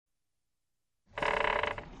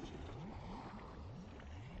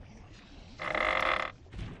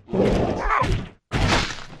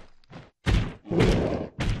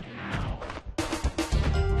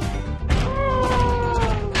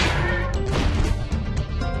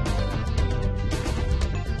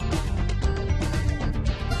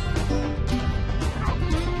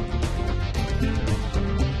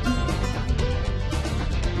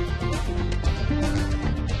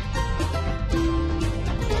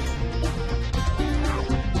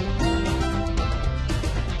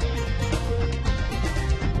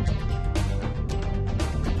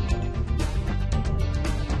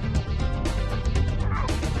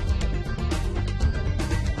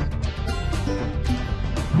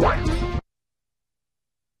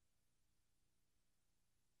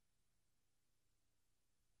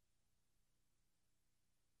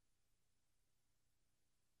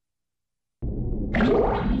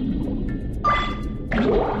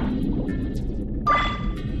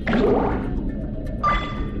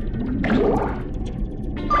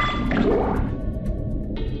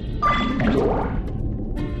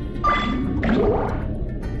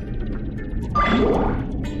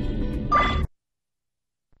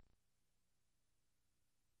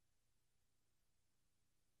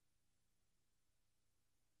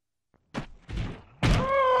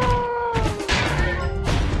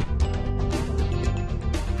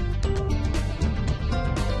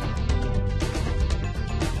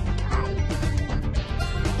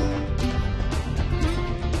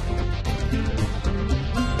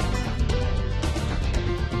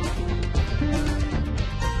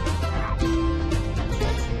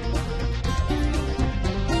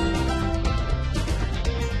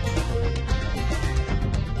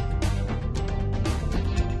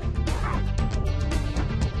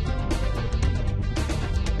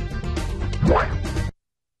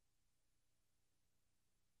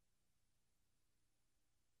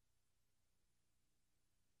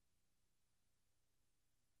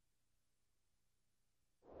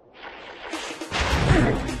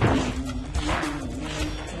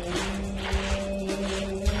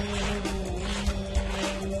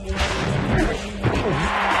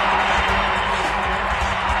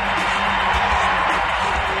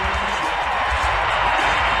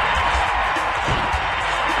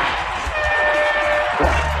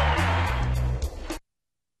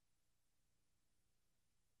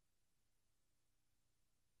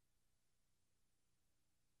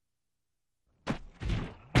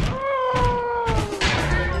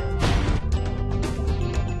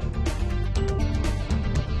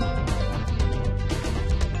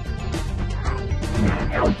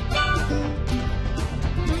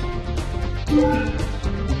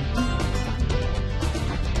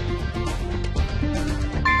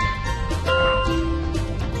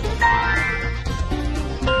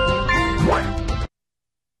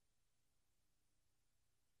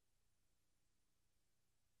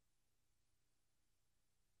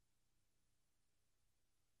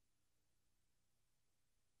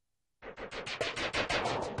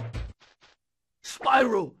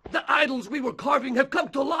Spyro, the idols we were carving have come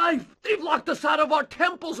to life! They've locked us out of our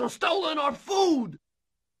temples and stolen our food!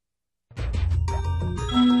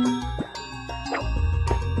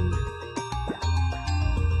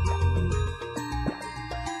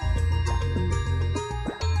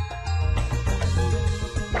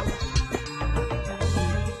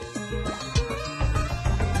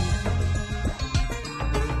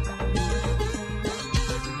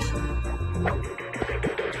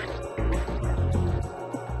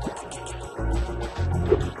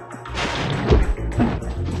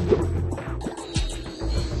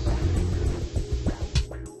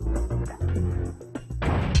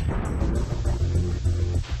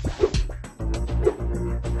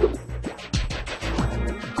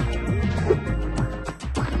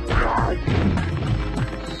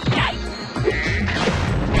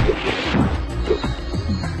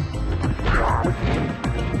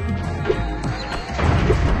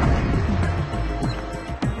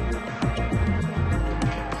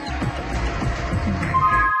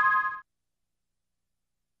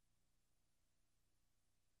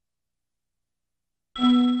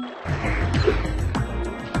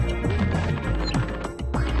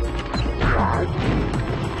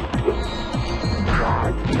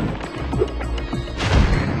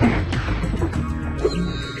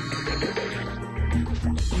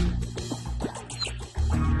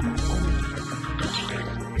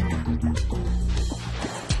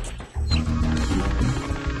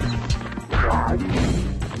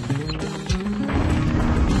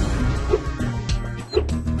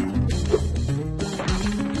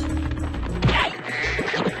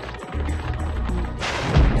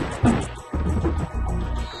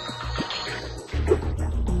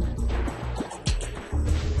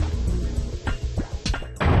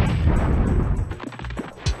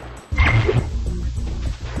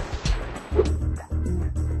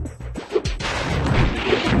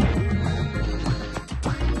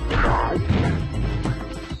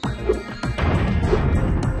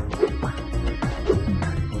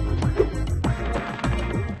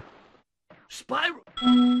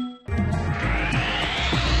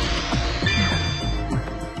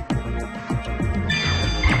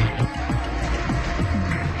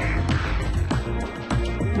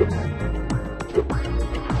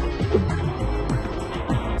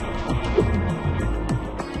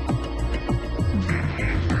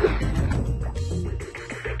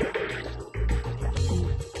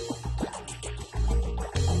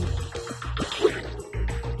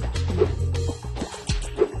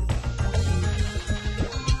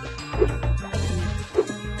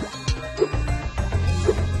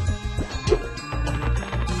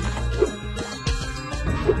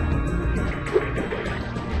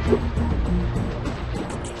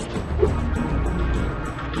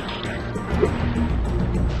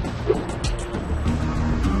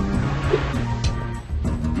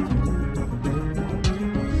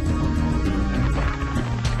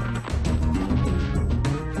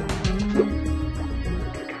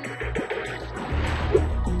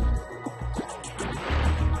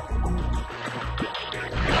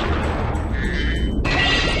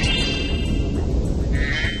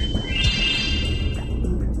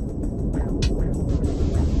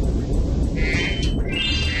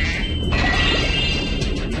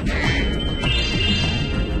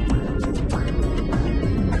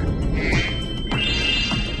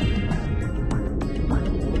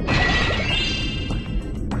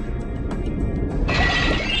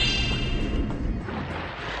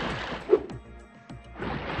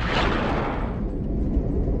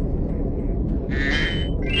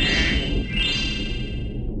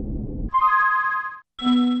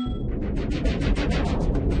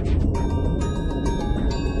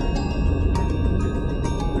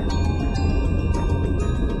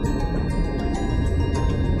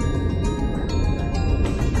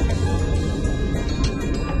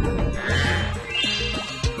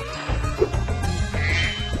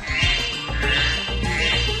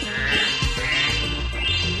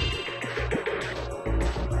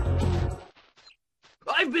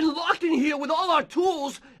 been locked in here with all our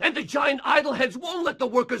tools, and the giant idol heads won't let the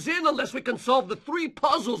workers in unless we can solve the 3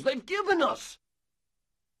 puzzles they've given us.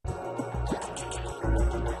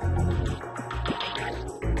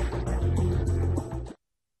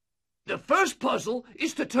 The first puzzle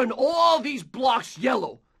is to turn all these blocks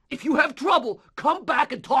yellow. If you have trouble, come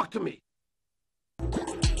back and talk to me.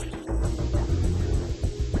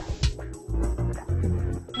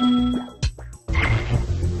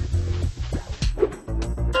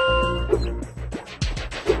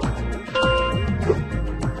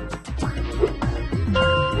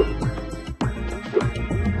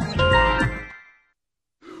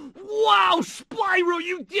 Wow, Spyro,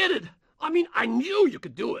 you did it! I mean, I knew you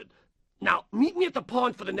could do it. Now, meet me at the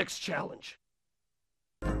pond for the next challenge.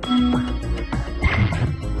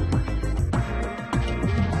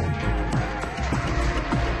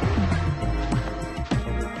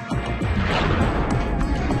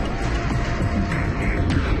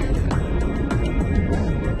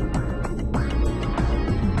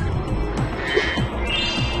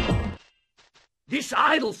 This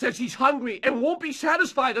idol says he's hungry and won't be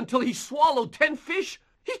satisfied until he's swallowed 10 fish.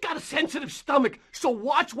 He's got a sensitive stomach, so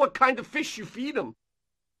watch what kind of fish you feed him.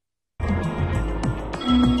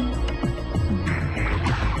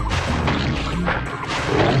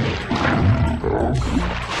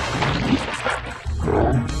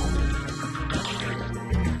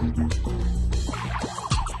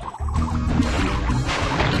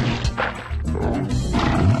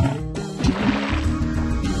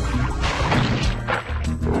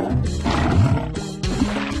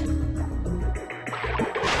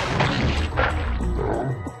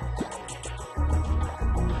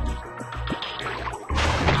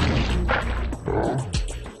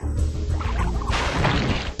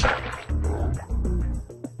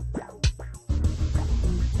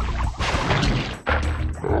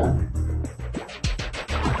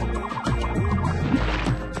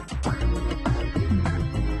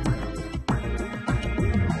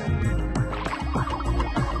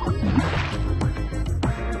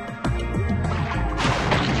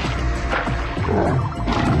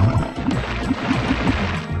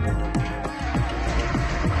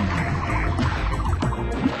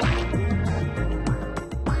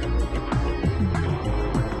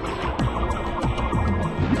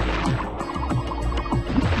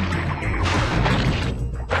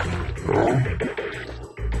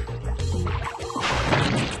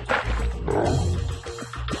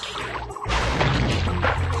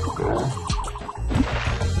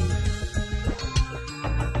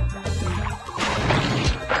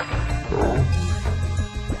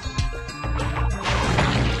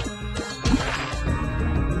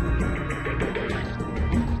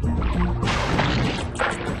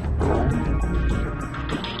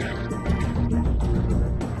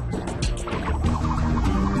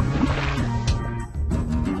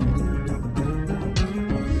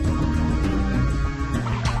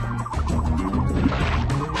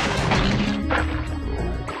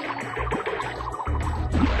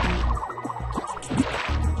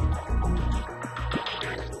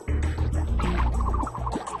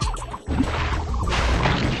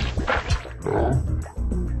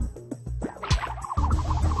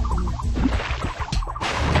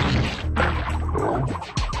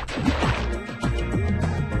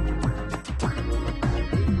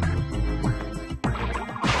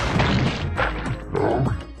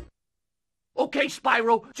 Okay,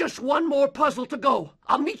 Spyro, just one more puzzle to go.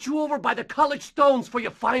 I'll meet you over by the colored stones for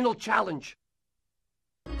your final challenge.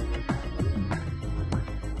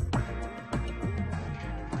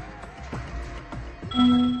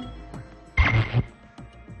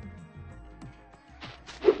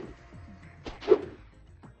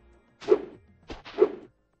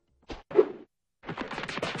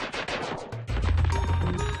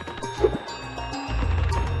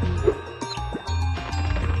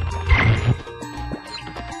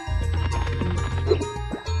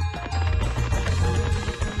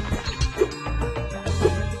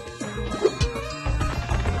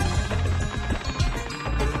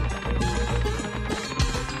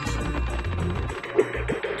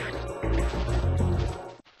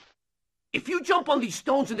 If you jump on these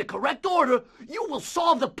stones in the correct order, you will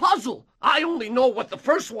solve the puzzle. I only know what the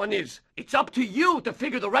first one is. It's up to you to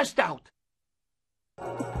figure the rest out.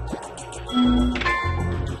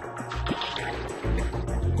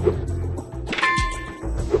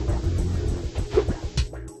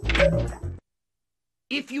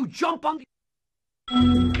 If you jump on the...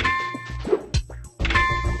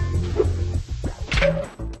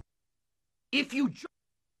 If you jump...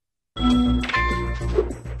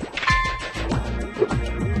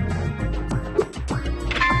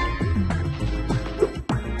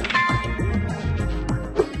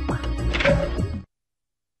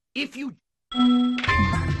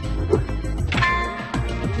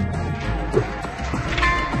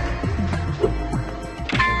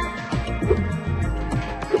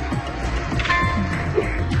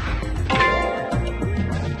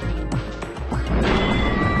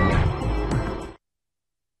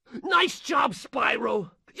 job, Spyro.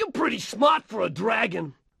 You're pretty smart for a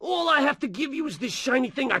dragon. All I have to give you is this shiny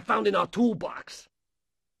thing I found in our toolbox.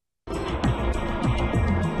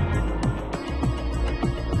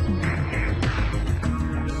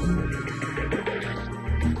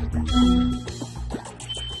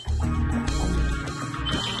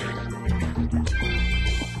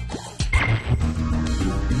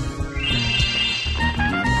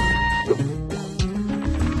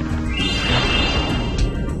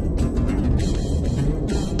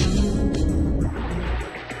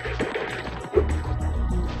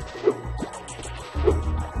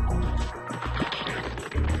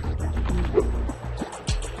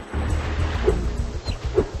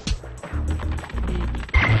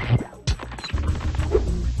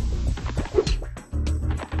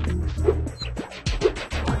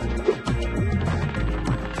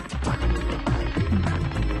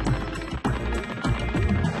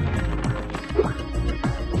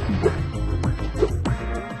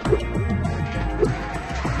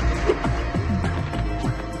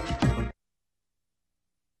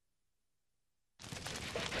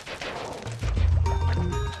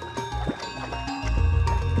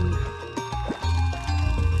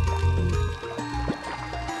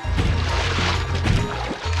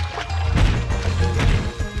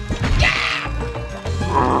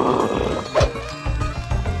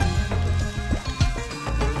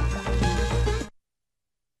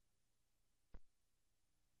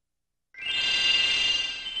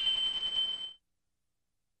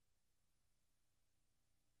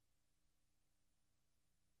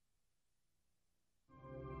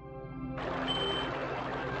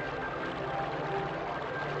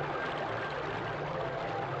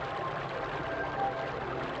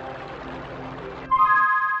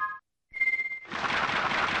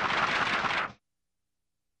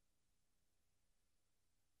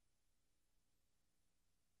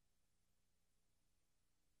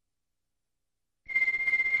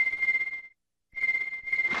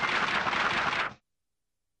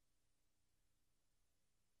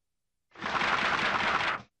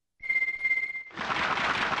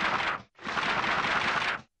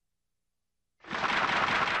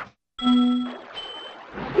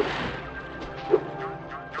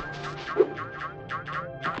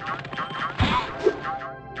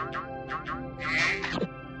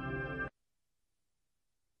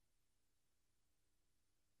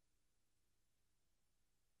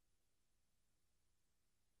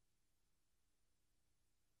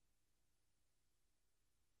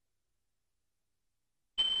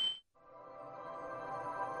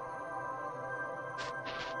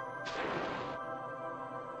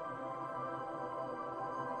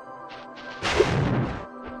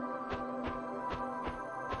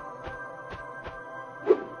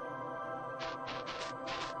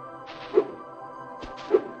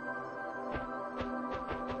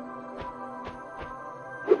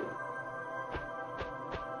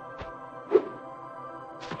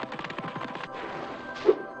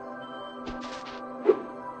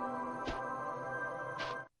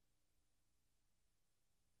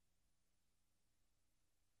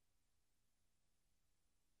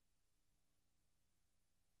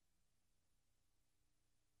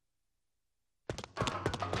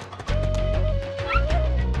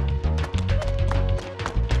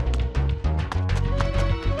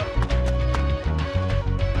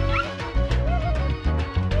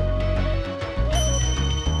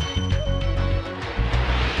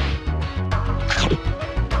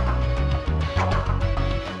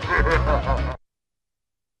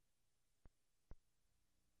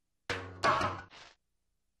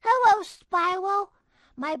 Hello, Spyro.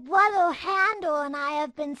 My brother Handel and I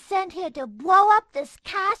have been sent here to blow up this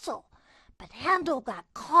castle. But Handel got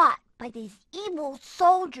caught by these evil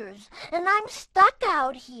soldiers, and I'm stuck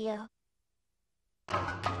out here.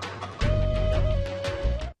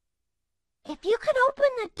 If you could open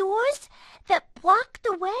the doors that block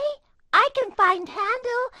the way, I can find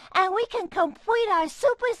Handel and we can complete our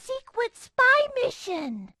super secret spy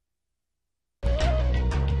mission.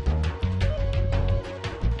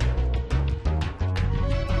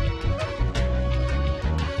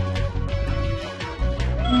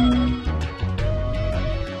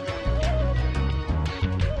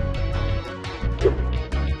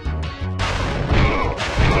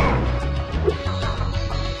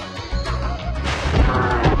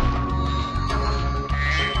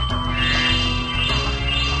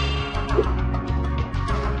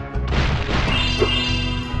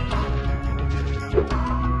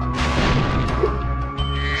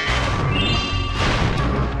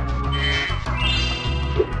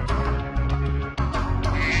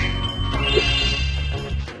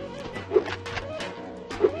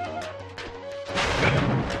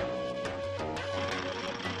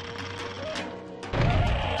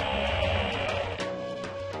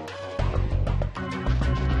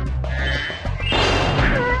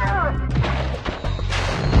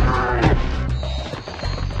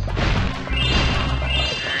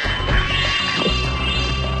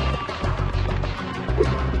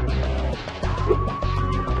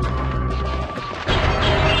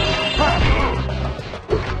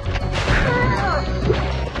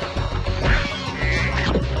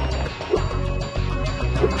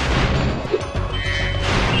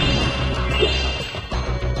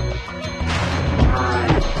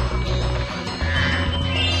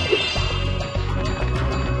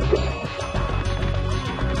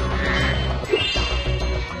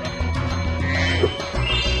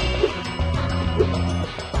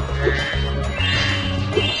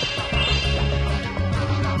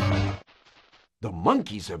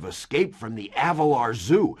 monkeys have escaped from the Avalar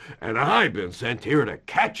Zoo, and I've been sent here to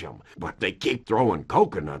catch them. But they keep throwing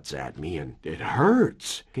coconuts at me, and it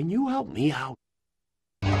hurts. Can you help me out?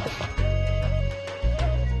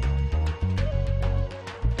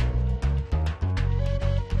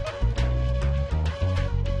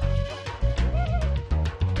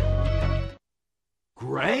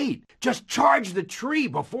 Great! Just charge the tree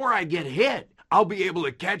before I get hit. I'll be able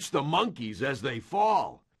to catch the monkeys as they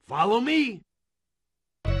fall. Follow me.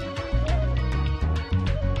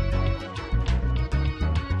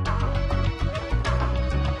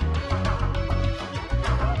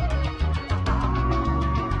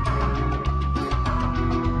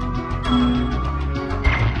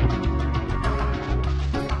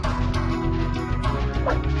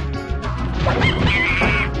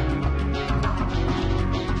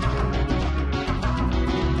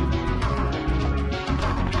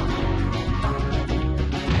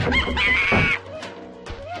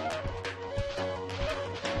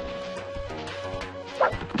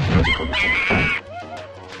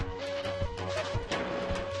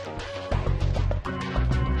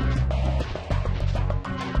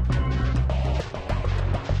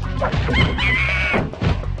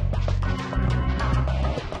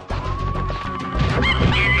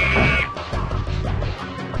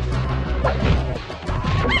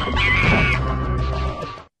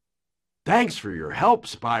 Thanks for your help,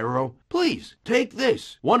 Spyro. Please, take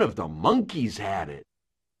this. One of the monkeys had it.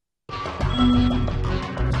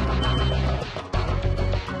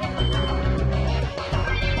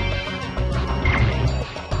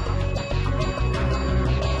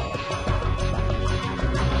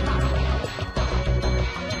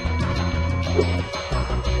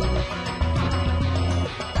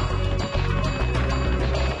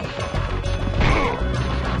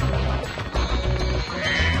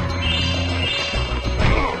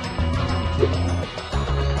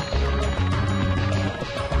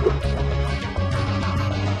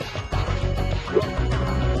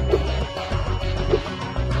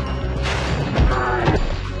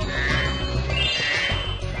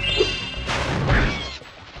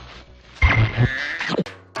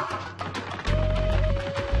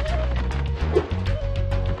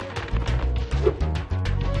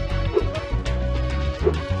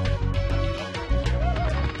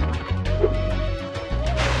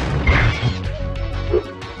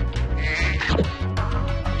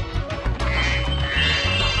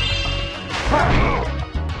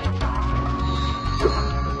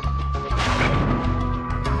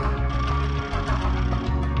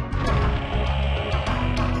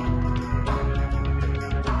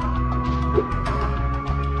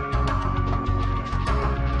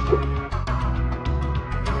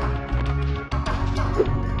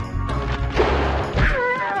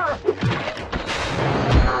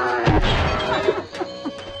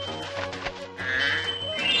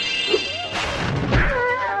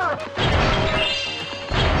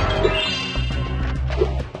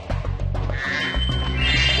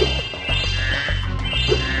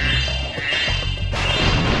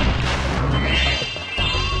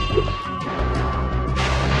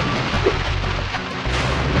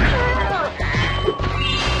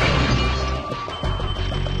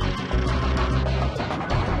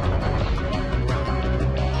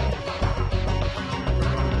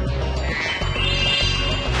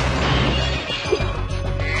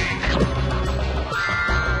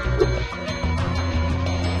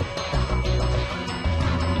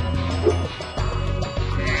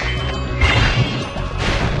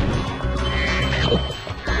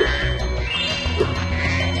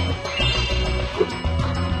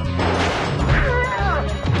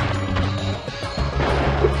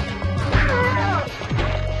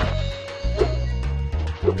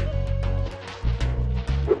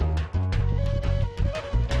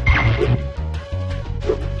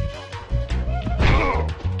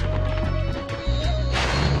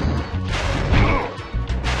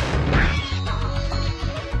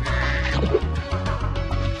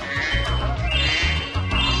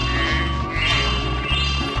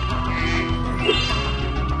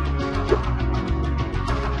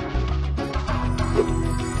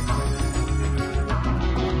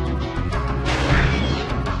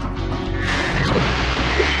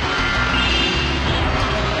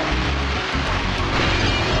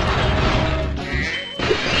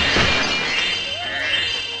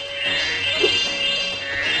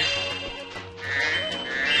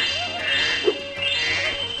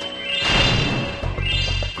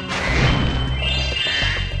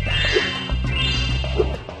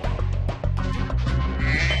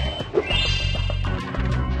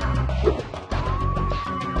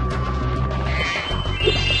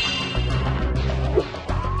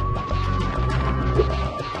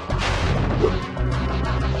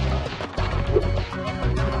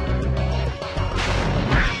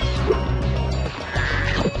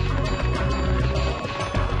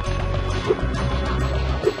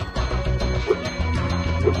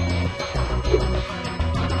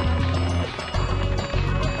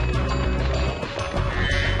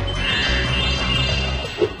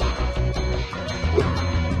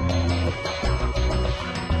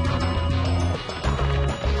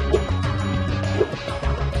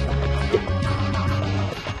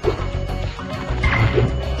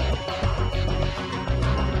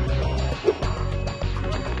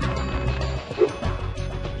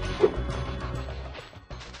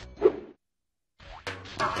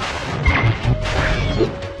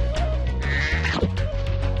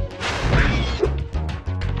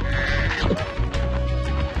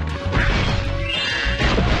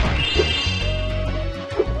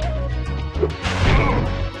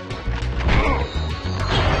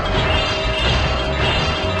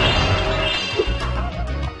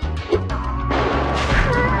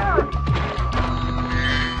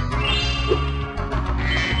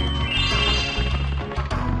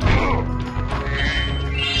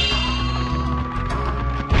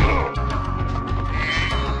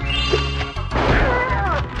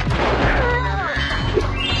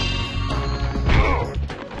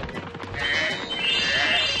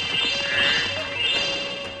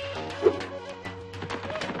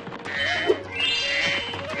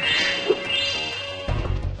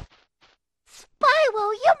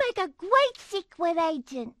 a great secret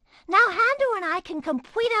agent. Now Handle and I can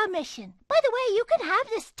complete our mission. By the way, you can have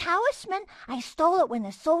this talisman. I stole it when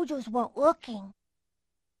the soldiers weren't looking.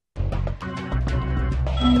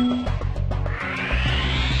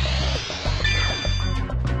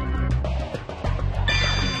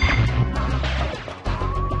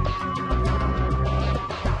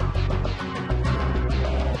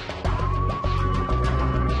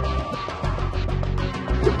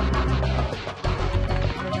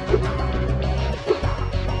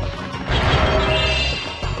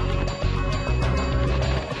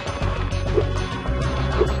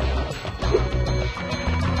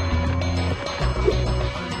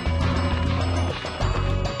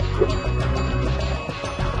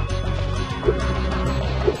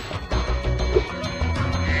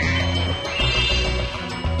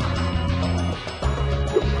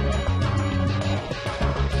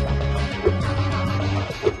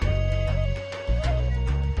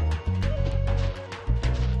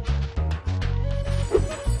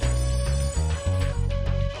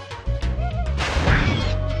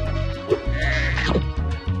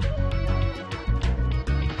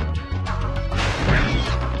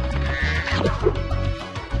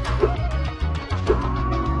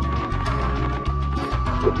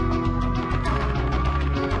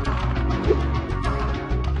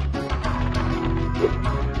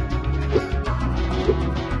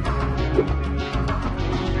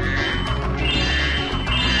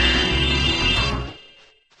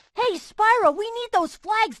 Spyro, we need those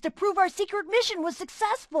flags to prove our secret mission was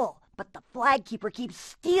successful. But the flag keeper keeps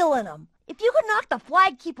stealing them. If you could knock the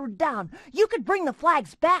flag keeper down, you could bring the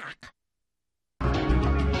flags back.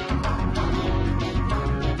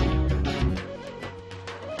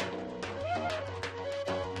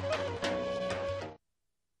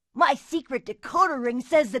 My secret decoder ring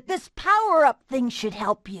says that this power-up thing should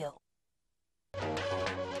help you.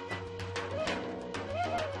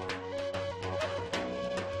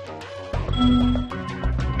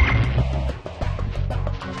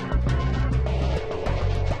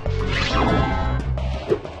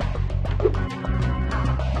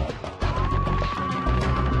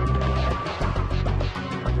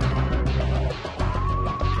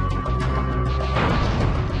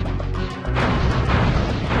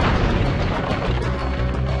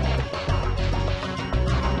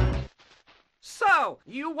 So,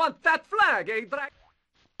 you want that flag, eh, Drac?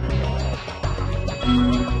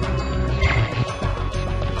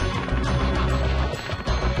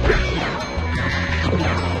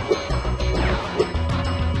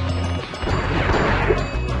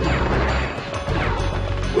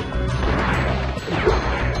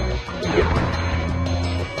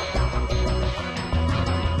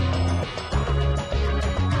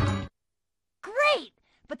 Great!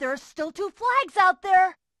 But there are still 2 flags out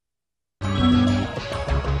there.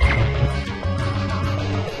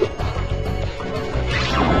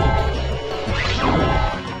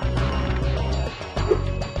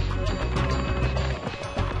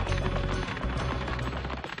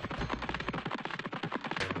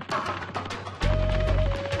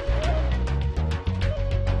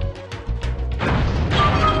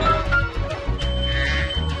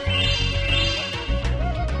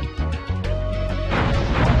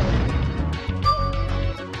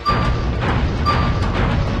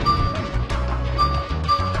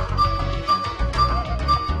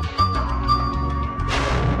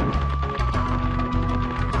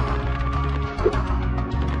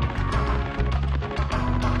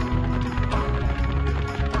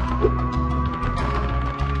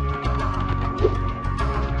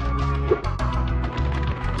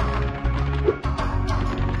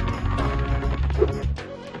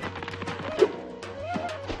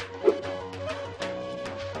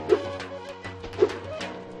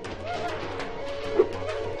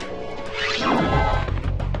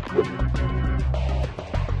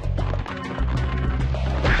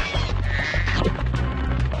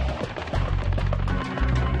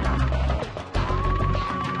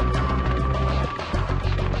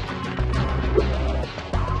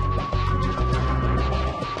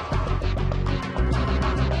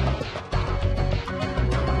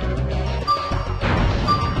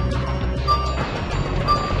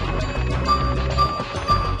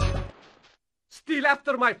 Still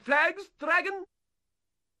after my flags, dragon?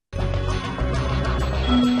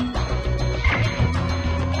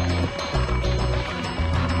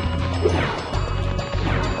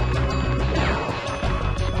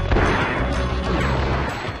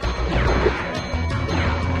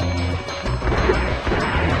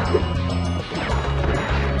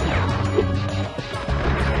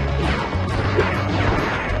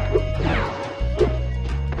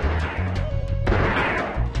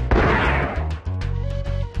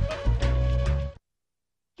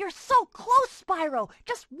 Spyro.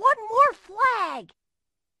 Just one more flag.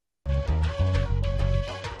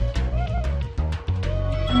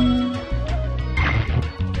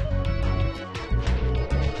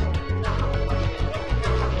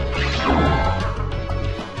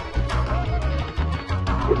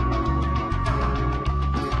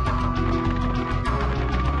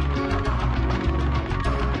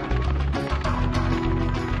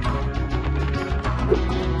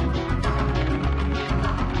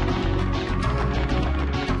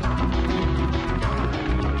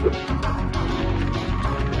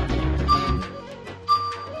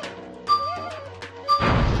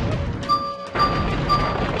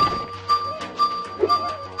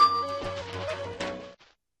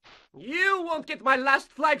 You won't get my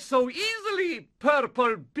last flag so easily,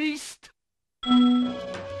 purple beast.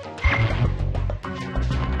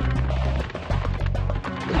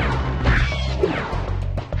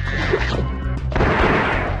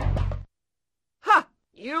 Ha!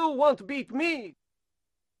 You won't beat me.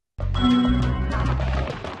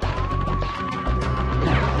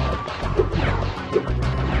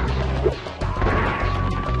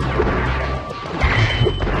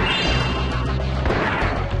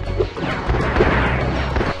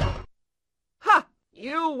 Ha!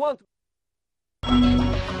 You won't.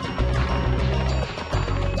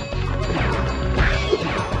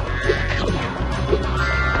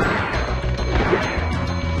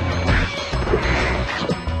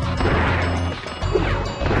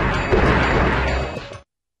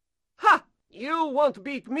 Ha! You won't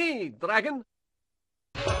beat me, dragon.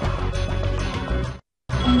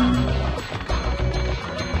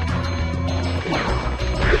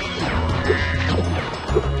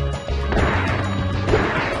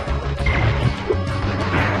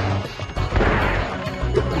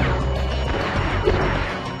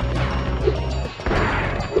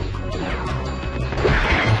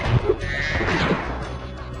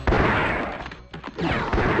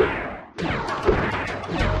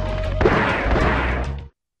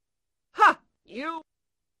 Ha! You.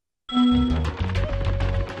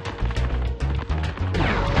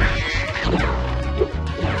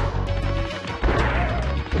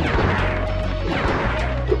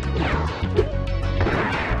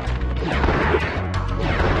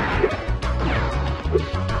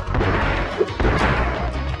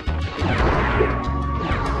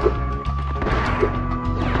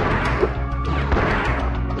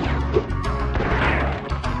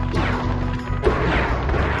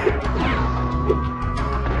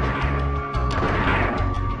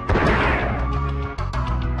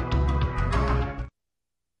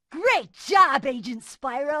 Great job, Agent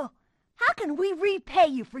Spyro. How can we repay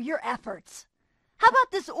you for your efforts? How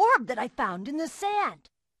about this orb that I found in the sand?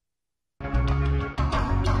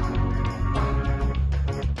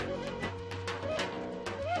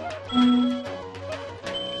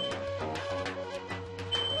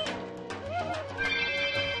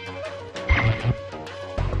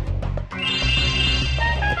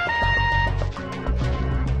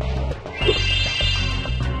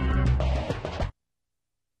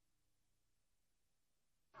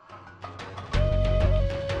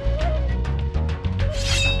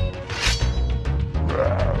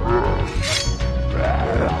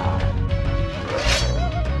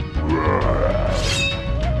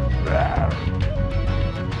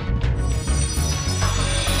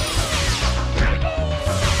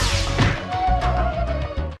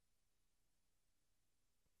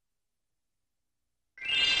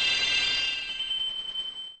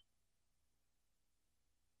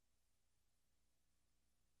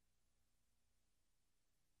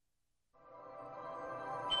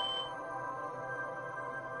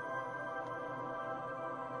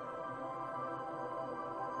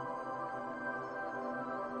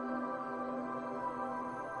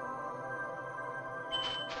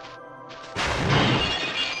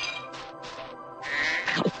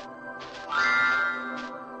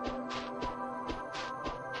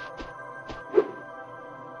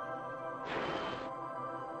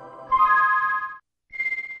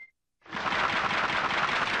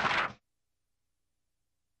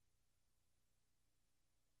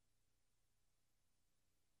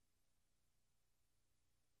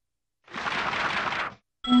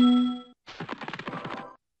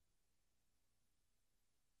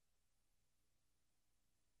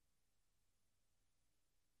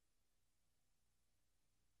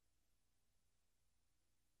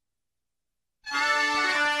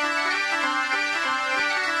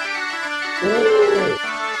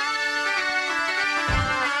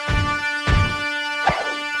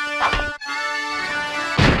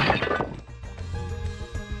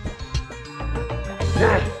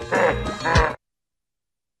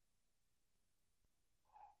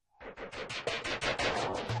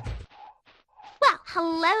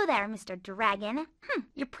 there, Mr. Dragon.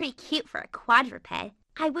 You're pretty cute for a quadruped.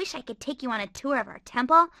 I wish I could take you on a tour of our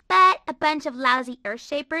temple, but a bunch of lousy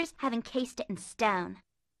earth-shapers have encased it in stone.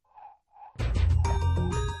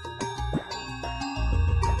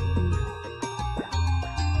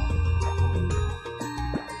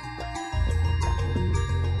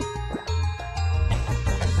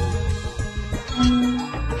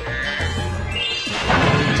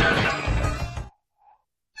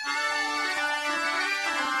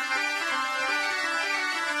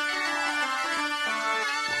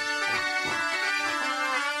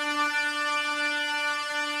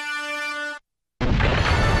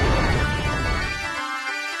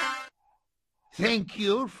 Thank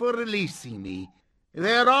you for releasing me.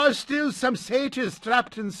 There are still some sages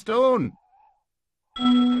trapped in stone.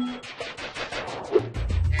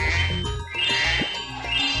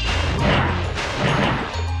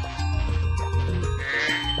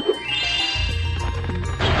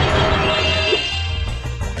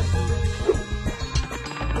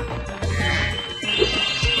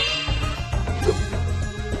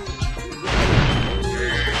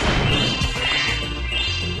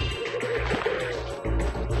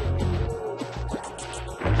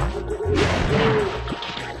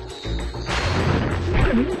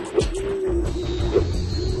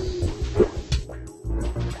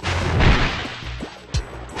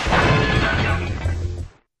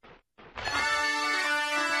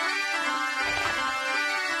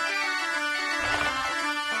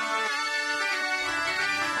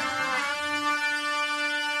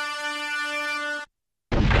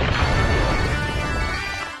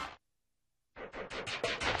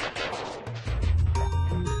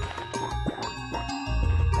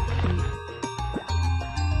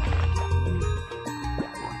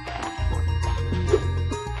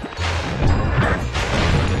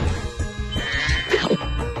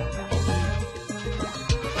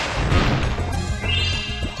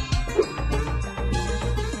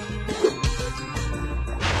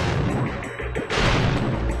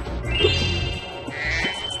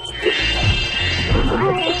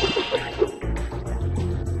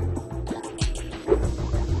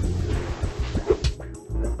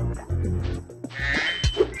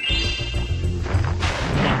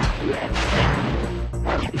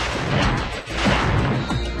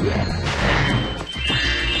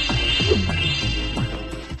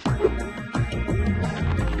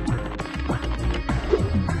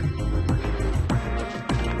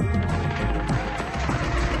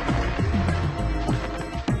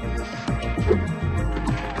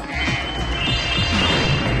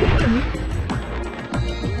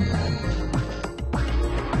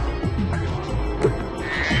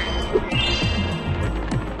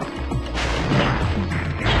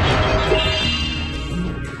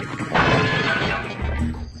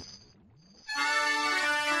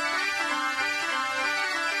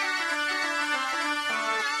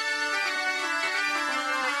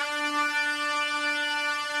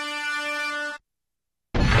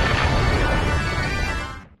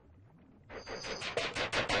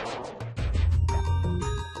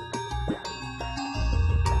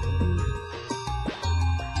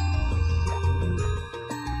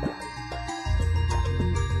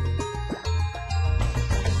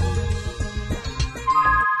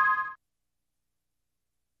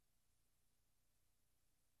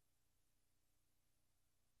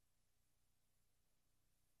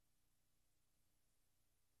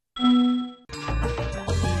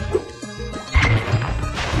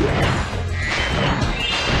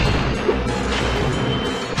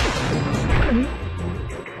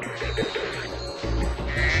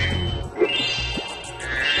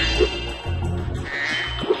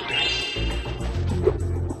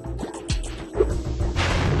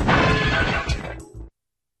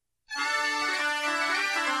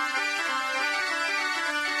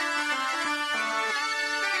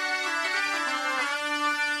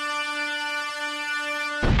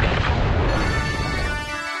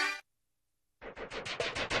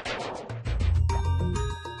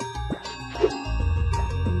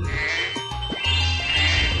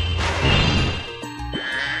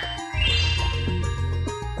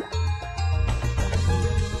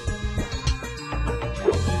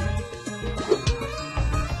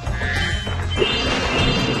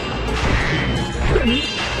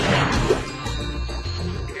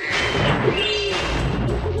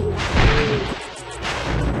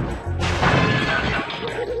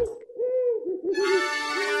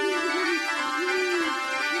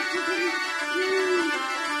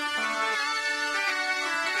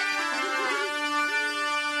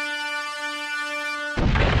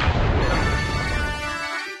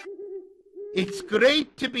 It's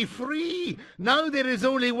great to be free. Now there is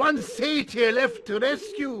only one satyr left to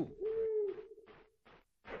rescue.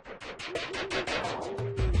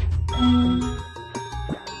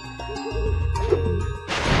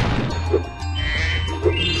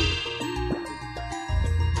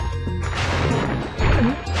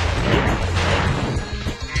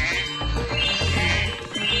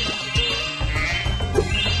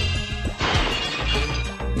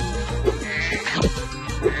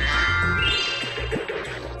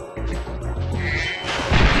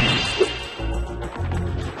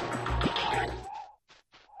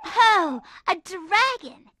 Oh, a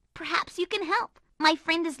dragon! Perhaps you can help. My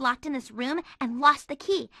friend is locked in this room and lost the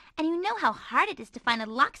key, and you know how hard it is to find a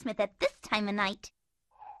locksmith at this time of night.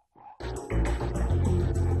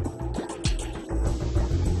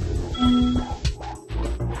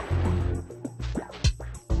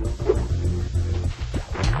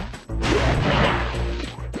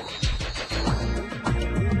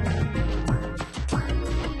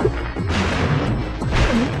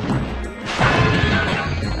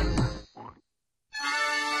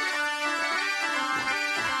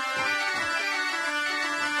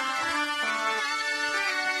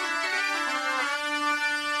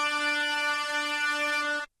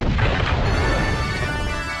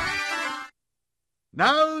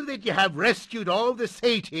 Now that you have rescued all the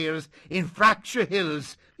satyrs in Fracture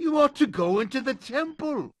Hills, you ought to go into the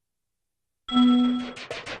temple.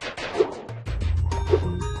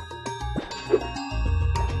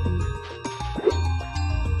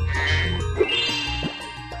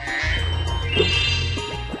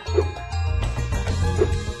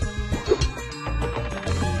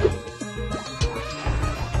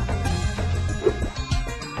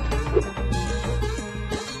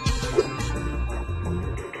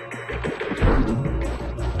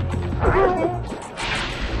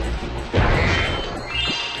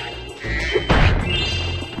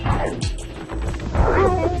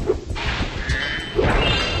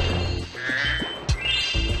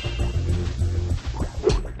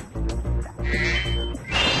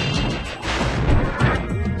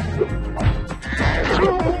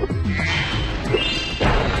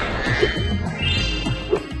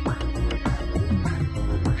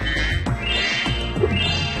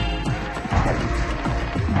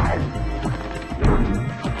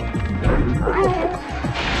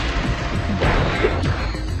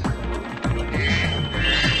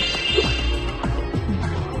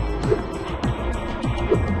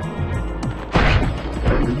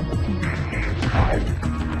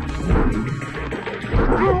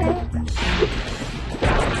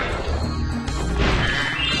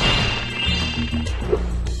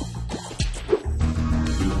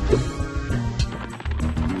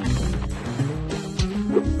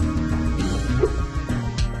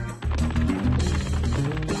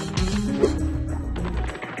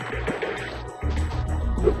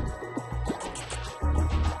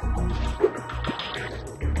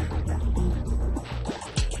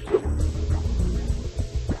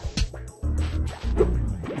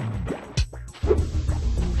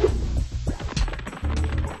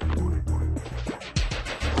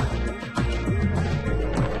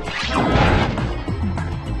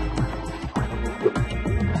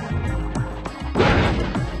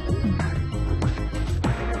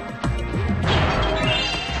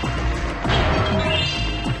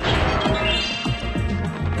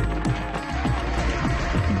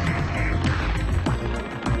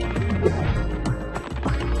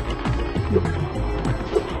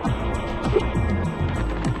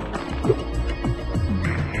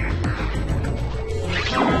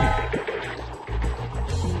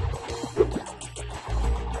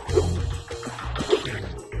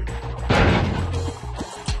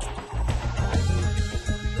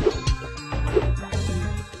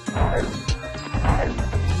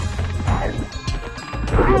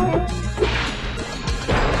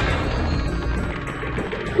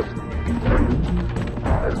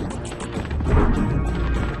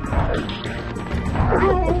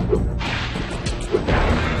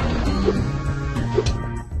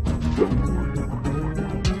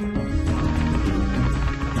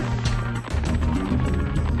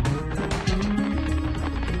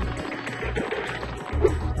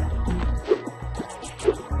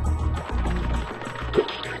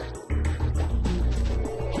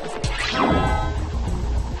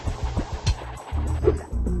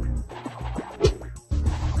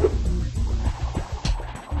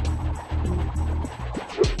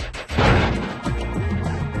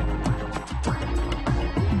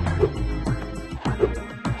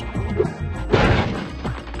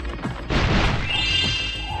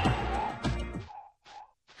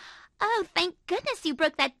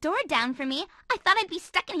 broke that door down for me. I thought I'd be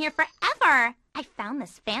stuck in here forever. I found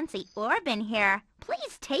this fancy orb in here.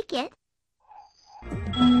 Please take it.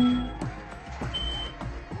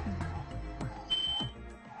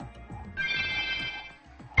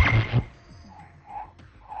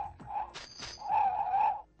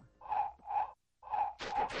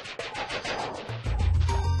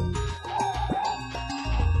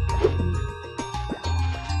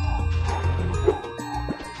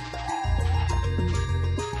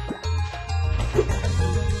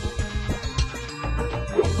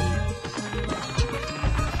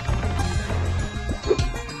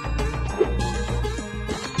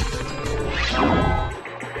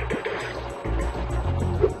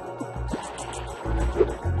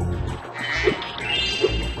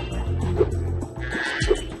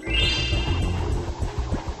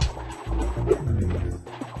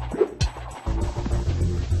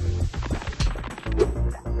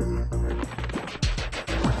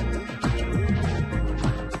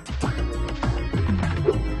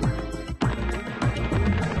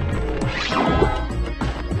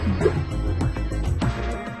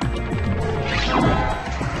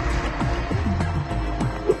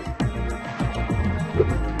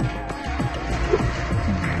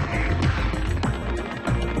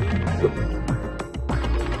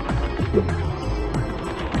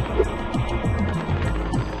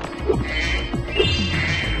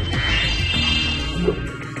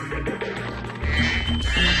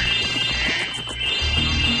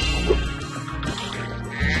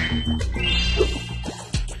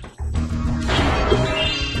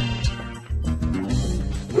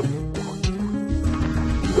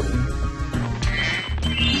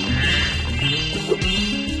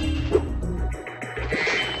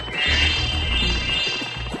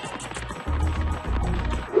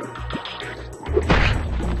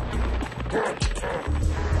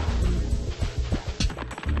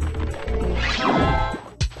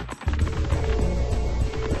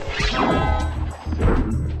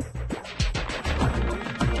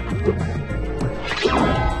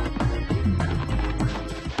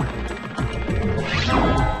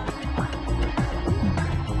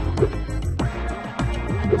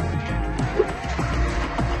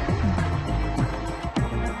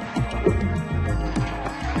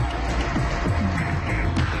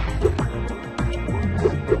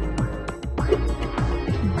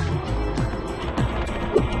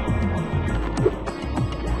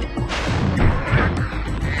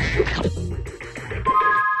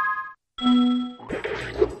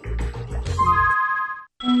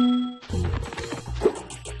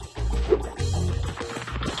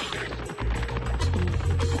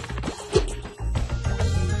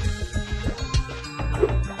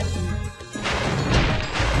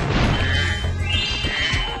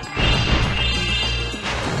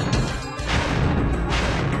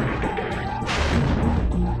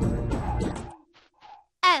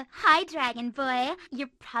 Hi, Dragon Boy. You're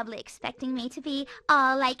probably expecting me to be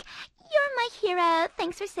all like, you're my hero.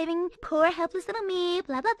 Thanks for saving poor, helpless little me,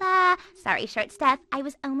 blah, blah, blah. Sorry, Short Stuff. I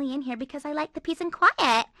was only in here because I like the peace and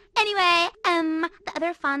quiet. Anyway, the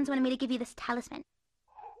other fawns wanted me to give you this talisman.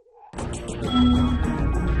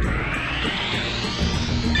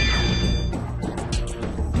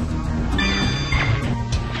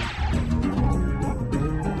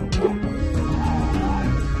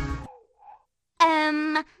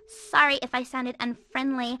 Sorry if I sounded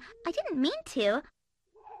unfriendly. I didn't mean to.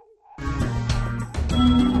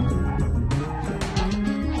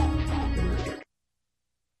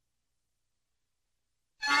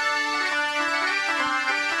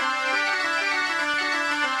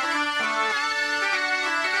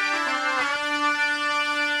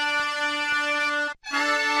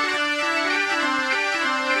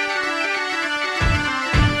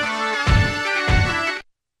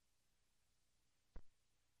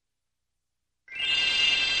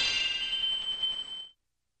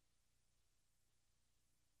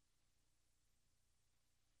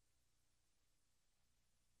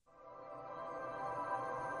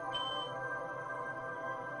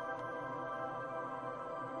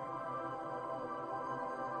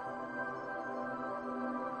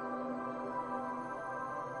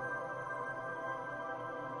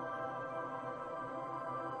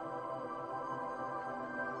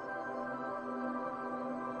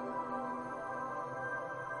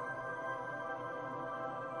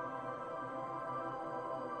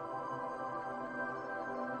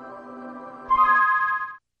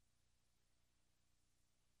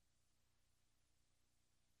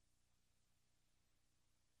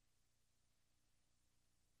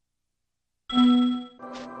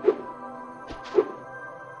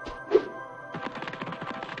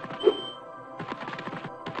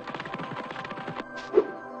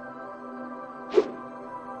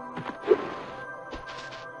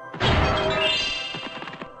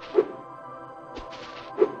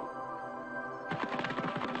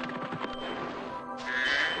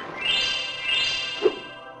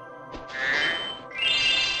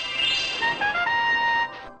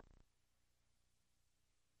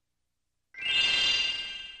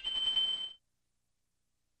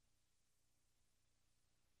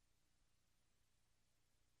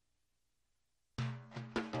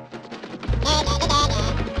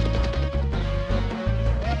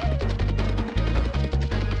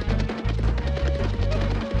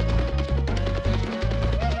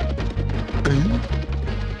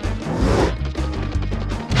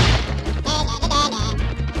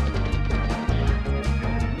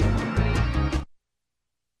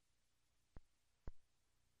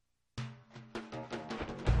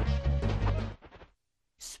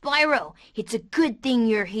 Spyro, it's a good thing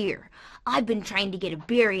you're here. I've been trying to get a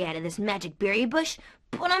berry out of this magic berry bush,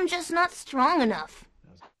 but I'm just not strong enough.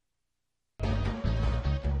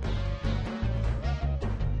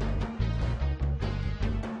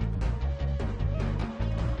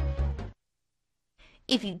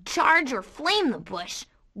 If you charge or flame the bush,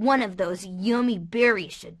 one of those yummy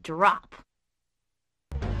berries should drop.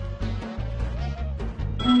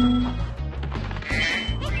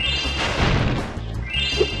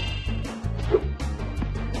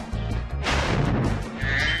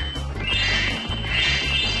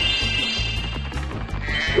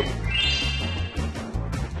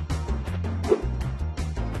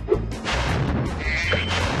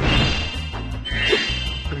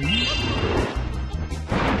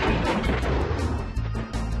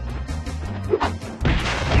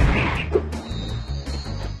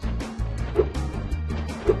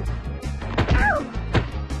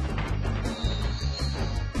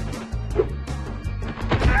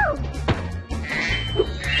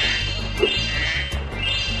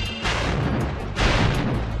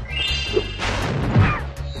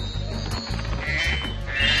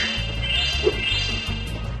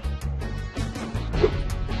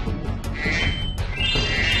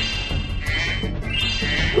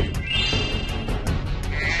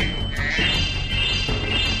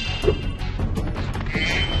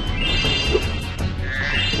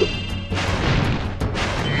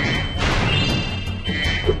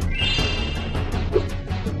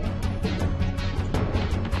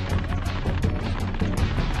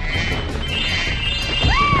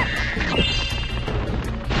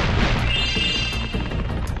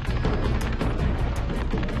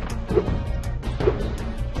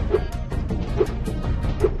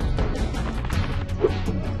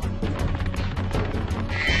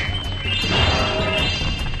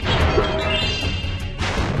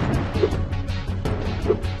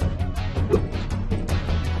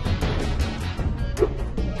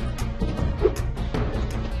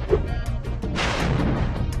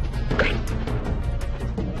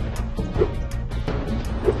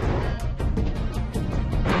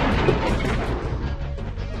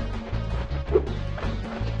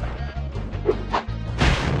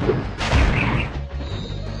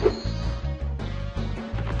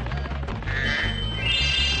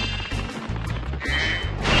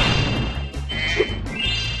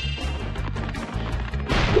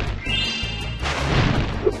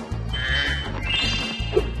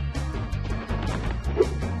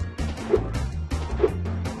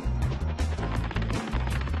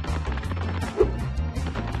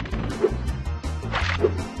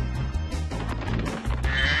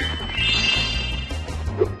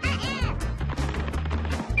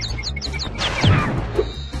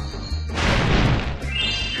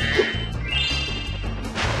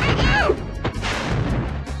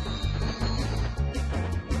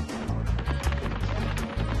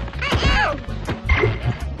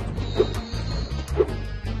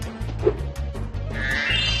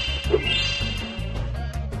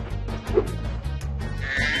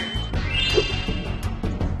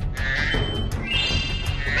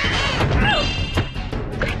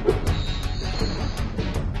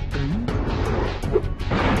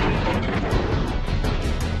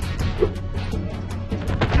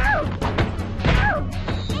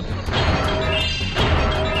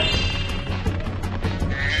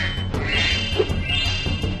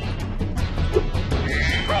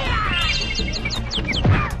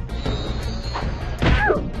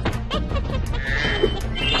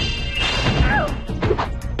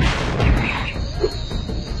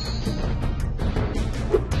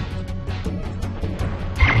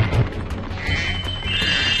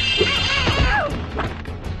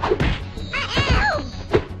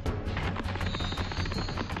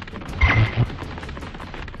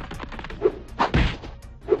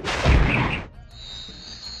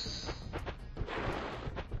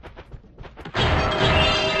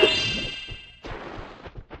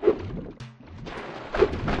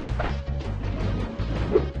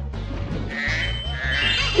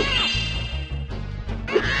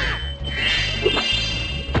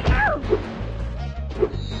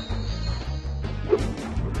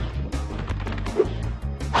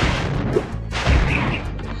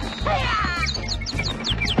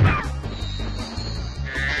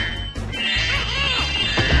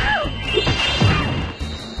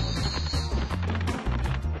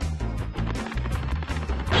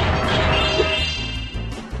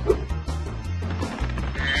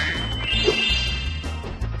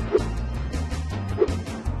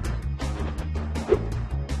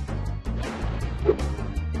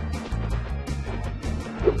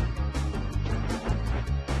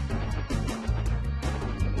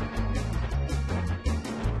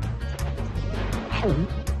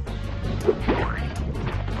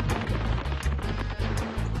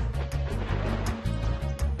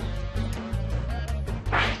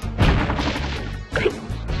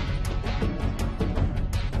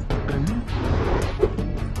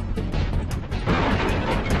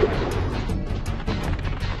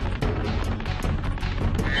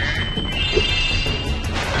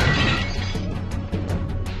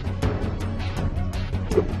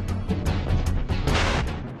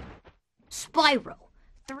 Spyro.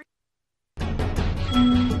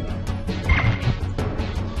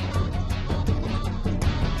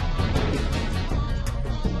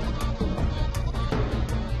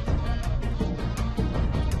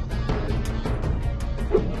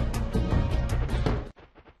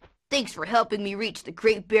 Thanks for helping me reach the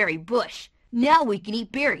Great Berry Bush. Now we can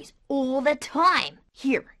eat berries all the time.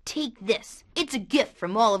 Here, take this. It's a gift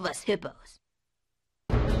from all of us hippos.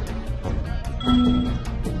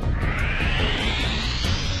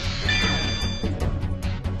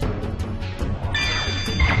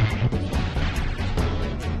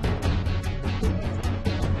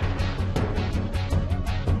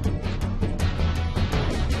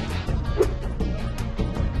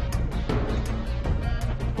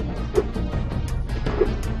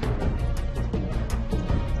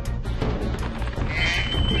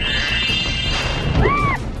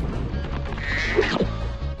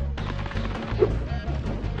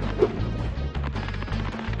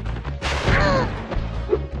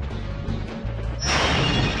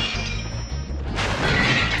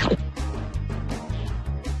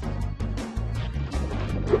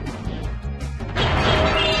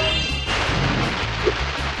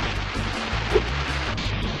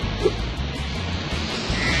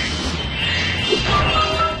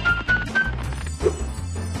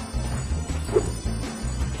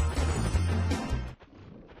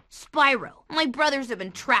 Spyro, my brothers have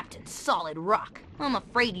been trapped in solid rock. I'm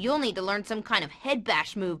afraid you'll need to learn some kind of head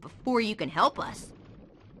bash move before you can help us.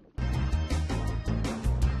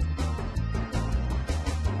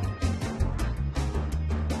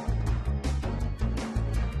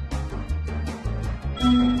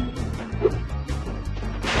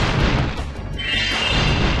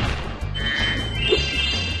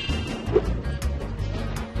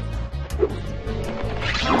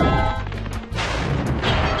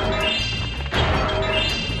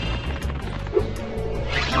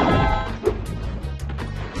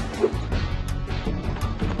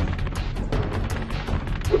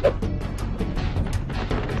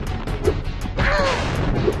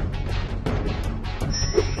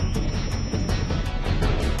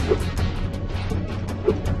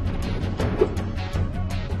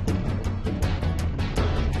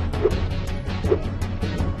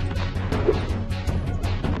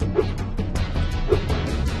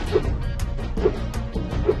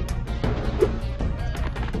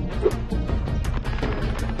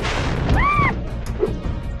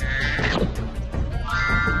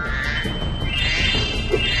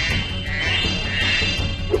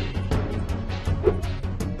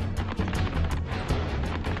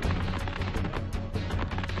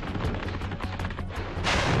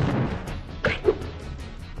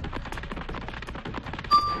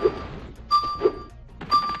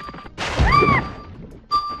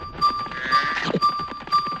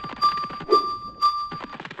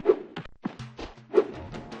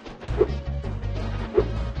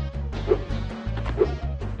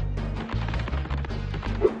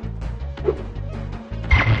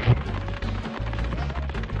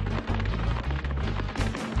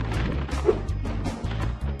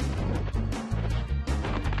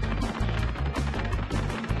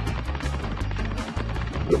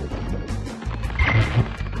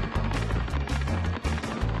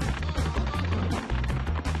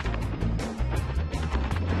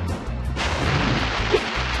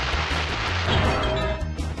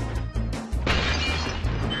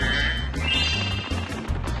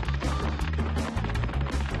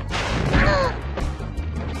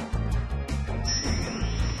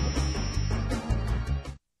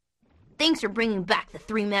 Thanks for bringing back the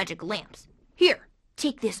 3 magic lamps. Here,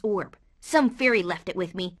 take this orb. Some fairy left it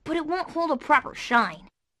with me, but it won't hold a proper shine.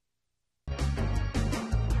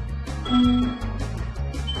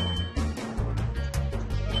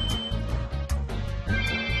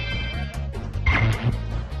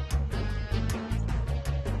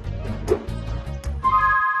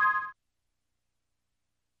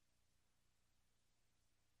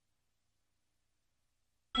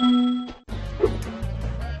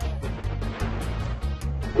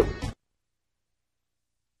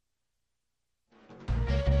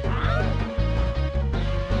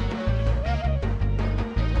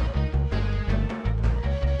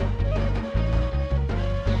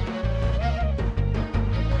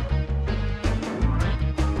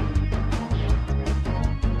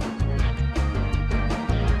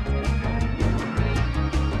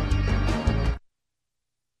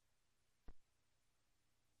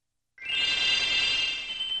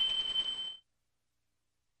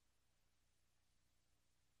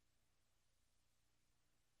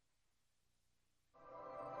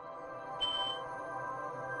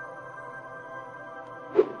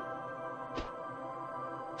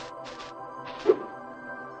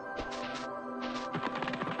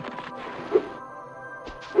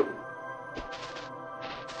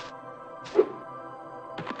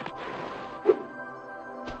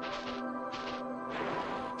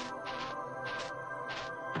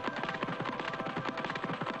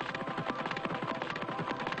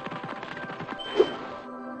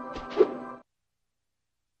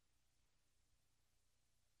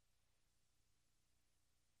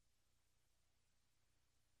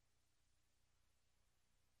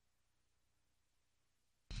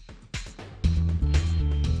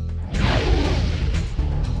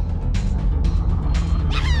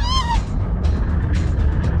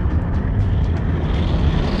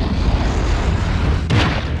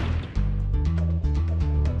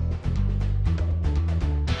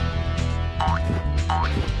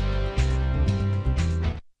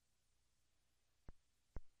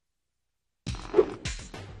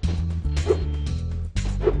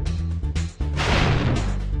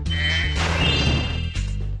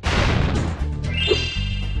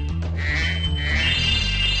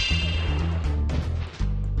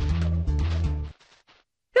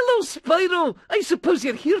 Spyro, I suppose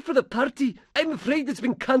you're here for the party. I'm afraid it's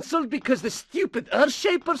been cancelled because the stupid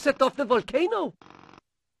Earthshaper set off the volcano.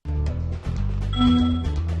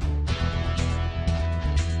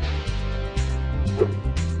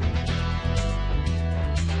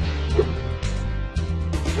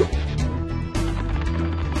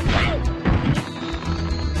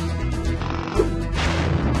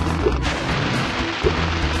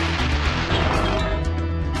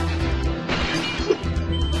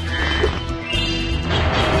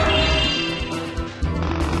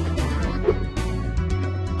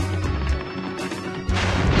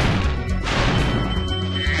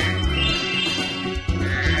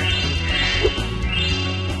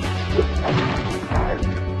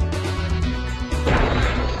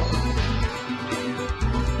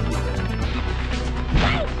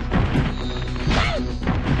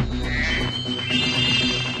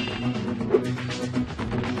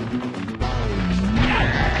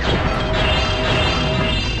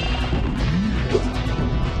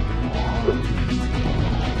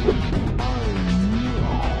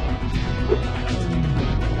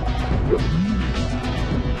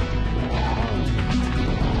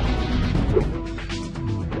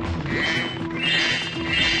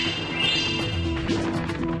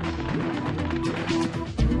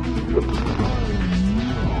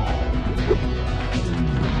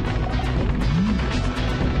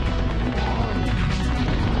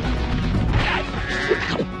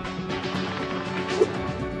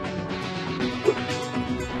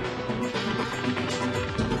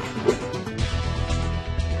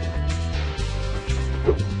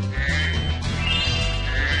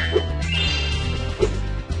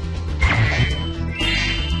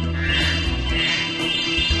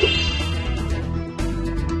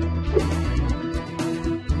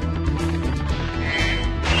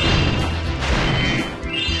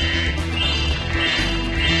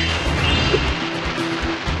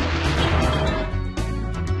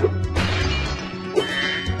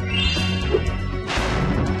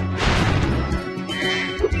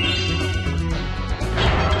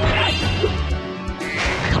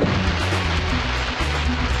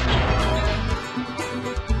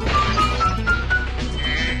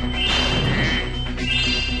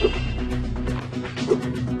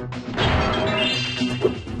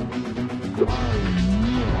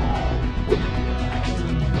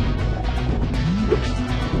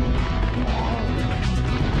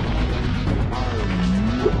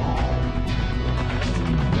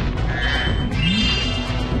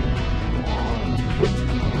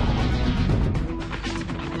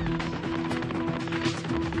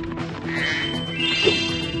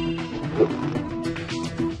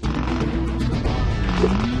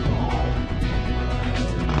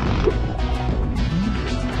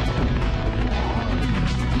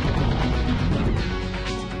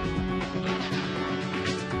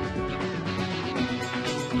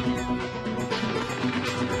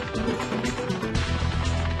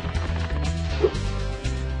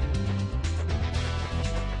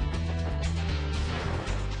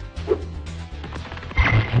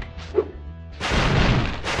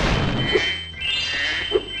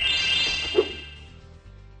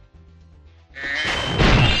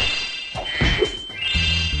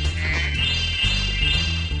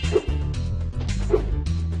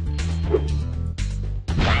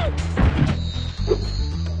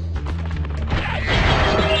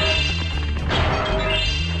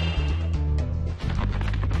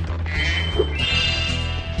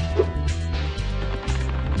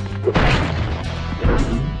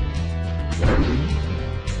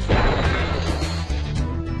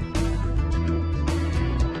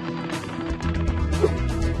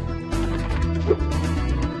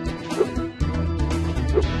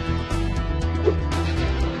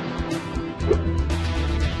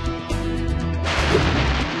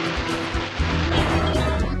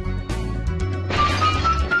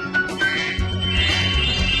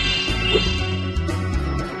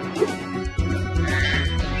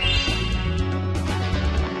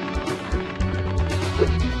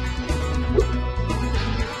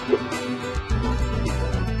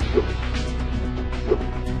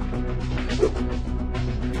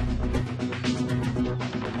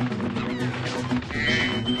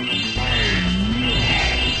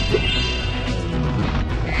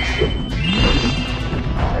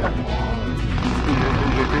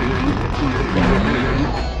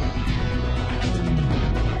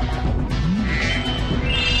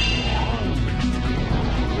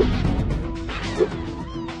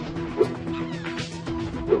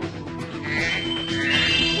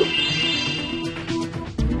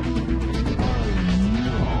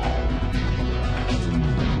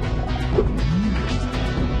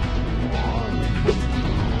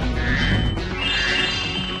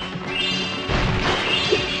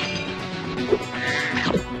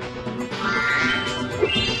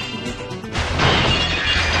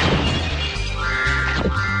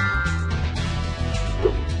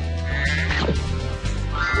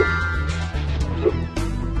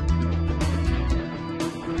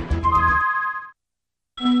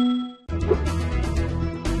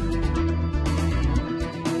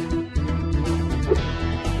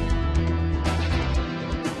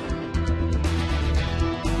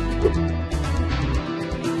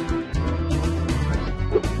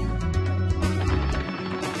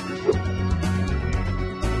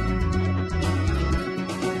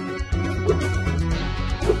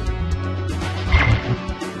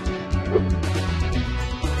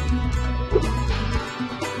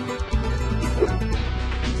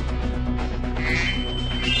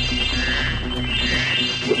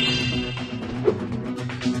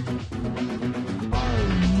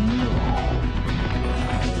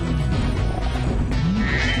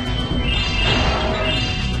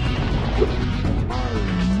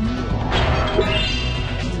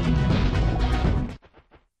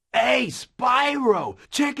 Hey, Spyro,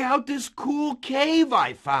 check out this cool cave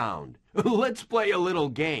I found. Let's play a little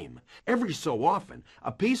game. Every so often,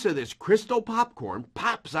 a piece of this crystal popcorn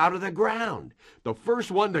pops out of the ground. The first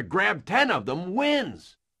one to grab 10 of them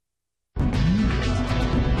wins.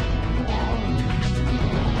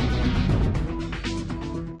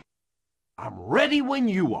 I'm ready when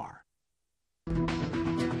you are.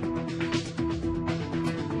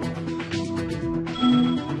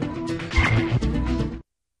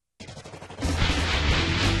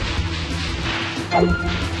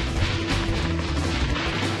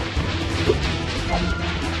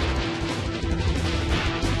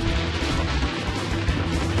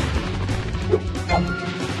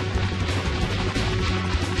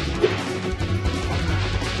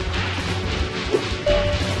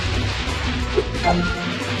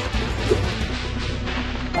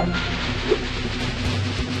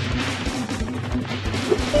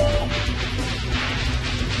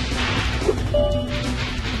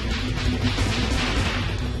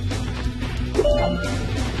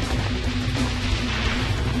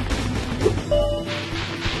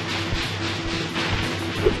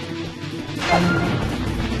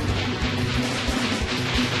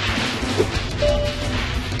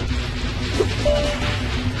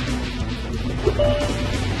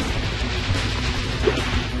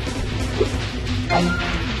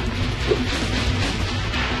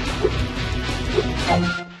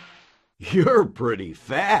 You're pretty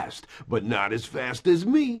fast, but not as fast as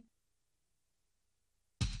me.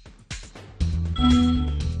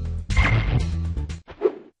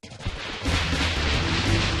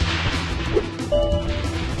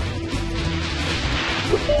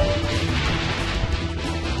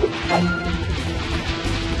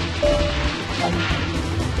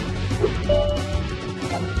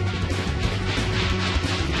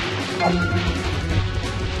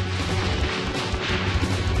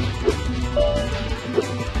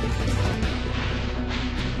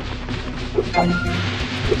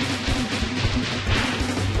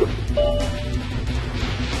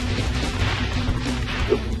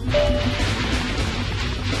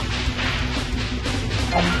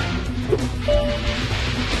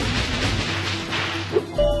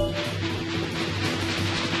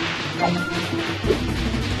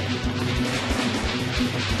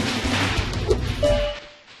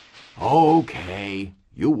 Okay,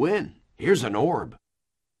 you win. Here's an orb.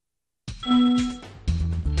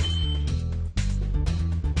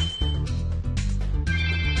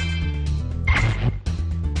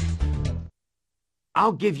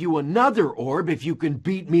 I'll give you another orb if you can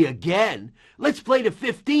beat me again. Let's play to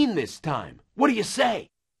 15 this time. What do you say?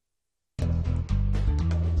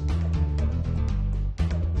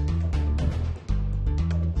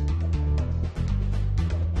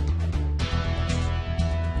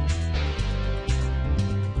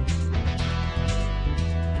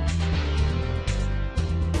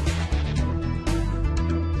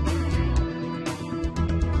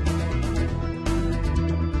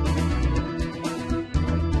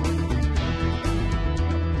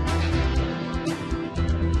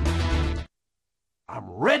 I'm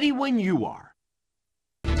ready when you are.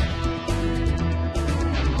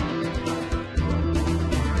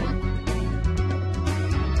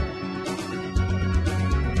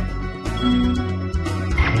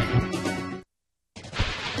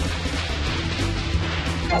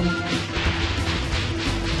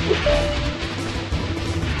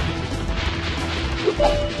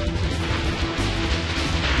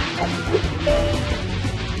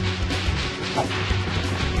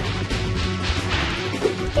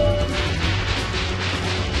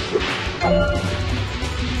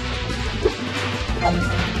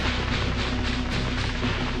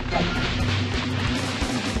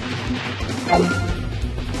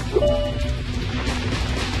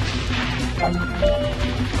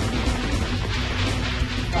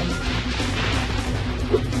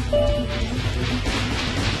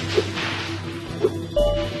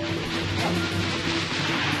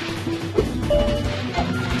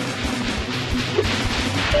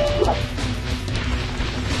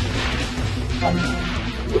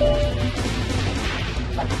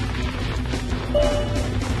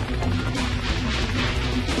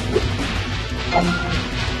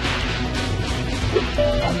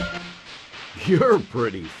 You're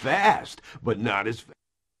pretty fast, but not as fast.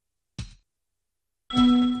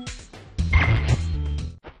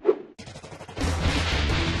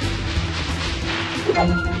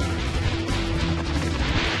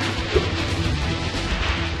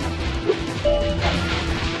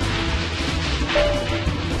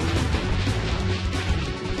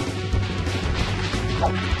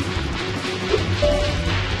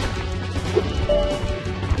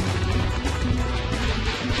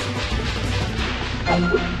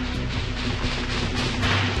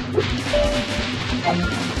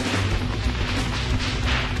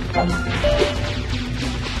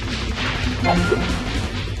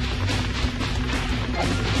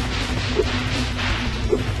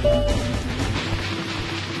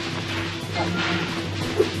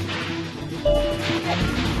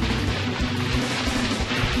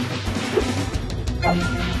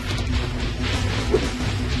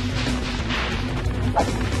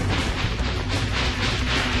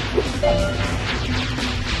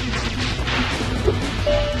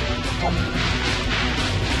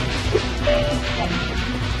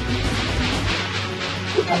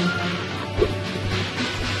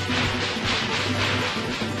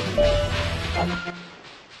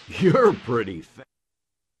 You're pretty fat.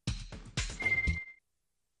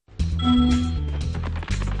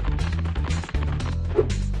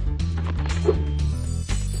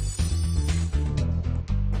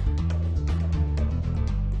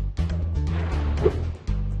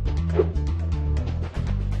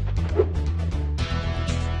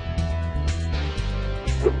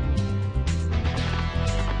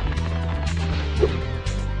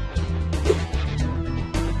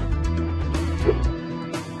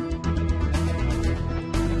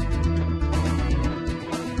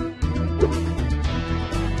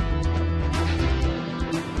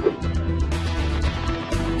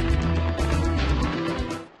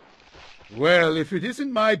 Well, if it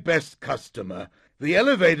isn't my best customer, the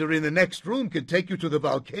elevator in the next room can take you to the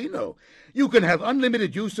volcano. You can have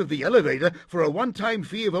unlimited use of the elevator for a one-time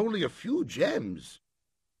fee of only a few gems.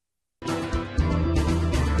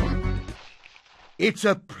 It's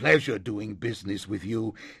a pleasure doing business with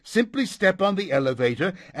you. Simply step on the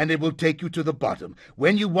elevator and it will take you to the bottom.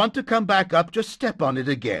 When you want to come back up, just step on it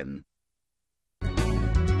again.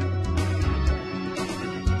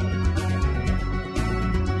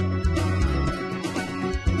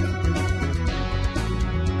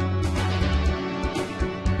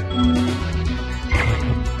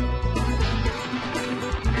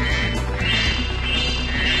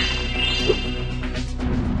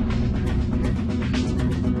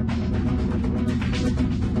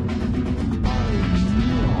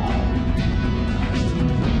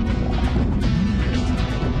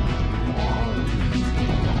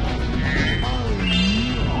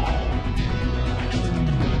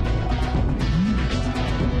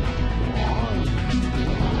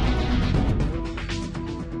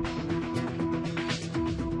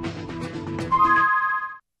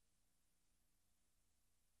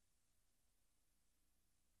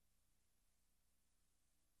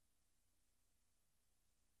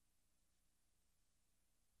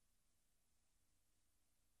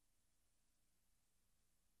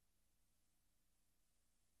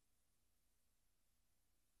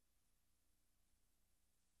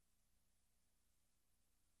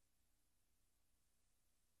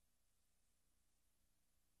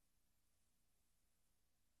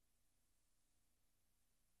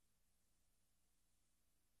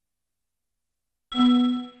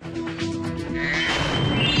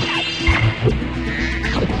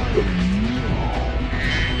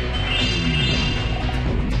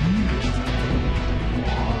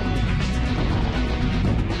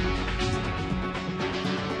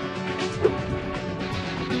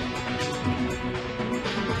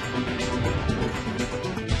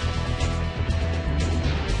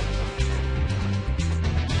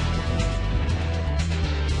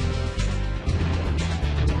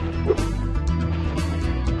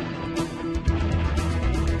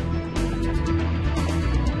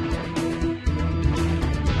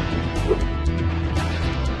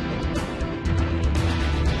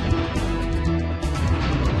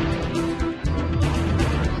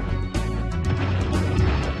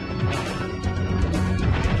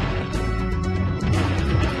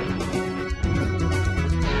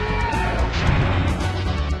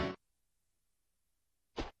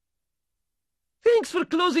 Thanks for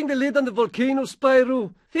closing the lid on the volcano,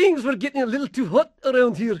 Spyro. Things were getting a little too hot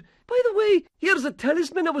around here. By the way, here's a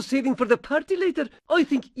talisman I was saving for the party later. I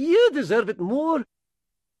think you deserve it more.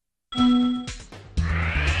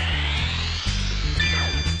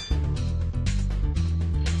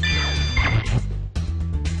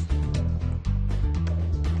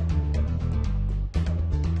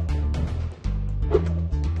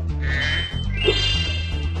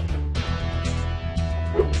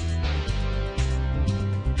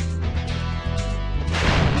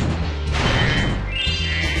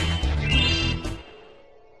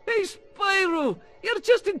 Hey, Spyro! You're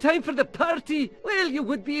just in time for the party. Well, you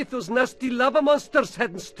would be if those nasty lava monsters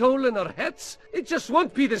hadn't stolen our hats. It just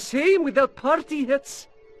won't be the same without party hats.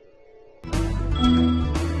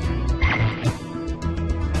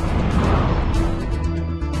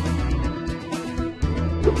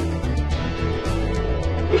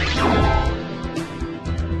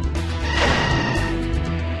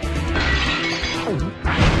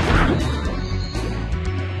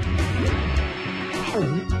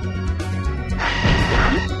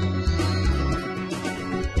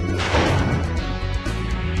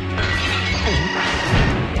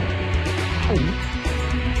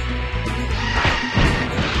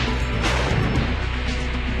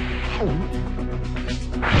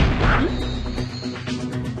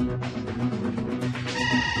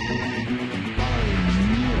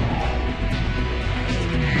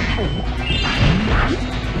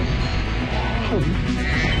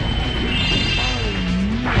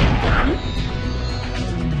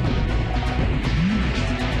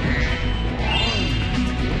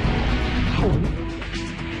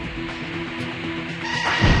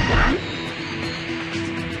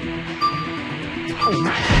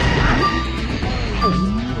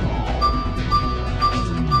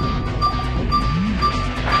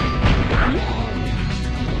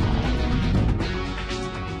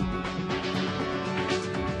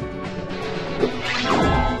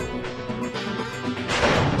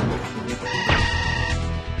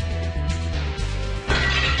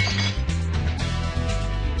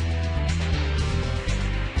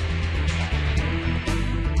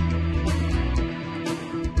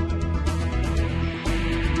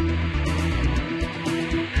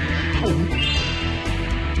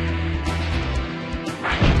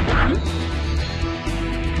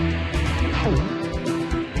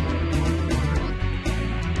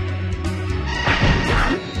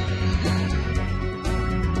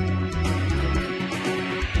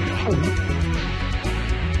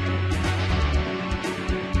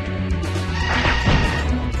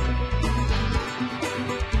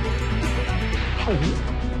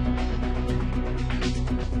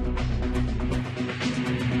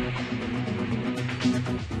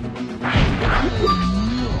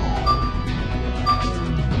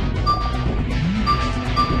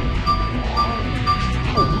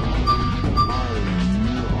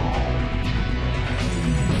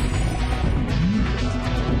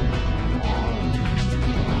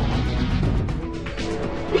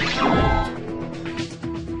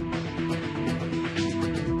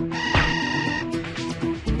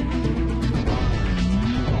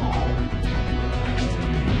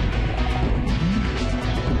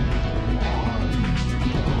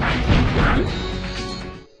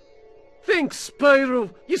 Thanks,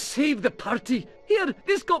 Spyro. You saved the party. Here,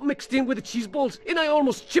 this got mixed in with the cheese balls, and I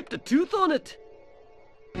almost chipped a tooth on it.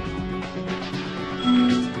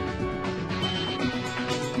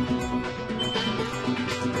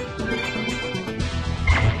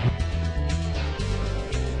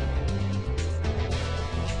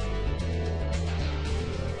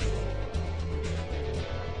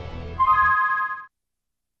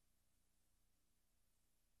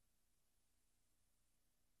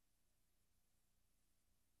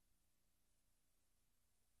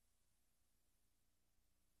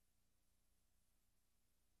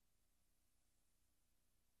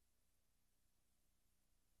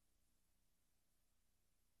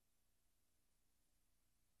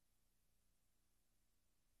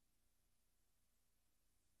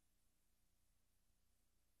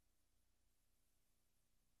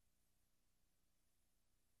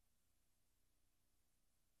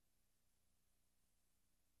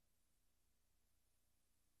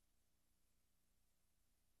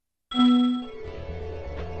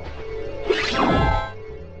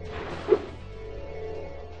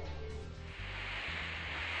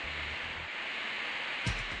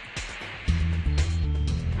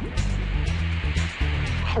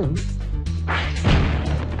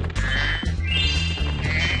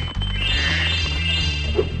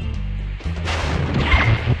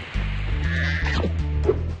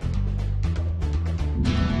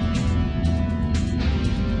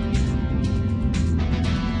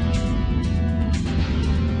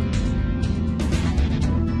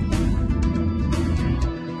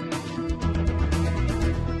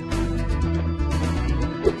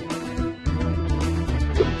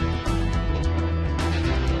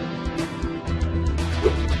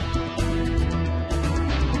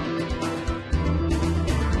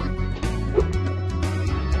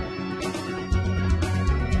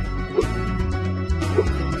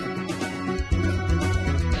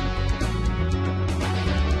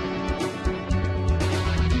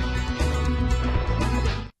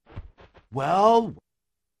 Well,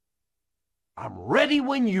 I'm ready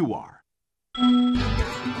when you are.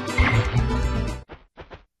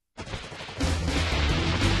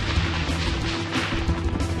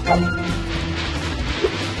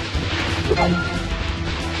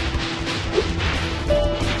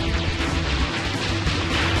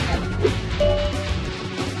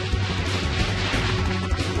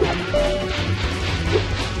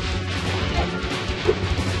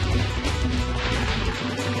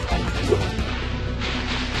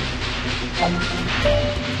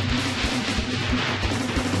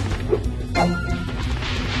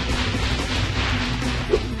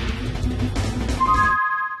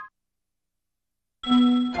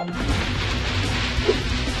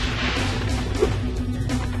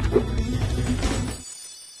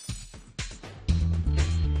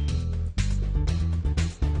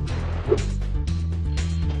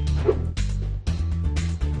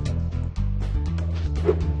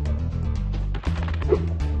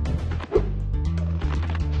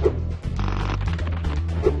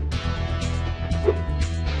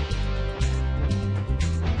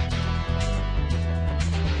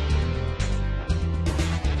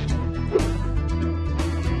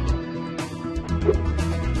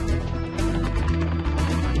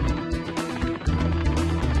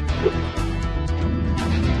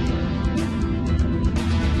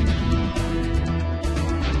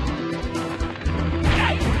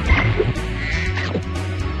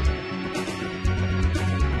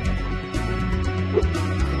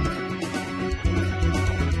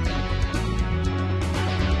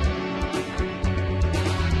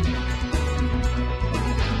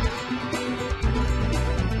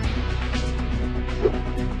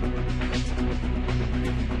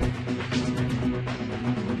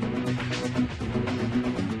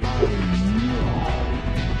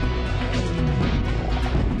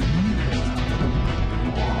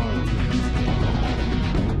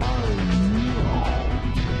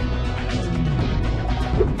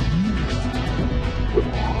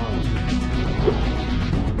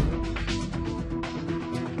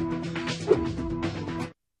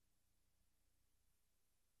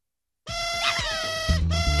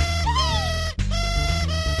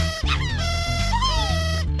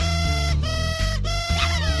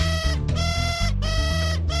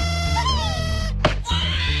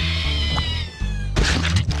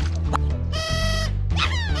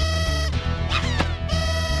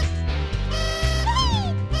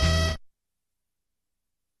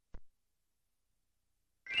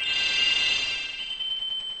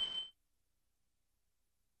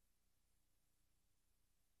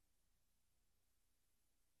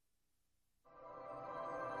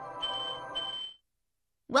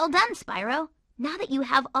 Well done, Spyro. Now that you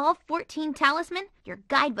have all 14 talisman, your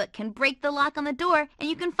guidebook can break the lock on the door and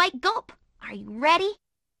you can fight Gulp. Are you ready?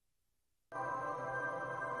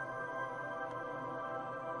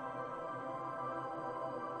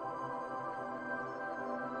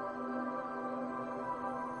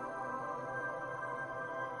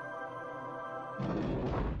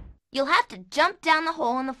 You'll have to jump down the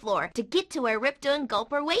hole in the floor to get to where Ripto and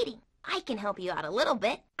Gulp are waiting. I can help you out a little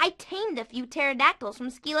bit. I tamed a few pterodactyls from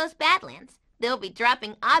Skelos Badlands. They'll be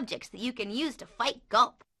dropping objects that you can use to fight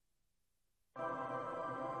Gulp.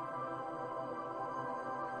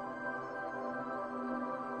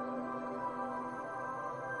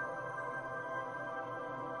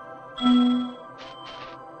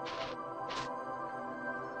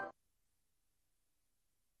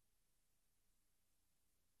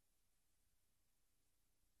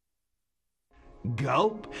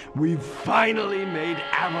 Gulp, we've finally made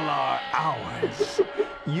Avalar ours.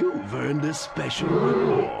 You've earned a special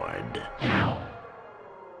reward.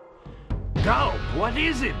 Gulp, what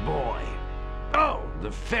is it, boy? Oh,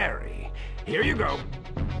 the fairy. Here you go.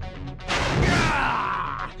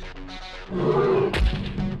 Ah!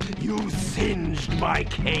 You singed my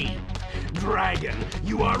cape. Dragon,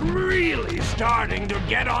 you are really starting to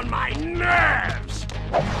get on my nerves.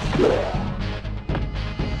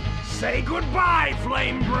 Say goodbye,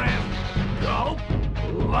 Flame Breath. Gulp,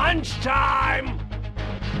 lunchtime.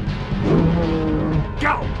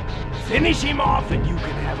 Go! Finish him off and you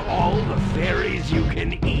can have all the fairies you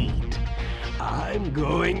can eat. I'm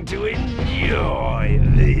going to enjoy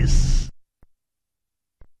this.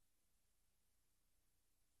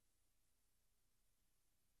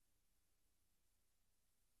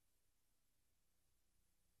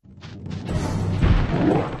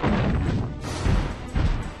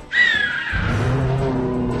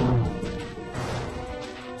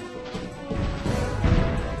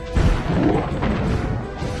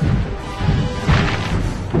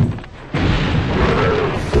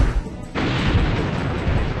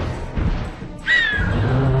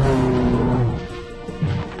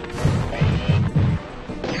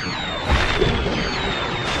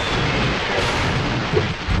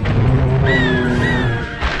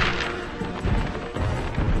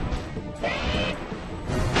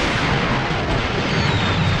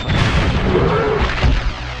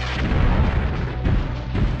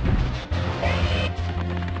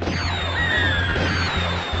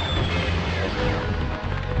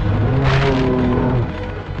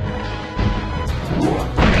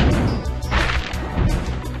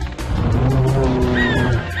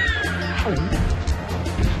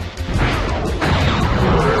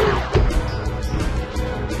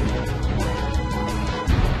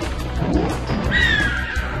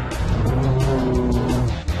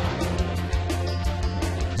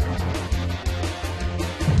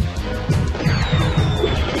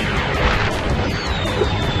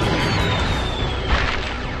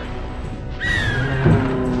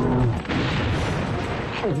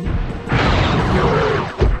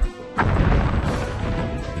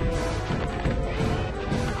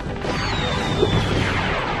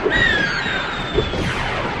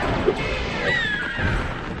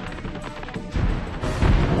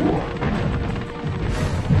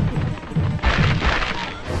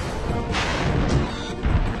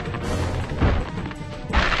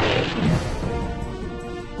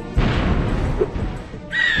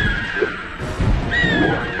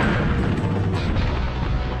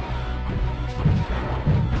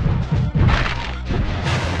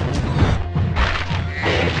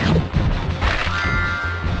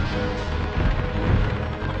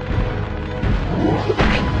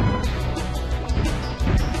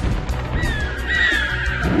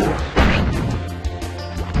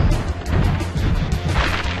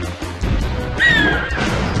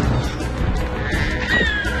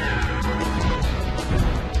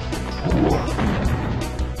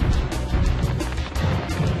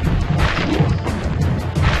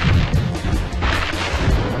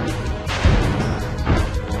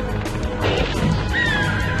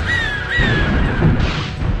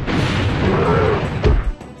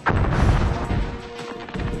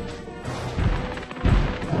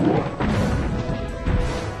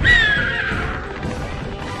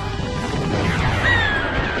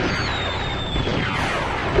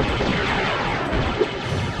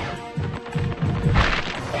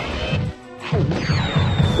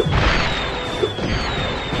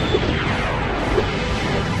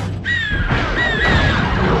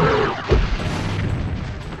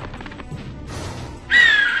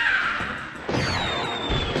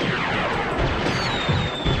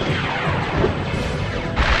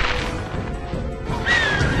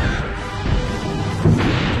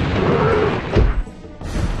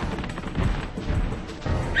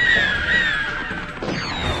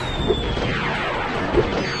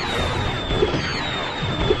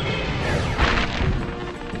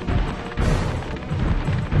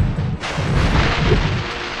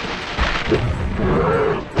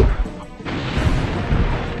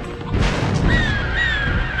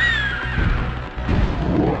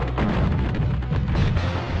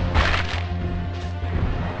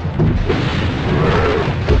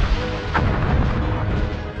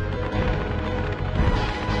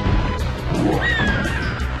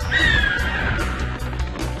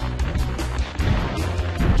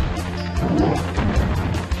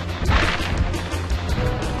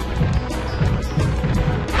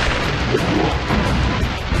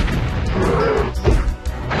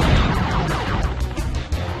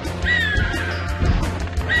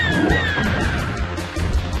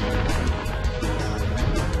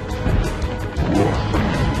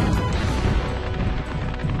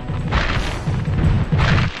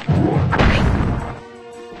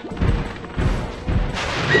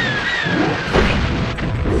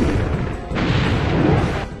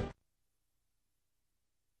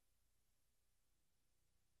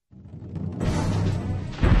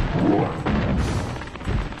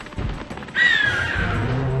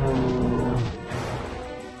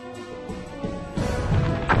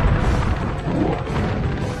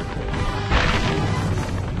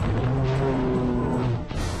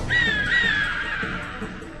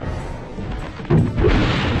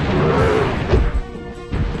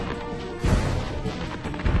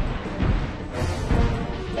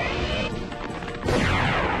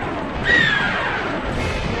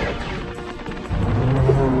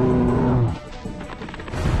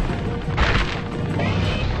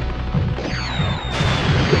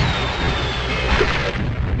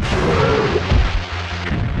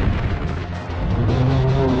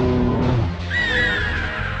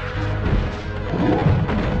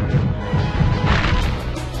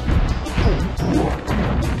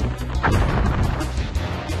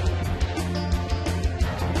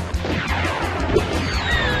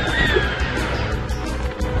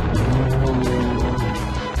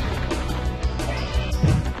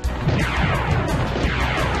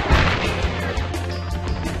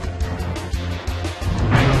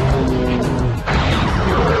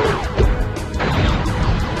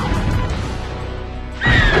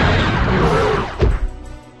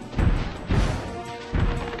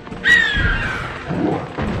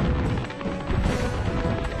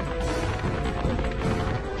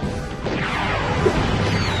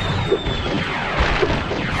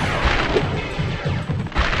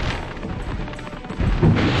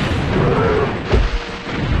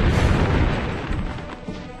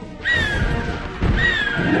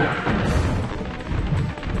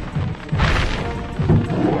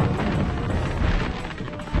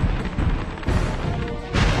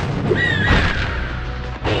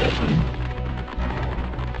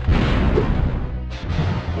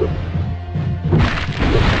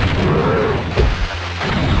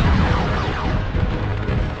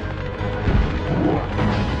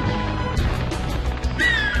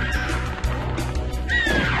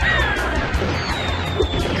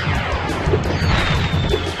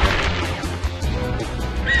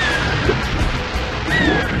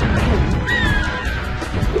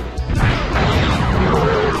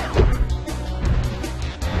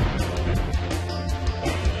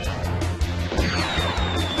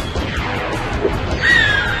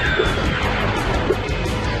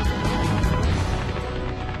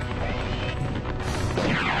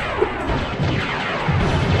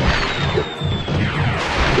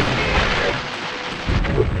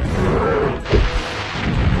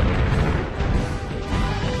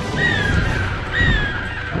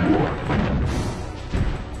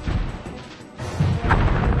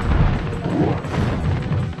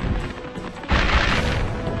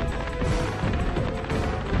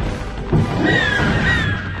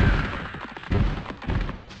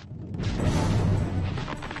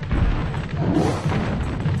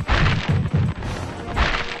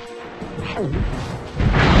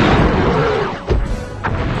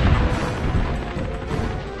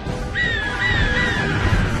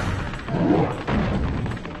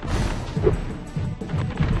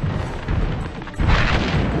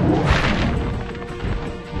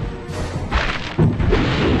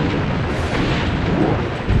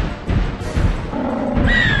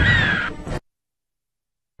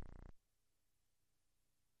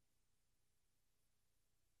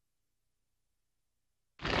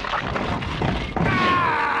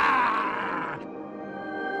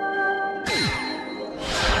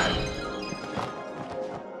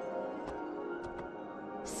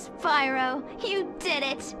 Spyro. You did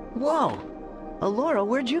it. Whoa! Alora,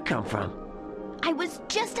 where'd you come from? I was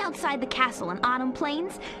just outside the castle in Autumn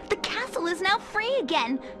Plains. The castle is now free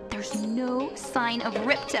again. There's no sign of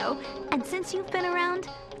Ripto. And since you've been around,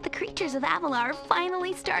 the creatures of Avalar are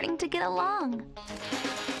finally starting to get along.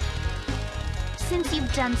 Since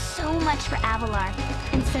you've done so much for Avalar,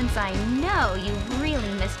 and since I know you've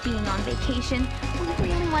really missed being on vacation, we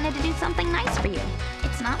really wanted to do something nice for you.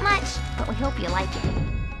 It's not much, but we hope you like it.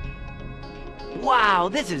 Wow,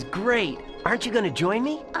 this is great! Aren't you gonna join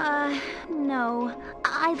me? No.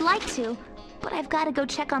 I'd like to, but I've got to go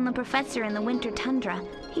check on the professor in the winter tundra.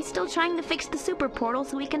 He's still trying to fix the super portal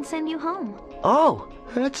so we can send you home. Oh,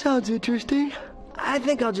 that sounds interesting. I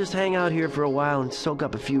think I'll just hang out here for a while and soak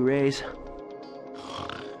up a few rays.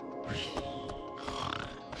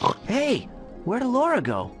 Hey, where'd Alora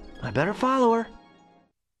go? I better follow her.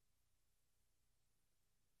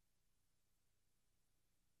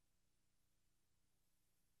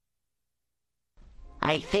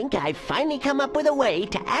 I think I've finally come up with a way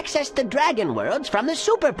to access the dragon worlds from the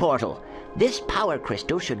super portal. This power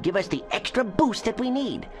crystal should give us the extra boost that we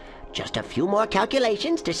need. Just a few more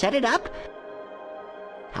calculations to set it up.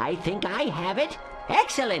 I think I have it.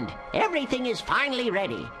 Excellent! Everything is finally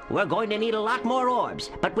ready. We're going to need a lot more orbs,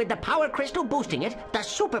 but with the power crystal boosting it, the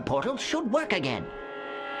super portal should work again.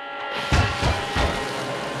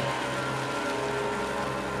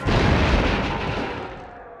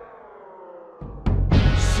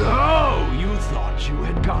 So, you thought you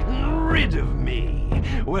had gotten rid of me?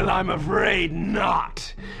 Well, I'm afraid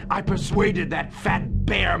not. I persuaded that fat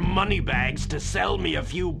bear Moneybags to sell me a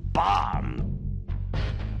few bombs.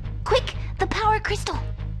 Quick, the power crystal.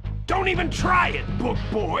 Don't even try it, book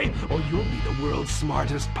boy, or you'll be the world's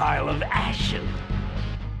smartest pile of ashes.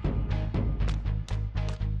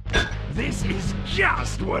 This is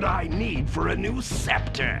just what I need for a new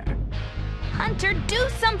scepter. Hunter, do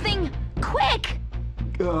something! Quick!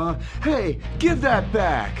 Hey, give that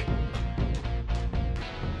back.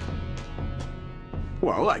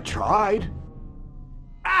 Well, I tried.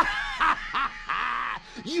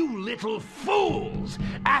 You little fools!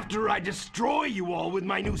 After I destroy you all with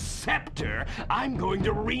my new scepter, I'm going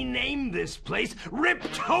to rename this place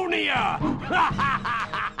Riptonia!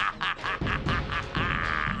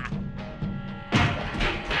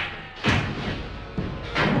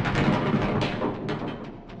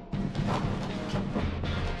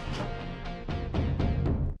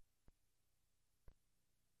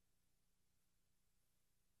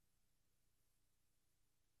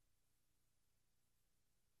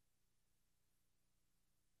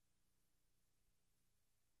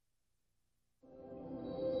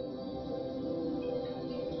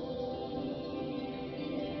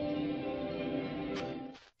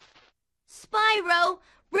 Spyro,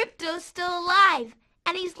 Ripto's still alive,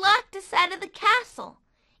 and he's locked us out of the castle.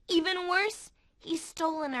 Even worse, he's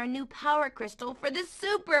stolen our new power crystal for the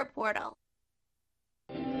super portal.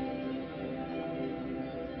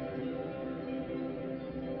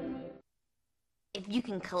 If you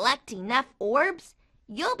can collect enough orbs,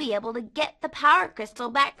 you'll be able to get the power crystal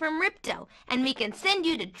back from Ripto, and we can send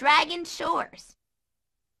you to Dragon Shores.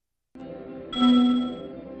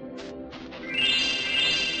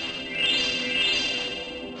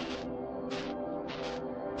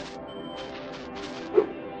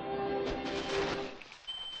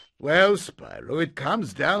 Well, Spyro, it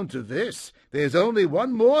comes down to this. There's only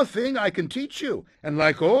one more thing I can teach you, and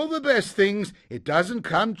like all the best things, it doesn't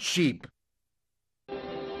come cheap.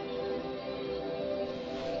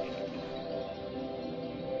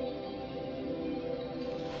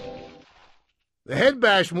 The head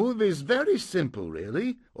bash move is very simple,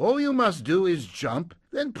 really. All you must do is jump,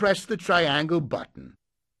 then press the triangle button.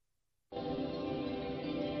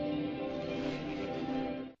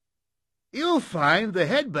 You'll find the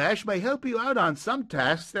head bash may help you out on some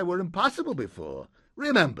tasks that were impossible before.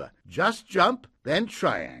 Remember, just jump, then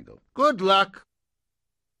triangle. Good luck!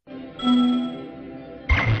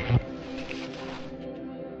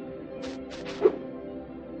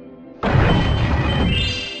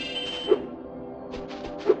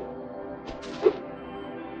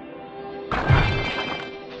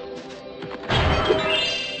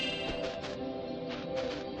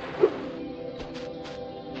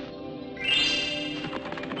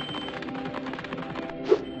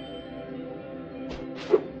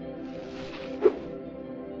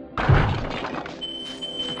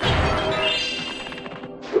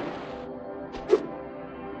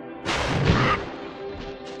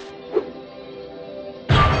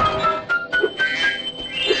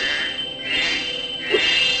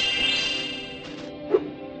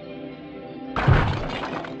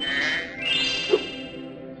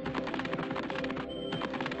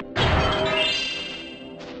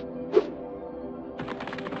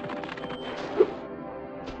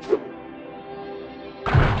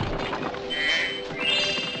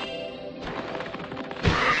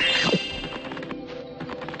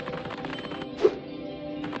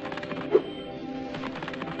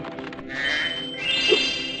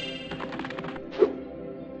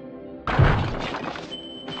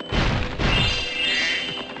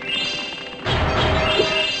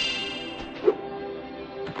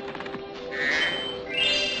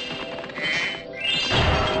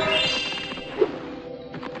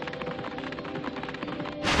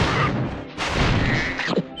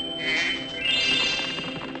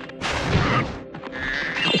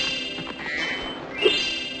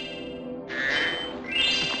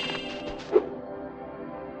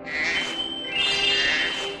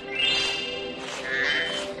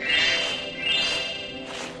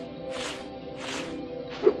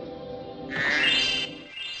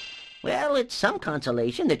 it's some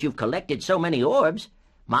consolation that you've collected so many orbs.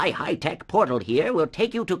 My high-tech portal here will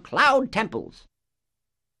take you to Cloud Temples.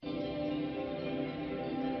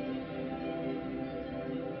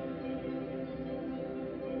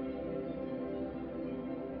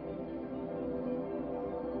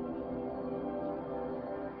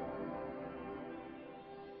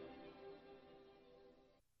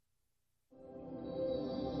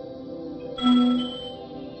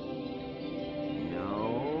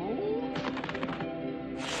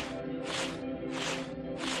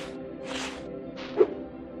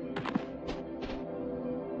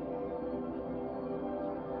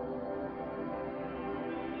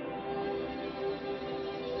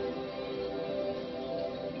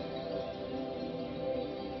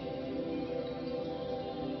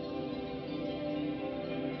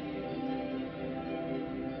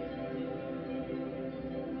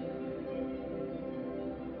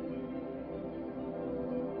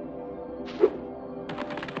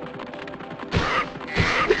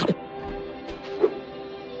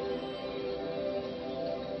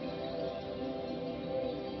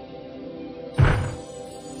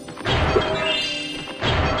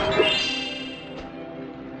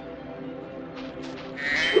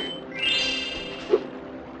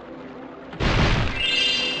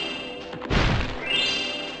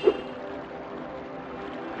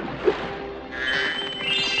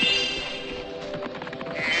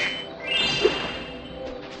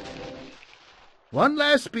 One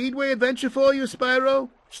last Speedway adventure for you, Spyro?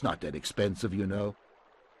 It's not that expensive, you know.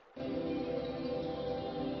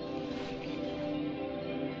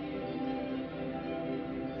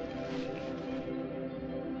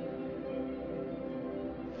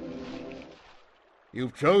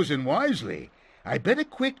 You've chosen wisely. I bet a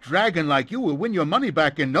quick dragon like you will win your money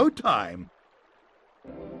back in no time.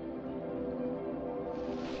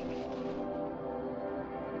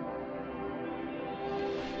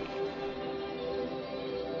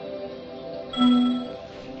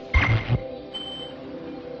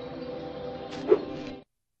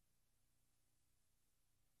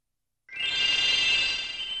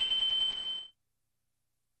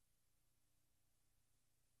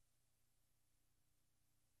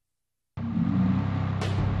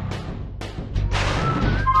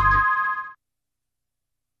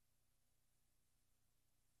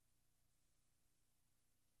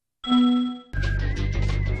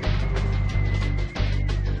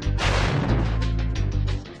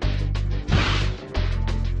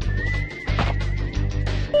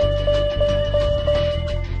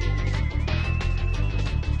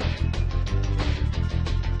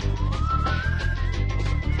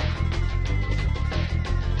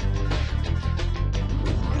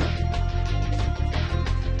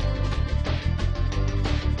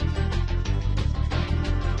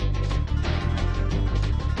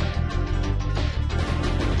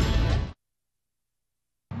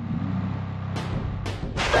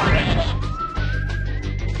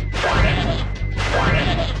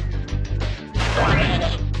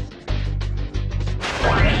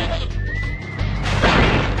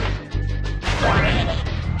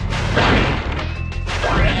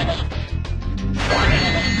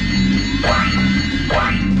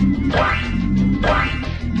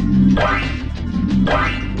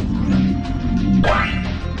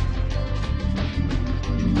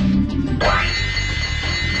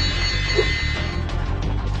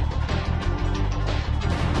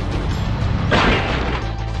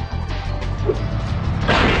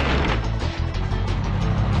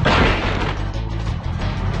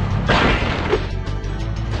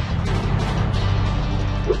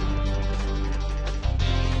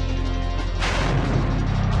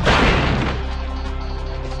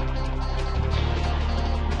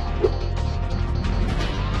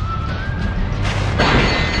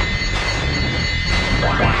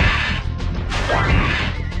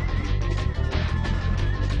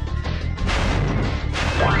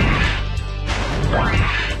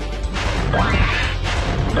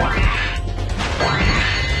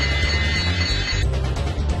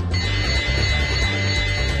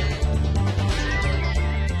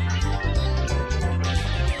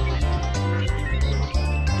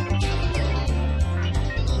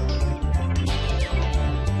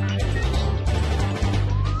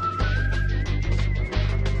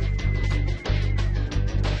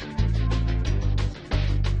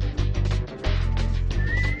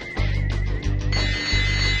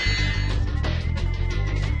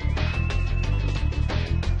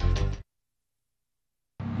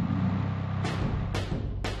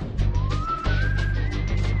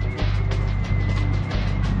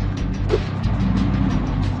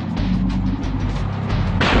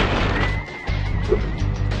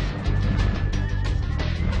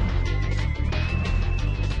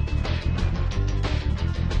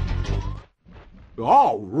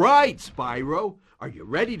 right, Spyro. Are you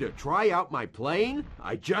ready to try out my plane?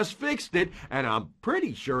 I just fixed it, and I'm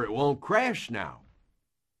pretty sure it won't crash now.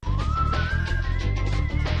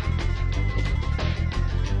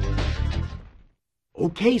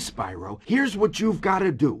 Okay, Spyro, here's what you've got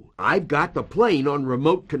to do. I've got the plane on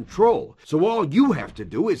remote control, so all you have to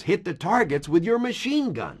do is hit the targets with your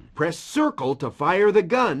machine gun. Press circle to fire the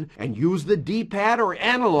gun, and use the D-pad or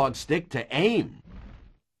analog stick to aim.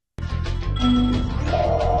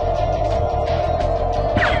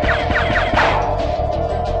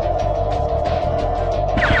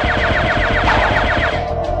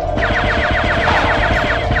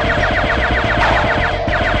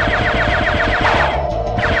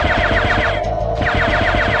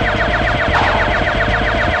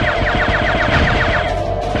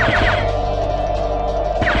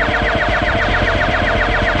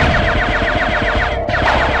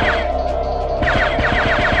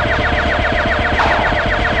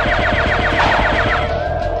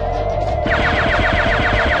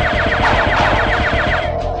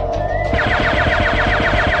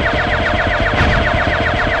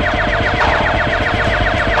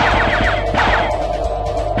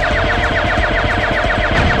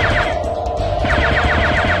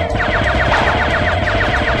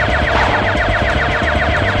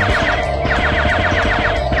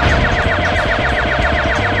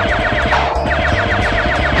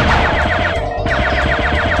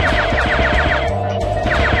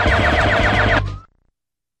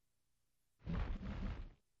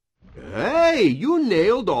 Hey, you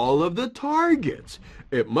nailed all of the targets.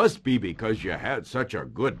 It must be because you had such a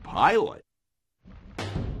good pilot.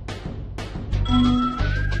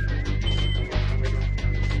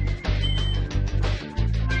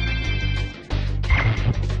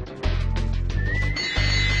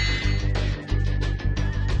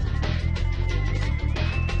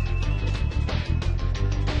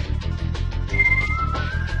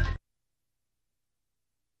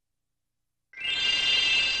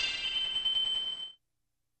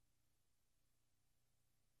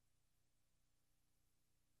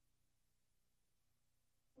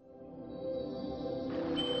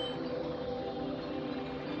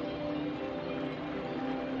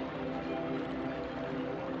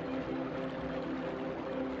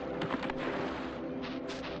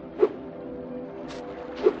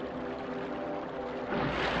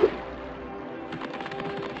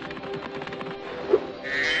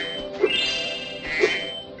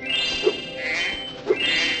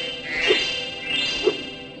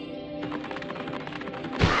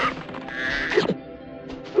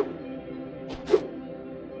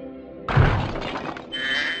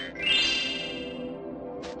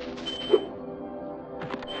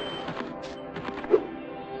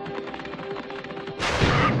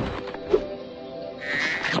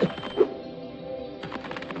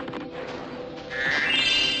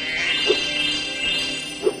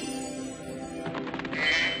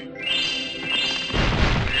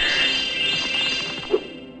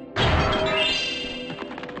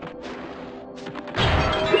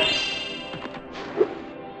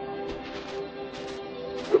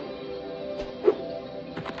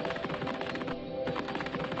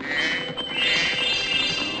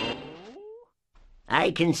 I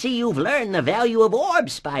can see you've learned the value of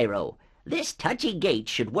orbs, Spyro. This touchy gate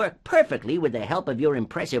should work perfectly with the help of your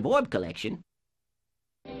impressive orb collection.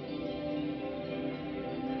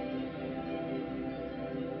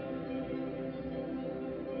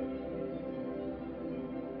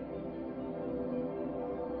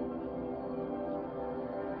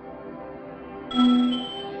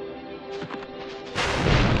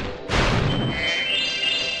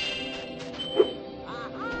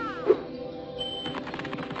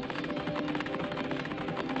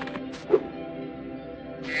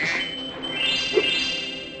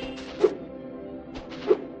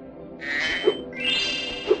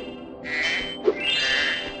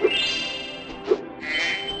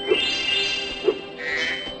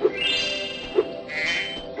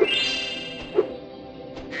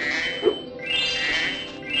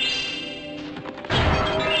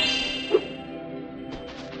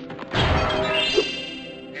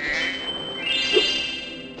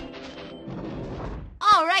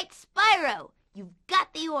 You've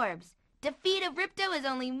got the orbs. Defeat of Ripto is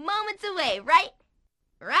only moments away, right?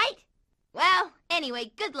 Right? Well,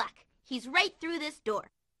 anyway, good luck. He's right through this door.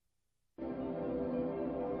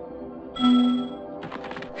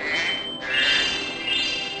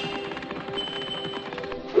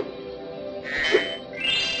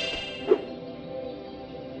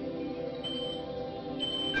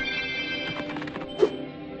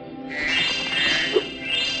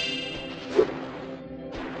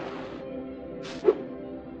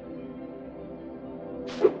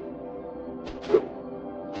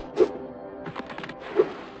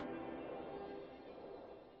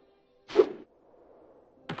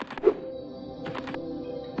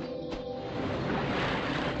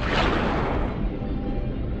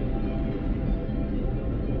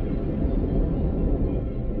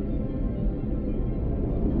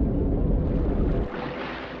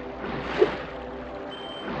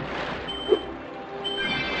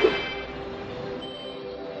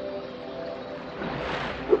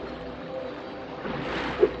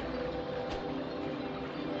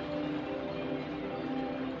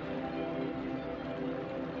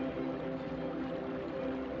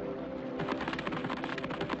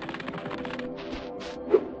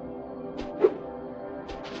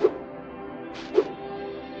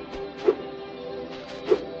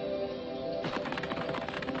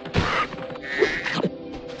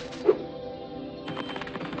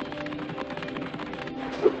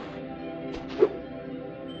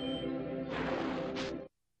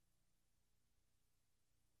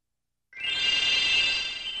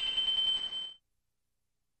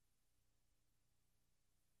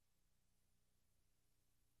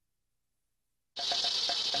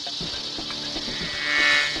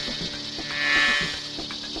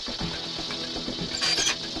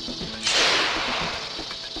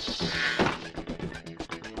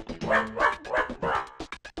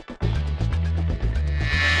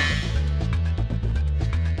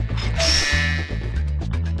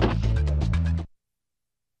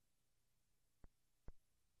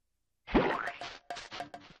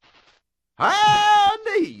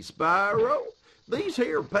 Howdy, Spyro. These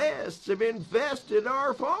here pests have infested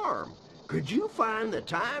our farm. Could you find the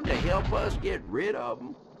time to help us get rid of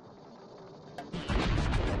them?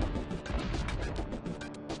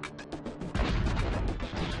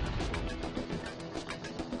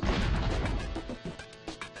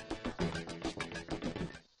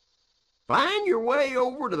 Find your way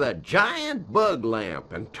over to the giant bug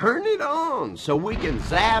lamp and turn it on so we can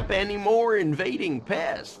zap any more invading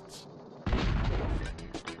pests.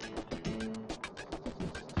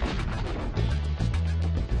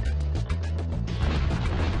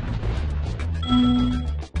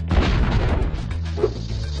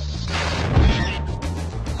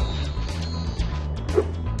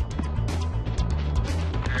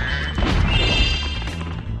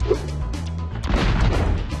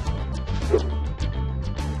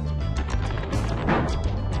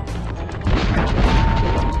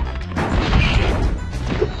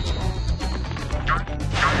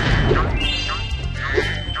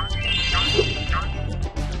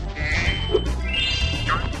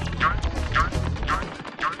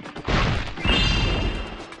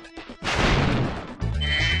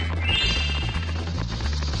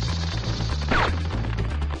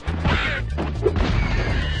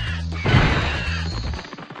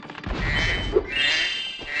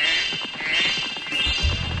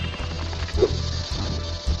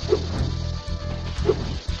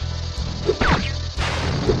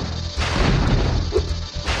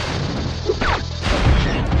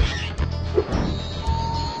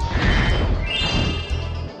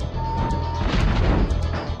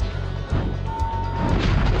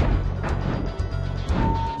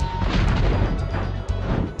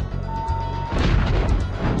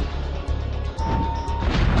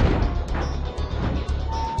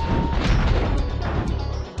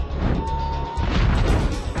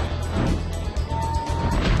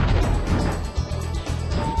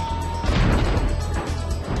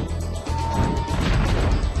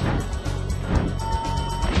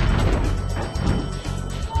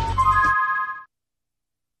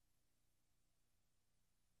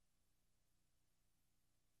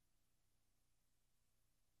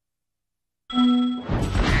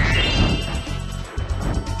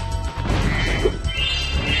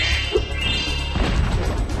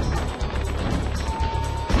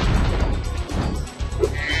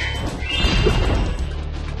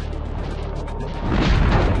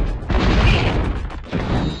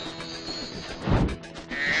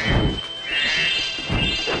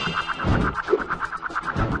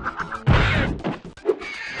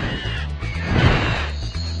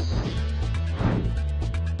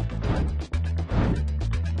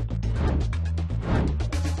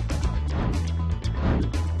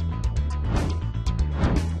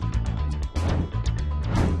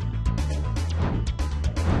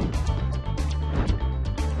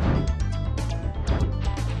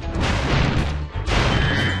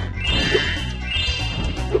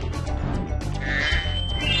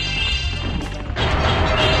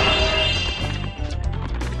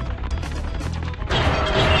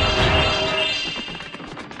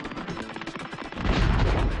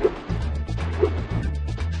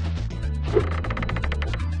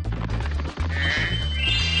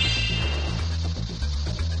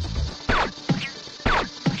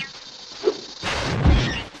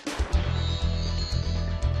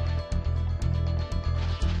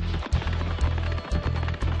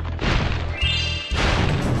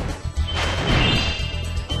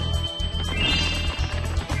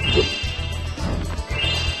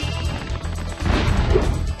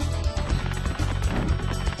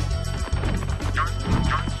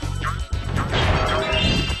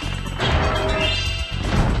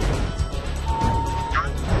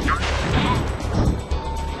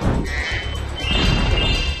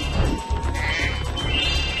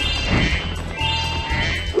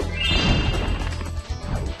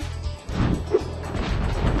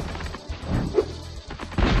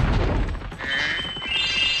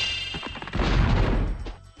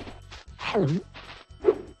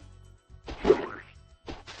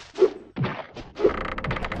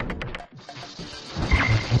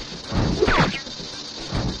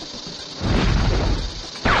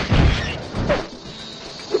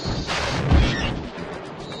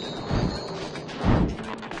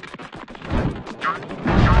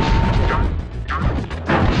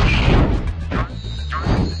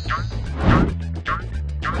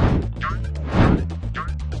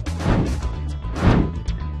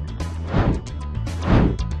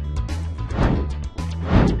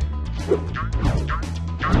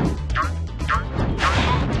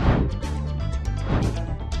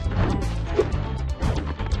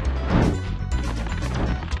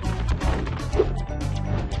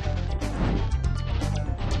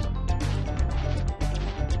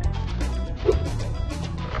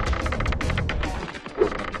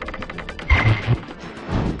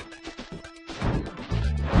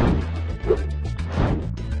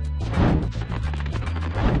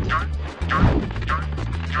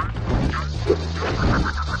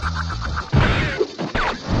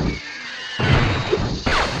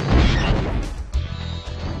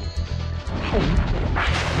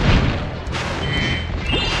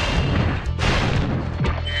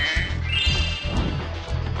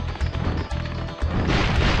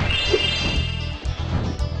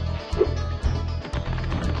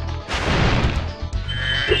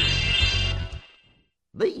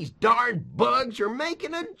 darn bugs are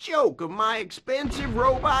making a joke of my expensive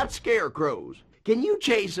robot scarecrows. Can you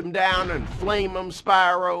chase them down and flame them,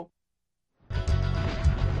 Spyro?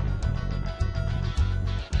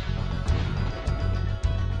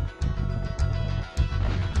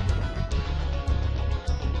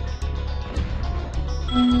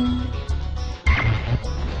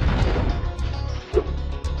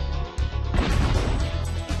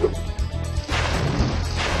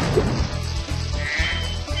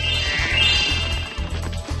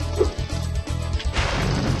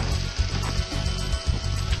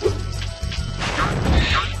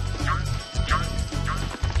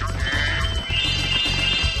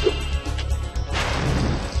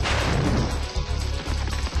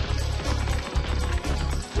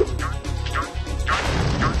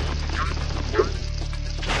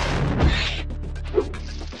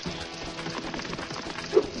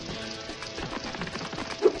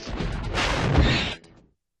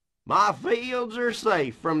 My fields are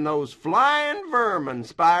safe from those flying vermin,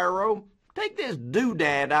 Spyro. Take this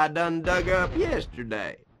doodad I done dug up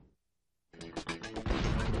yesterday.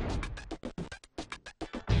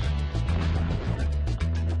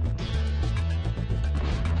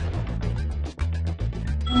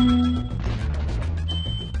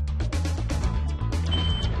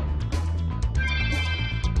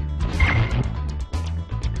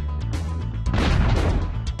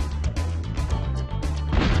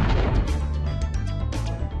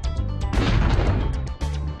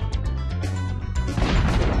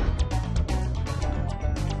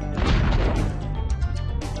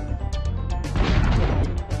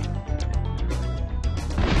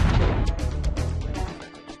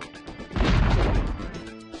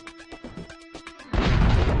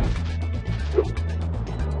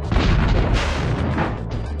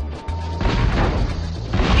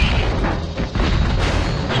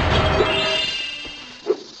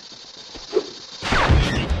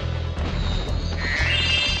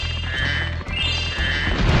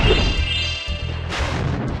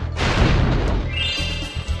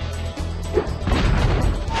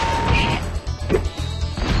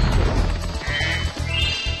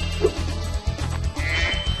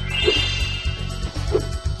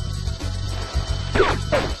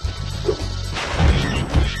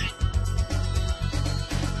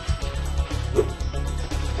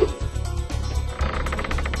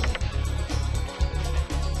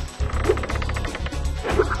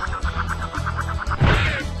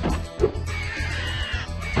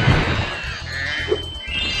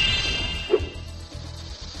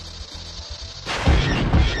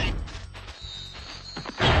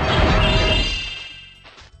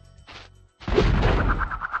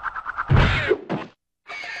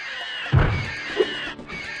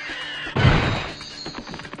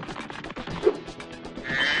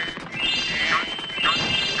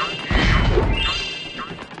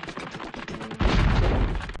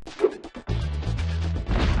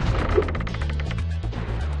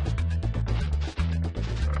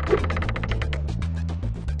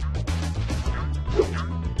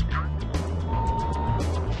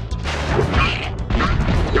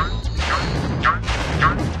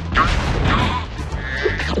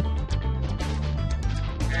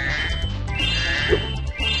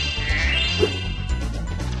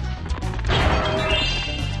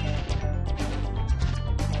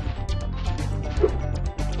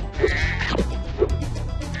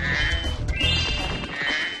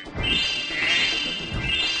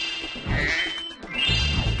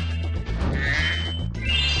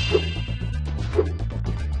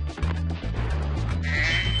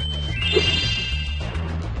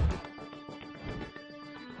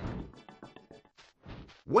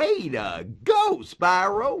 Way to go,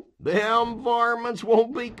 Spyro! Them varmints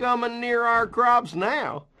won't be coming near our crops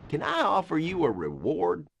now. Can I offer you a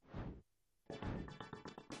reward?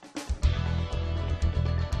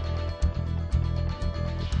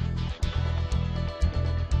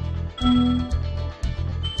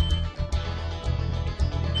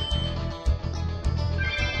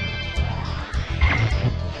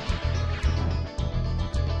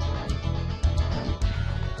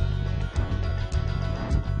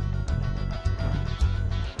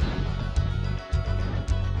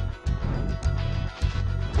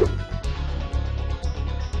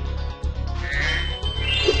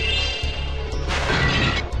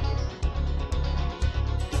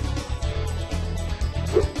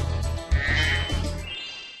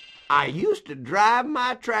 I used to drive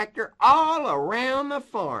my tractor all around the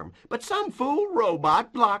farm, but some fool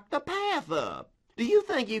robot blocked the path up. Do you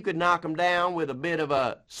think you could knock him down with a bit of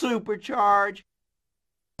a supercharge?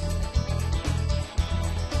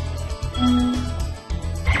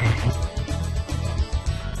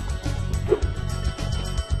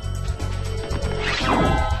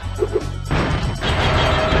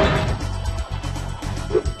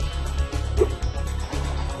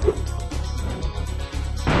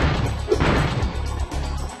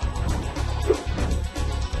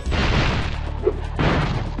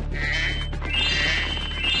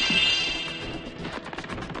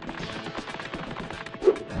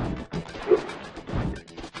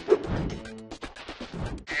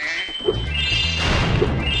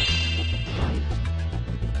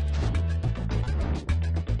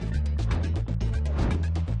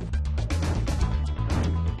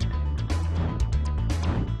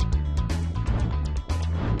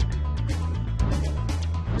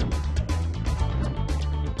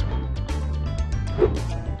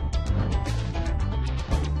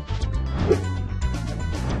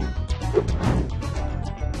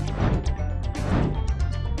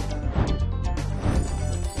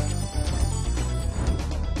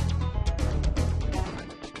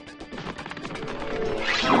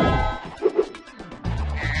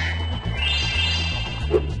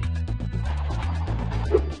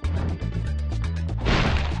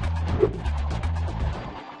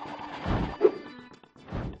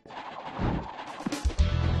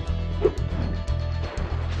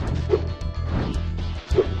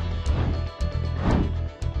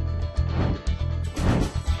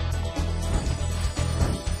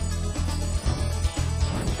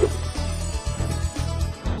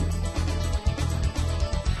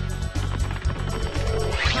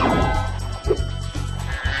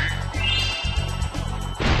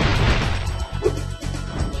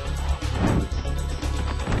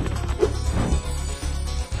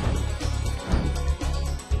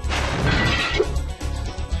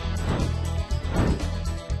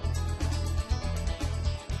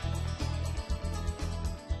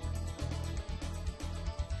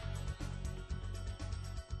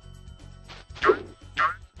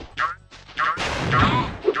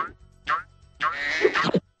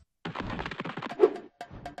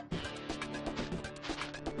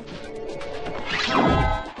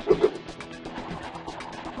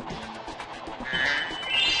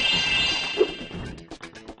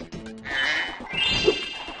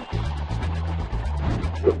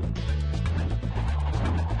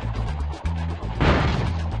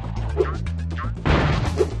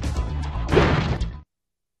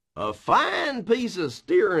 A fine piece of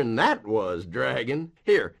steering that was, Dragon.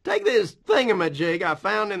 Here, take this thingamajig I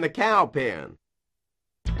found in the cow pen.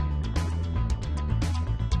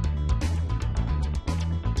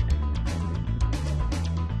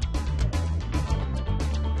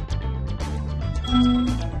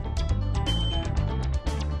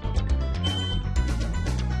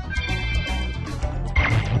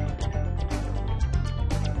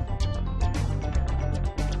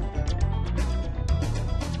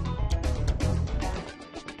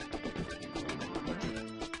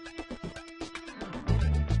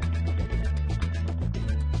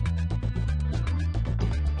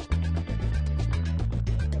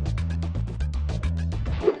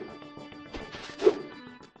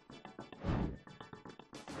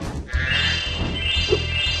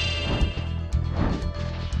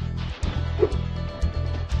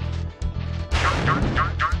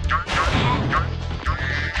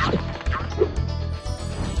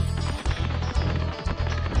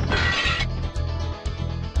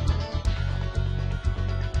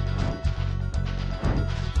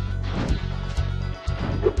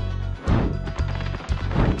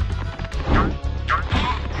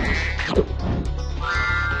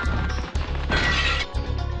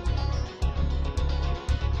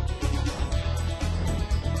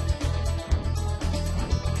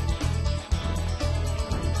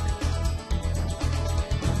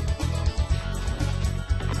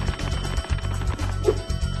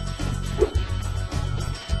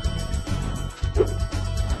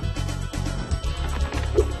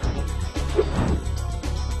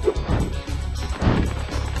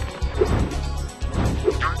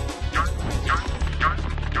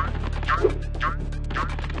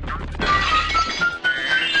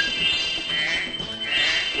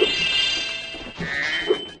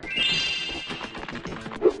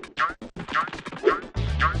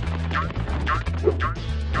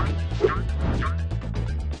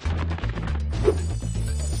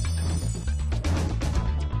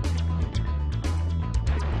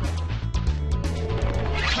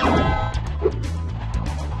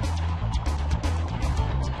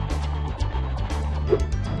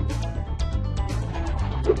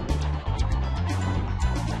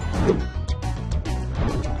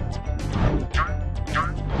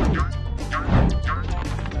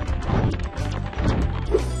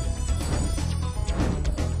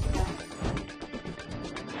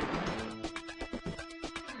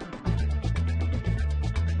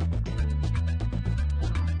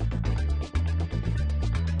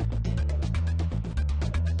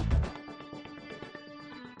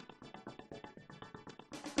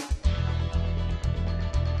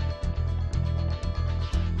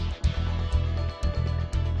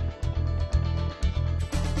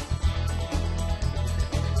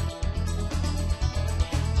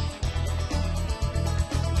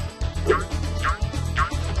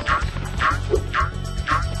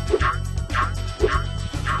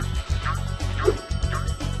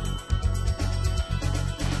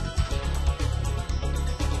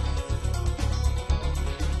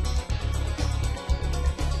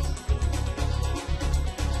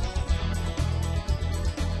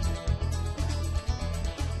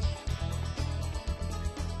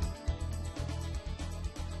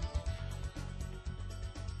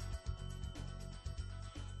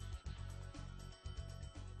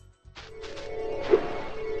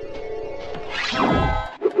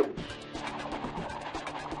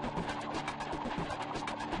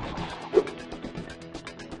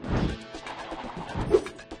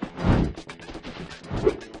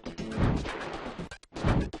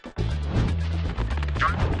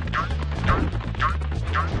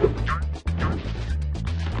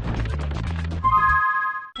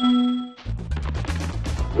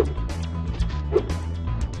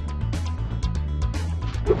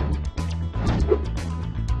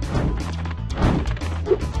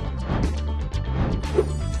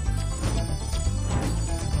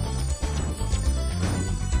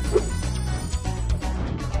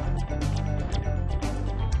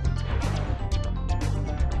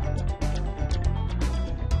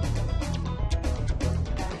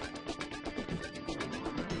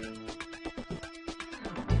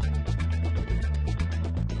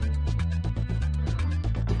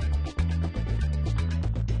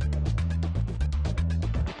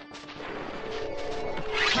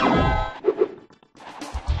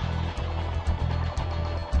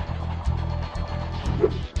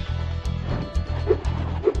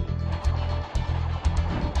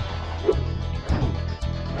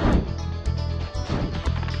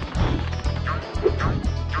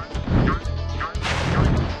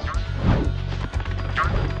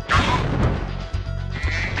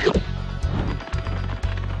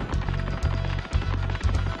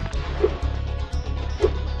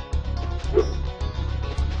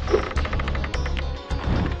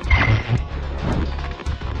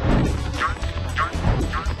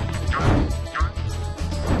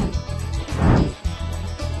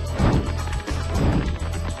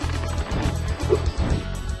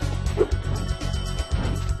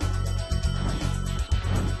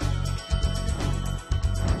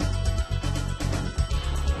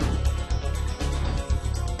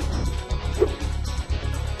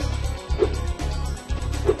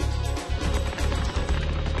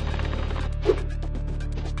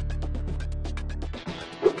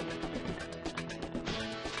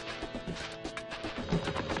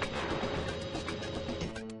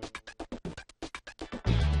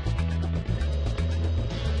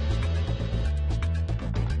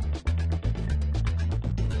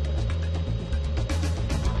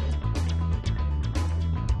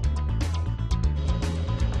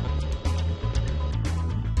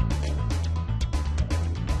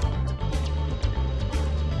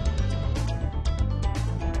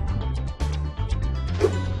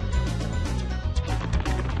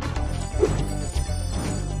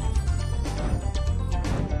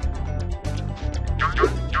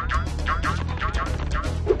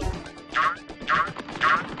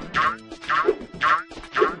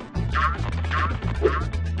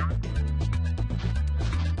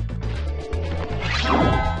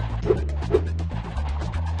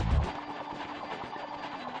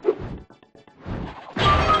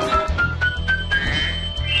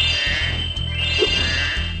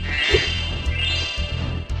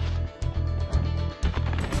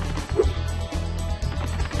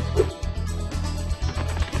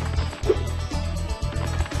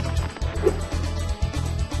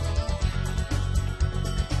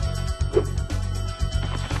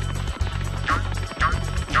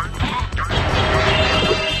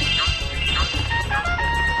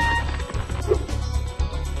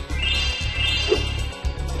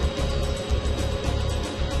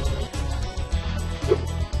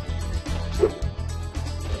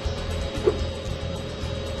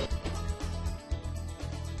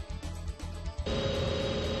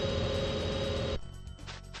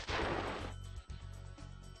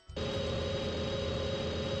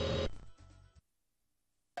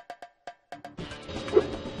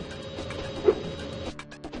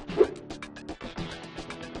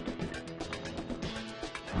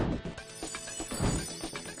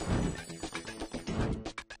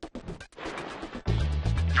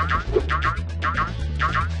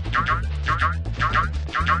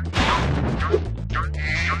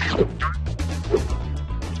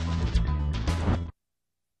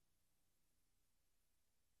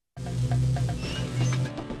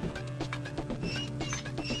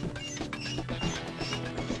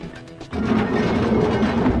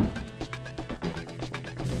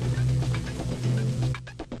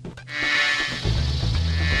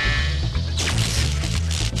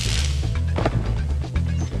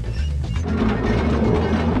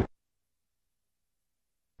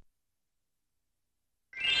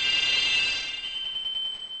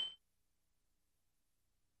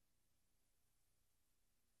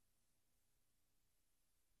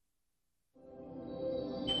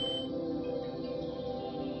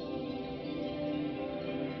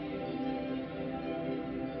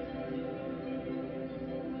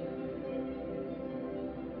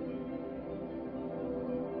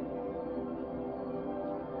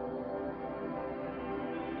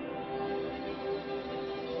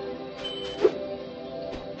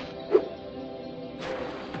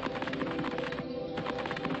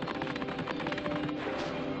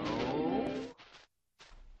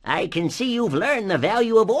 I can see you've learned the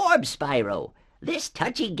value of orbs, Spyro. This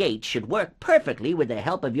touchy gate should work perfectly with the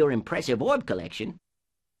help of your impressive orb collection.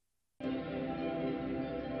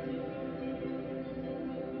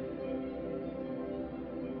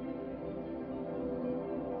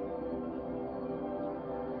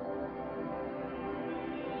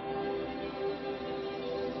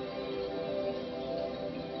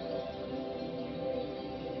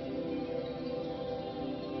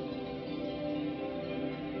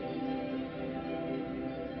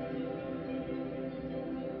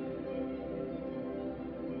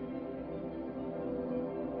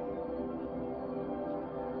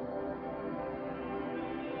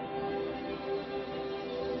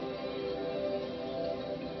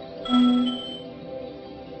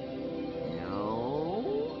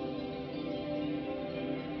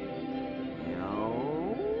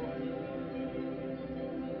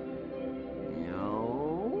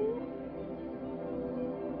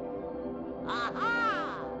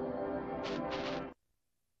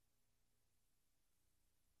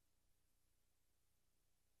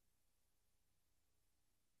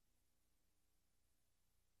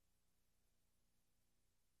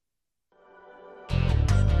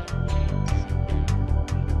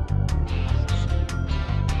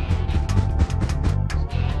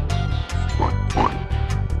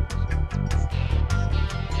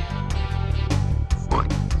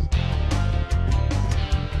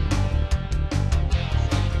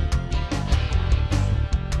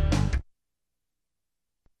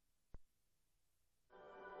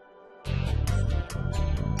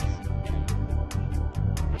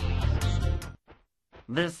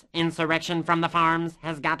 This insurrection from the farms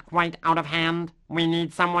has got quite out of hand. We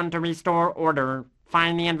need someone to restore order.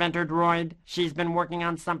 Find the inventor droid. She's been working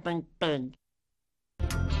on something big.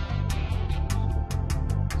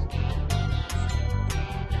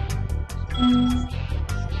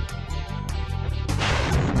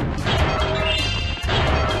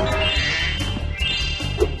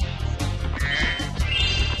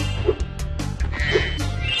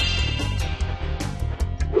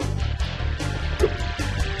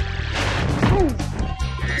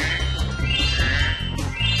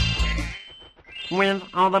 With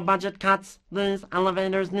all the budget cuts, these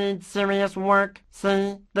elevators need serious work.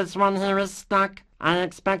 See, this one here is stuck. I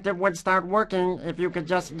expect it would start working if you could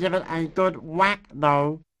just give it a good whack,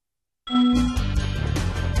 though.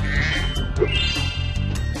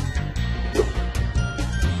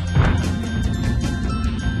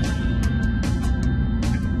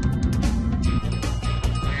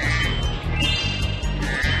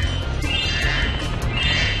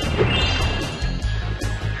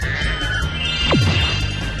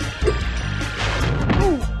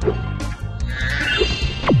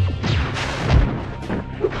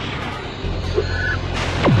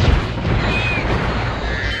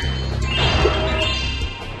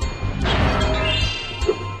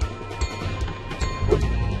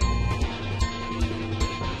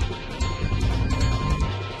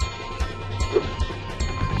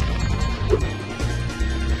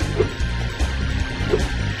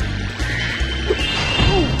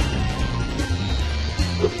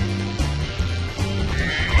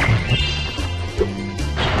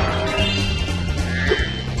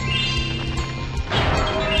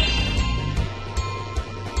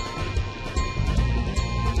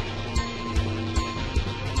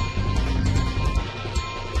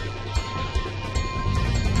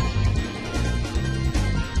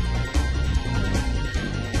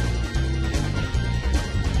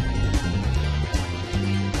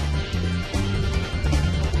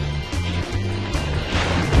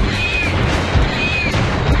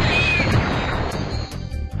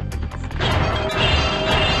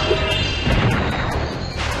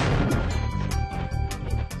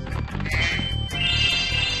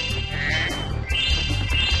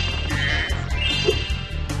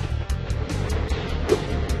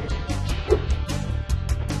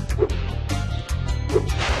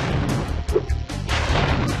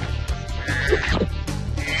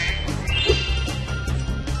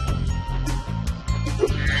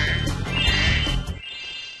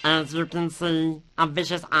 As you can see, a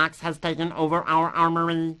vicious ox has taken over our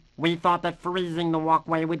armory. We thought that freezing the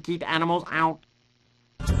walkway would keep animals out.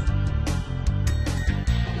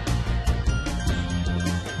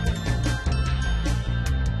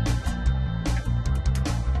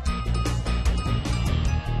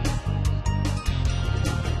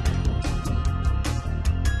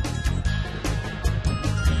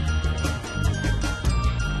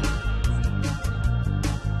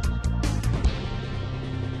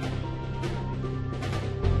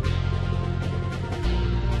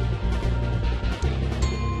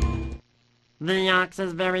 The ox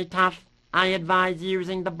is very tough. I advise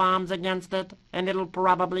using the bombs against it, and it'll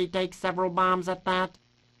probably take several bombs at that.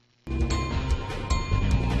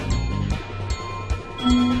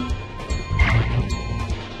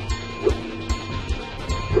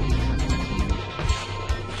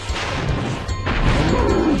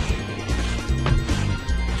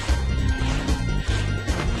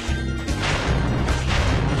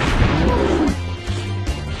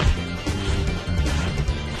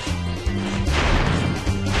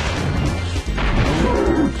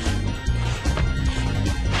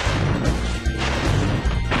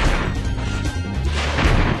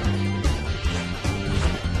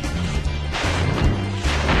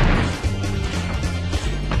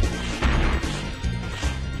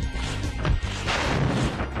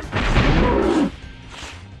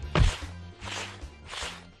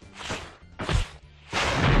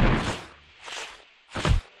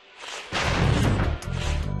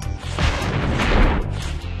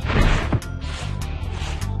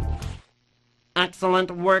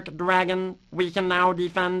 Excellent work, Dragon. We can now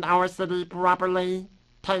defend our city properly.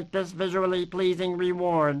 Take this visually pleasing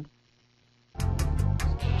reward.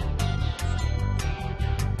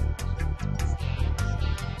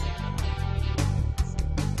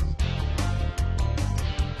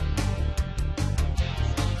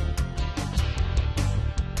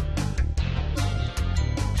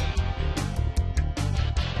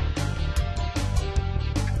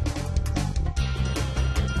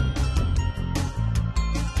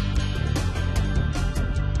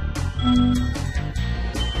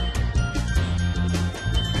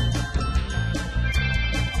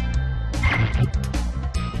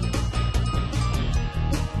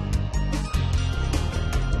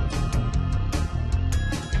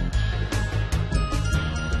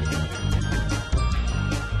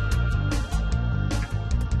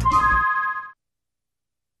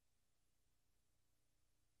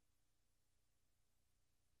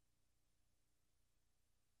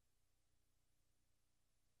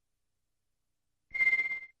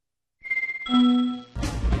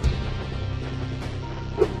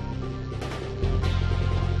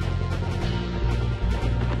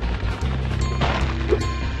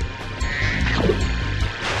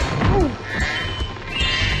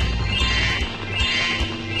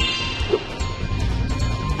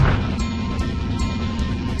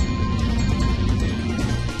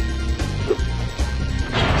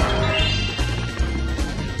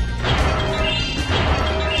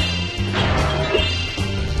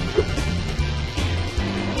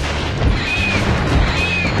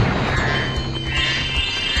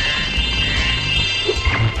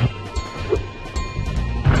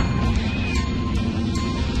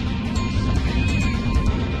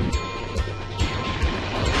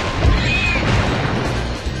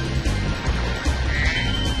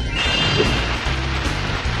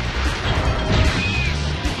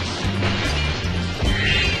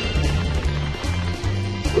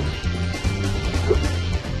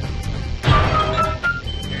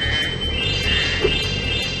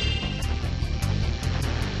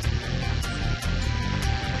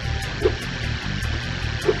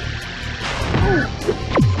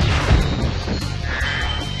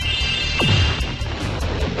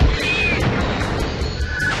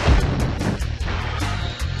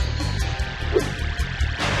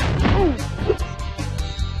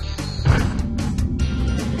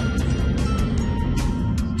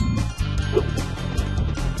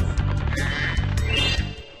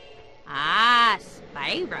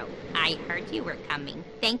 Spyro, I heard you were coming.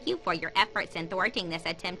 Thank you for your efforts in thwarting this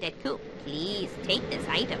attempted coup. Please take this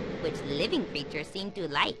item, which living creatures seem to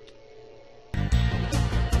like.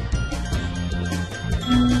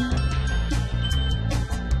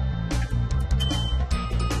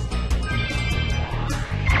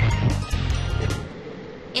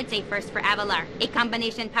 It's a first for Avalar, a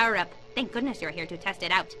combination power-up. Thank goodness you're here to test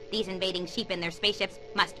it out. These invading sheep and their spaceships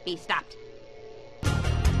must be stopped.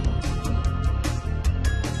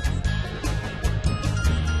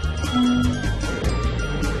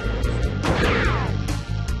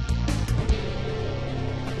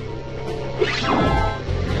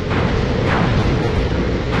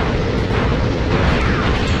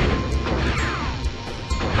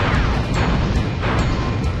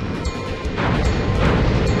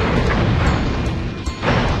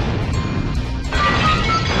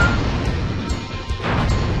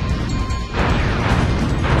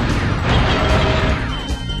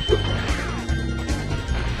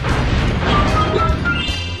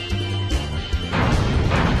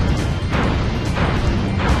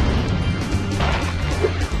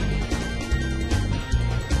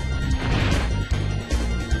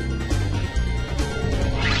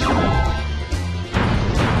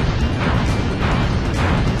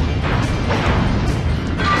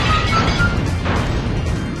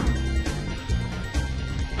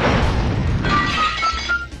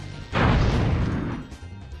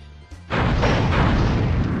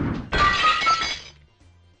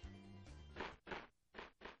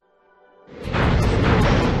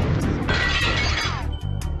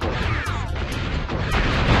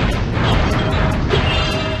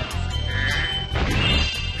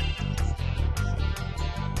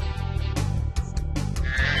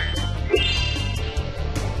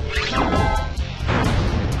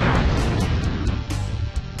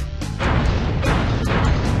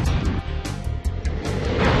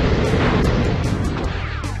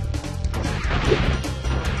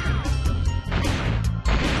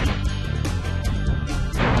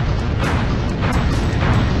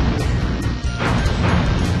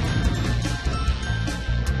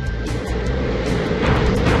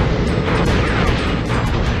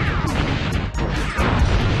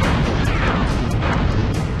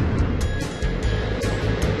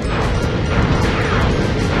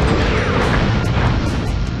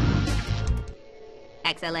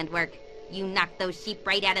 Excellent work. You knocked those sheep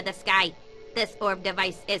right out of the sky. This orb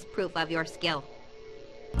device is proof of your skill.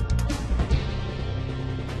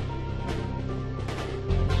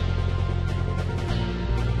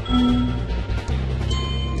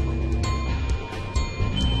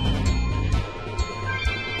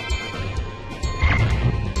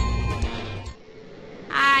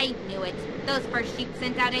 I knew it. Those first sheep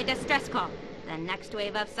sent out a distress call. The next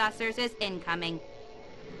wave of saucers is incoming.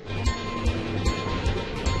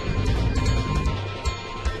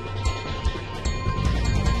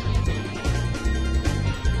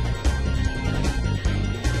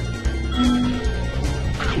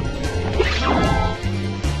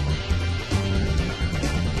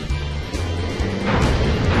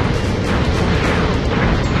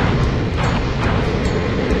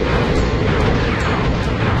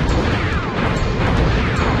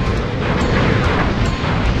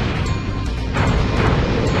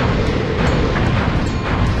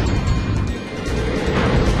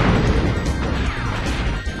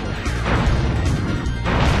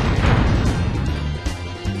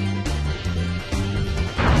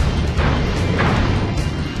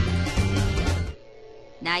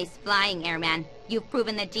 Nice flying, Airman. You've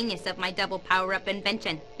proven the genius of my double power-up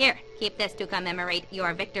invention. Here, keep this to commemorate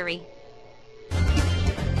your victory.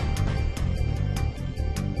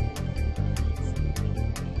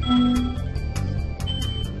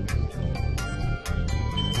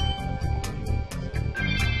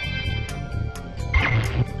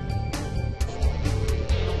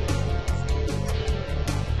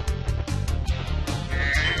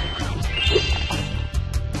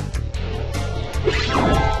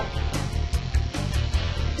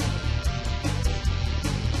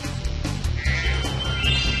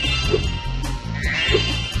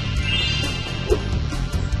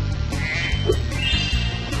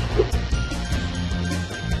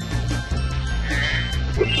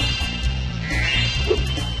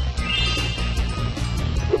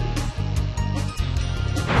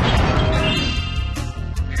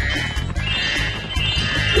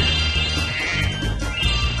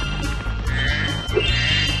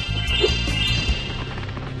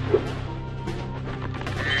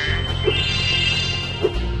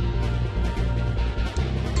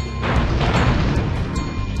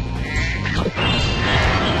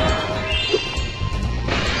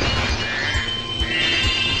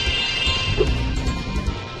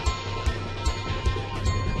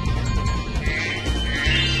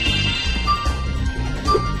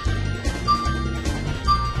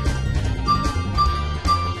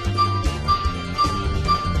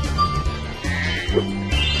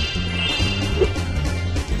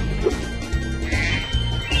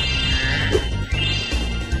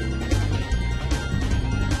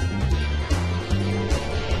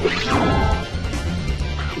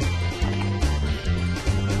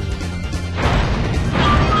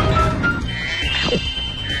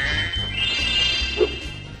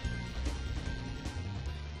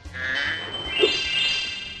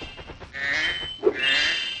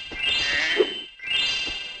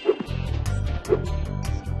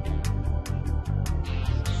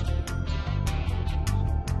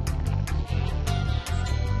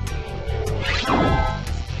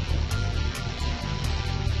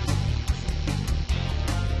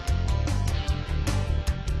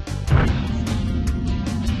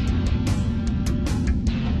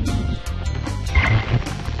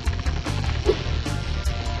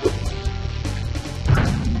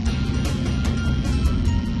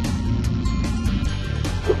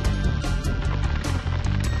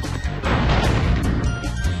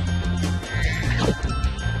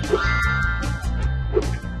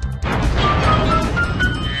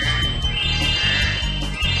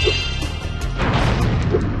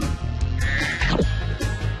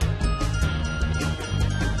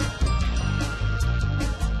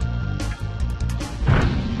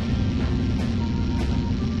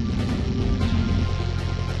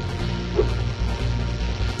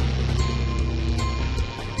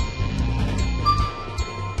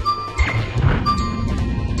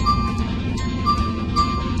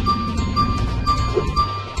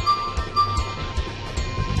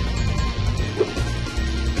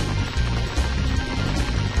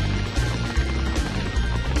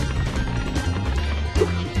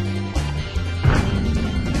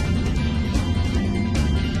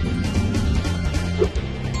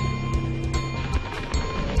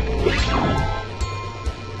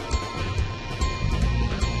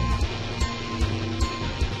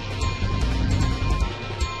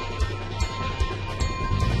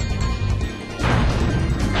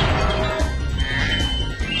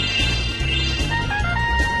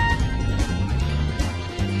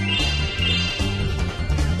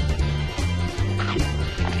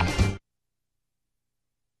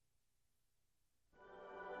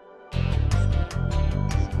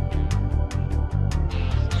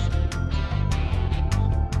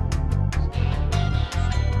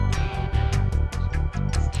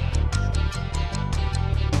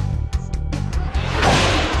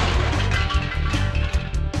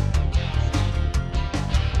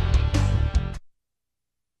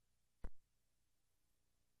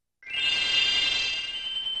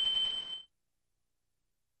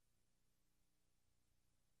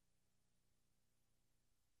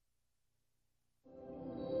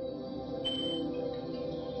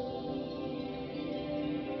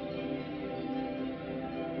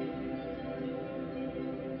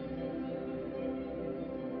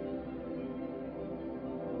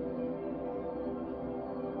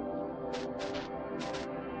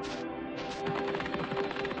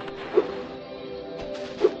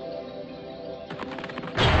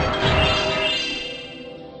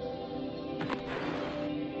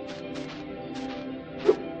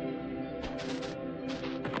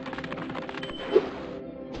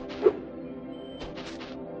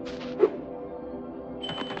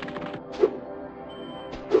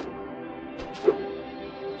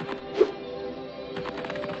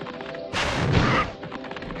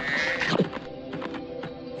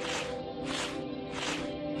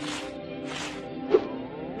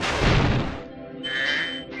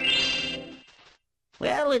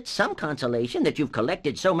 Well, it's some consolation that you've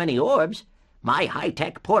collected so many orbs. My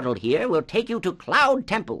high-tech portal here will take you to Cloud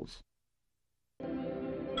Temples.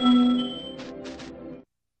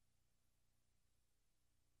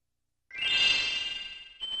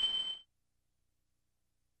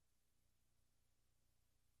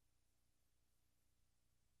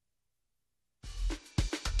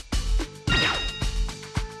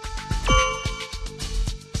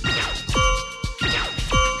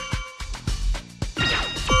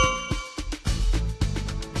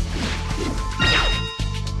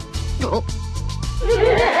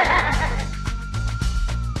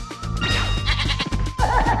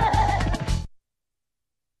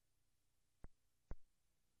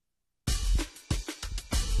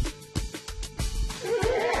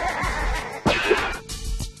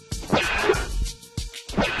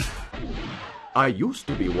 I used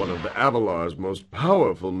to be one of Avalar's most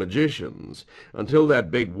powerful magicians, until that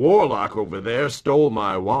big warlock over there stole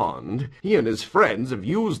my wand. He and his friends have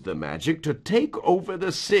used the magic to take over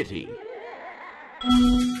the city.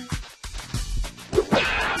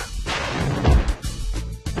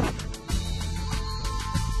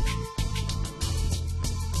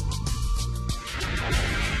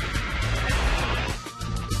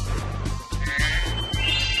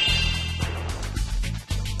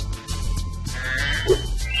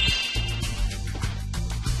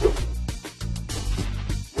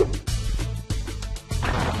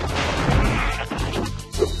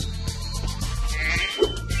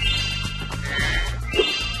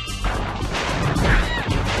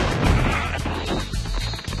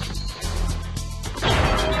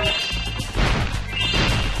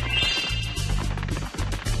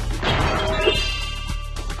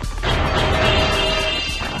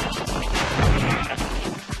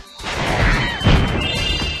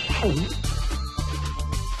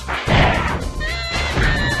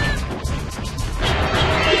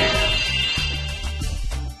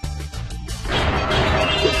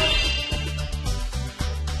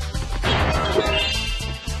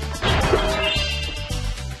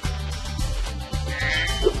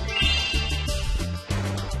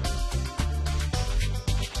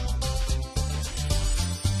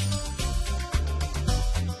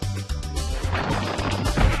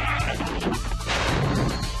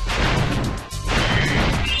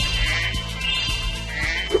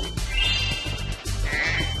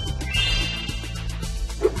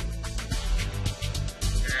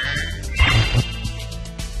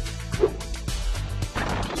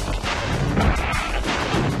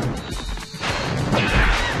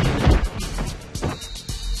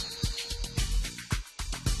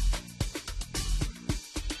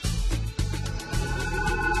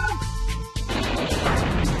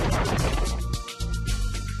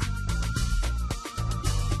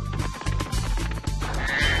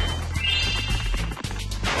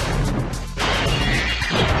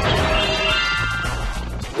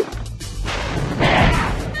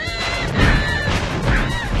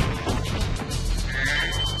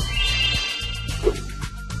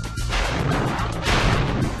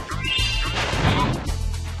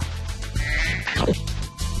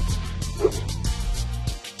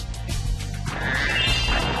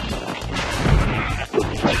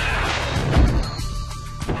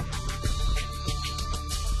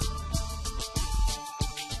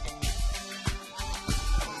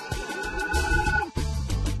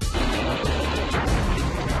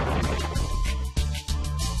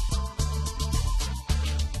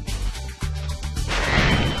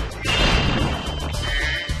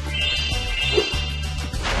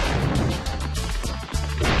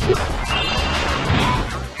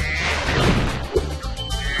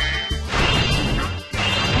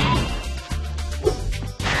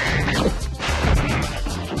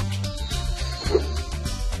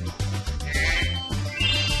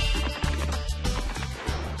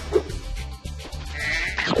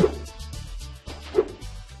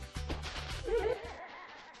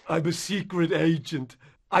 I'm a secret agent.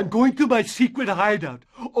 I'm going to my secret hideout.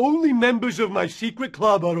 Only members of my secret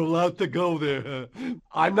club are allowed to go there.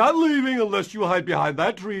 I'm not leaving unless you hide behind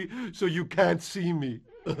that tree so you can't see me.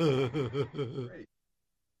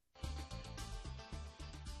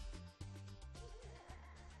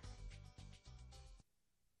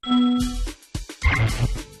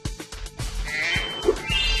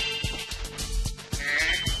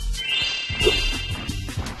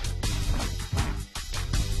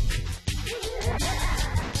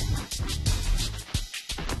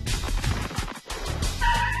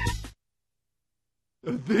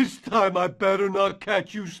 This time I better not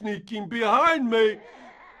catch you sneaking behind me.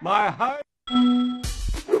 My hide...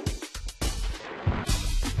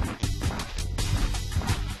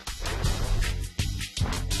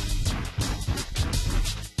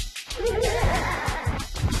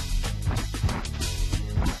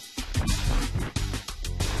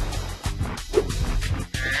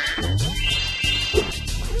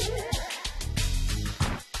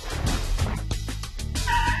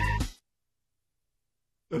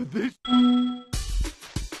 This...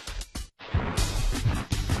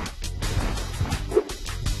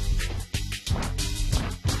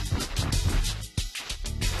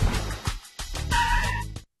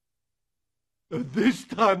 This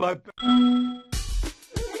time I...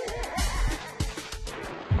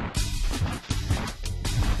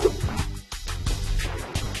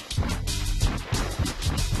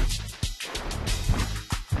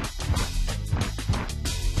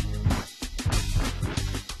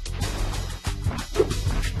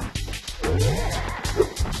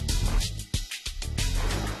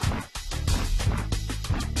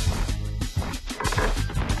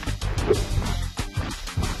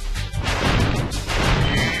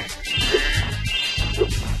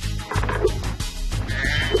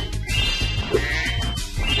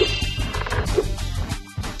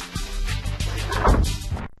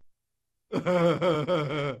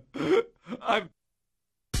 I'm...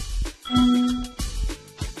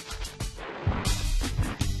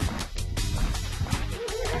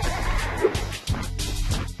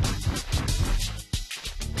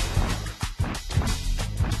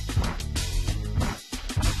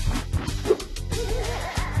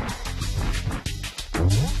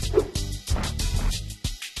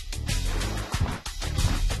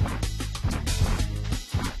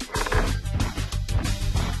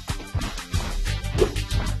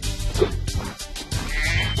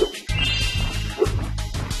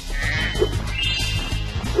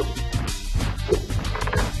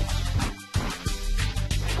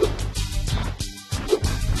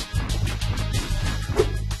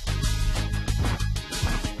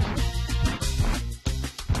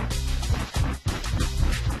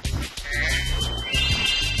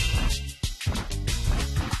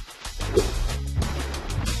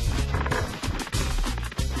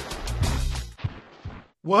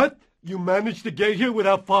 What? You managed to get here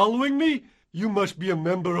without following me? You must be a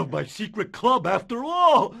member of my secret club after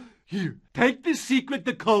all. Here, take this secret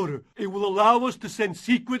decoder. It will allow us to send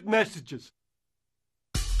secret messages.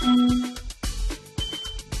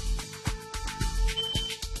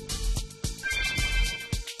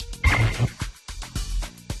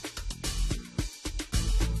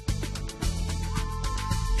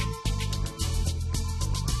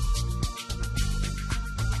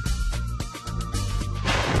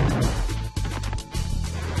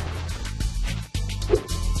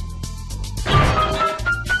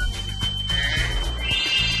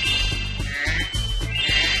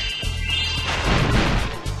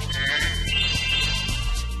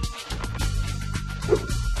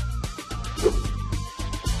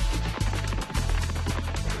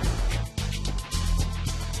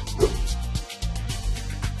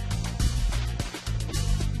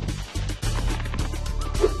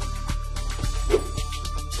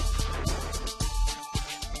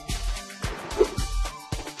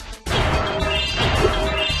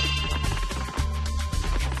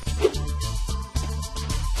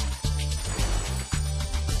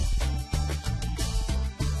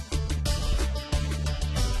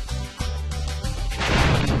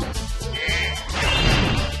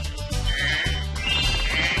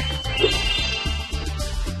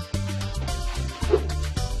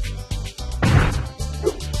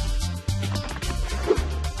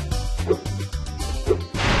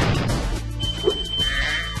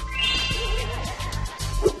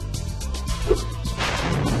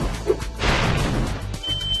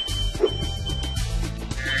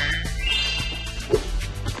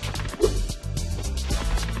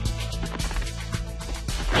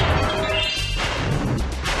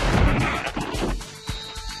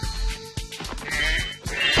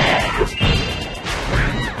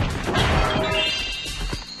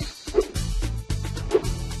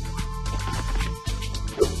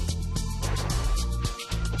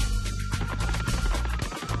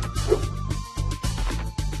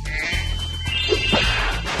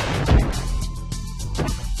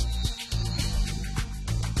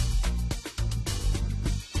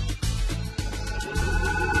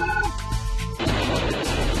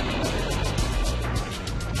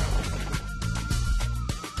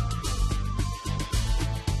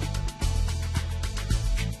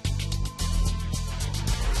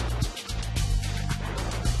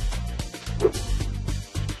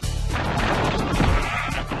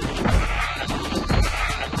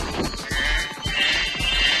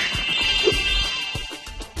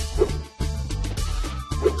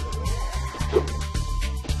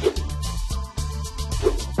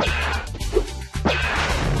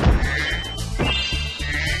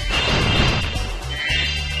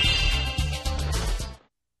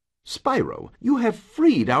 Spyro, you have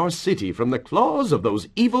freed our city from the claws of those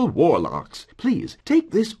evil warlocks. Please,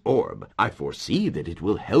 take this orb. I foresee that it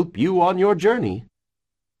will help you on your journey.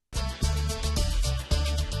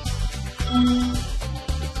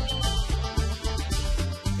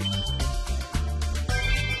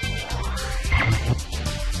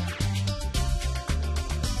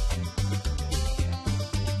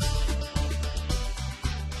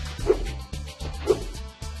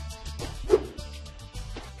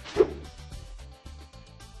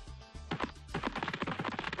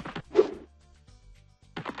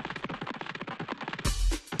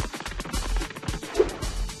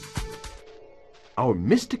 Our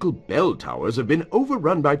mystical bell towers have been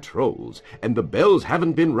overrun by trolls, and the bells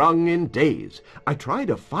haven't been rung in days. I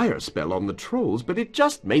tried a fire spell on the trolls, but it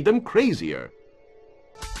just made them crazier.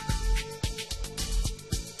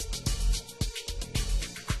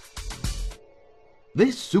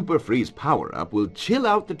 This Super Freeze power-up will chill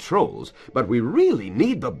out the trolls, but we really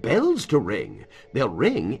need the bells to ring. They'll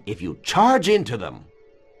ring if you charge into them.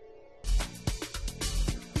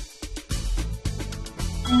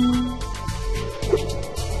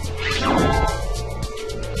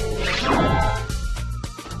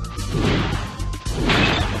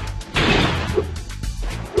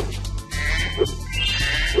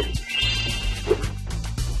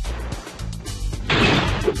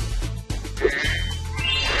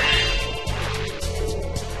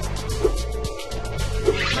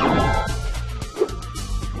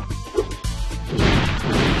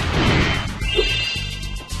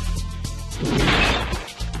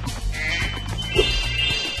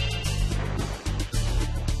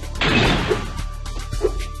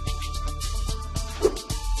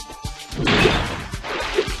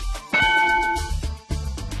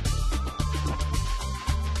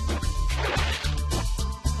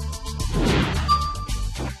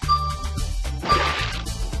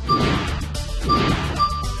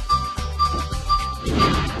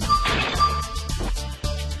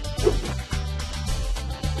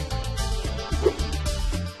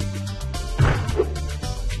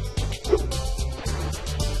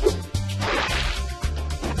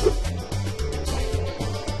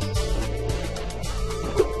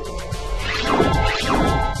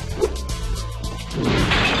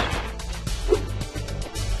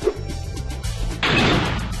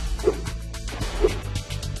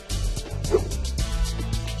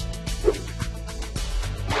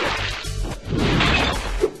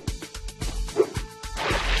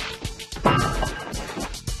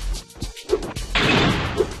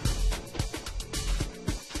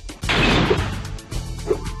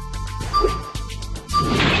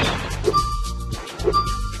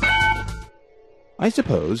 I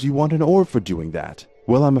suppose you want an orb for doing that.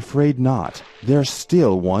 Well, I'm afraid not. There's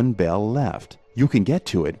still one bell left. You can get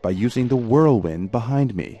to it by using the whirlwind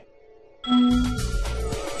behind me.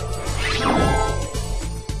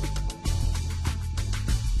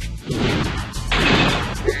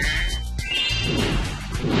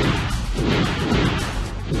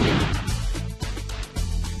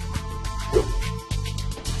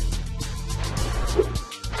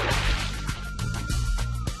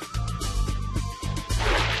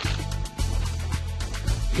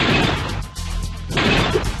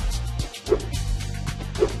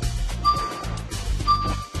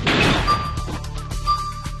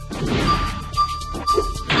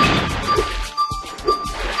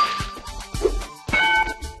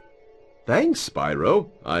 Thanks, Spyro.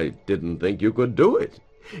 I didn't think you could do it.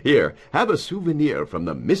 Here, have a souvenir from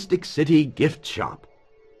the Mystic City gift shop.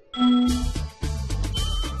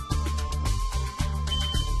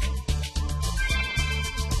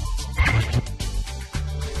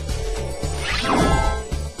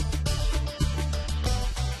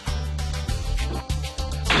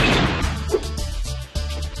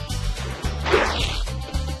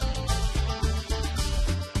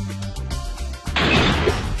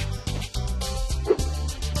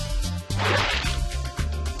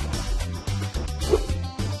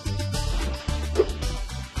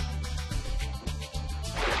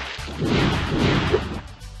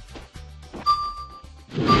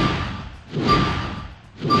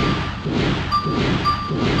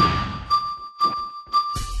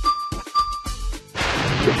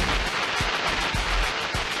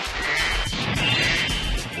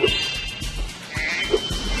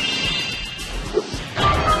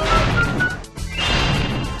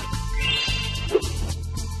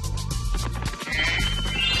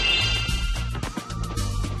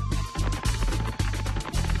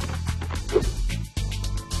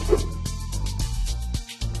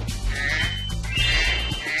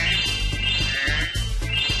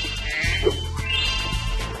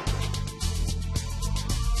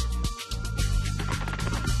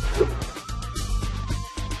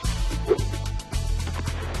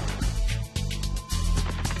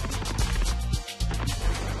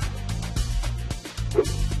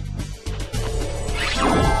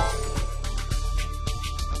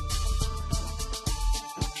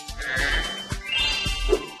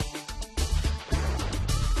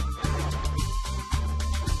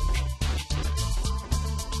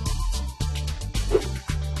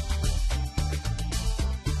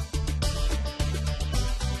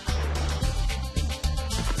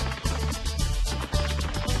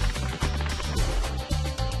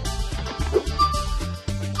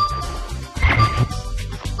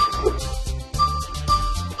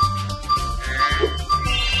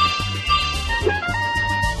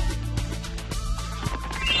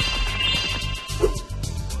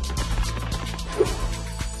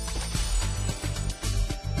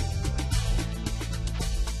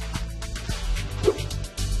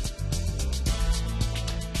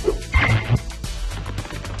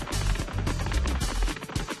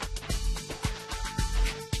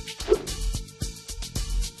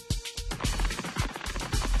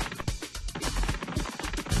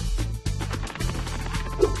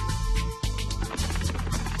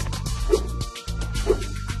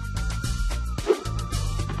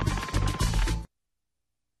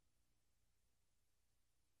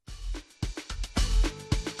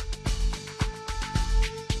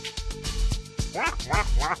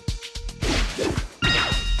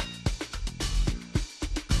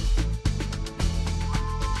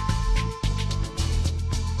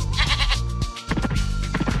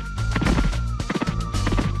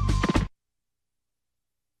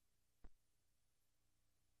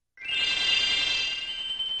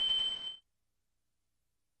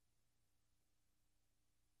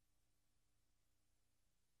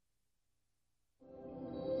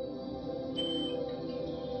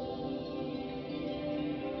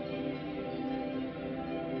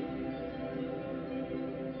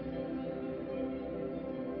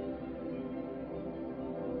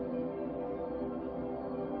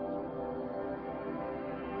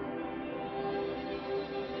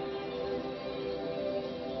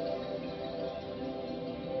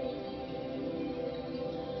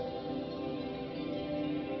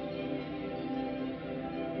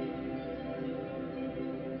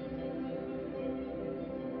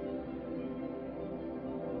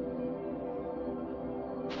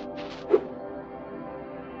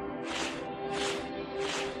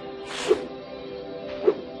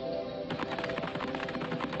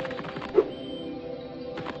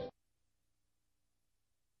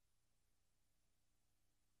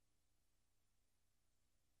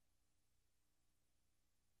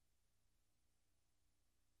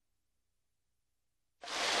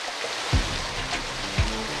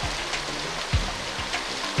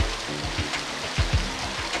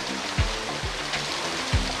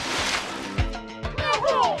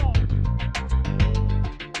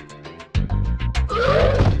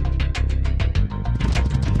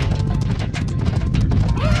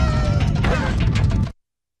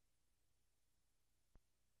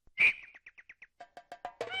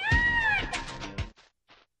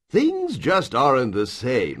 Things just aren't the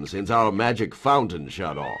same since our magic fountain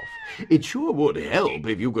shut off. It sure would help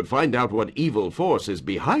if you could find out what evil force is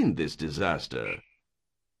behind this disaster.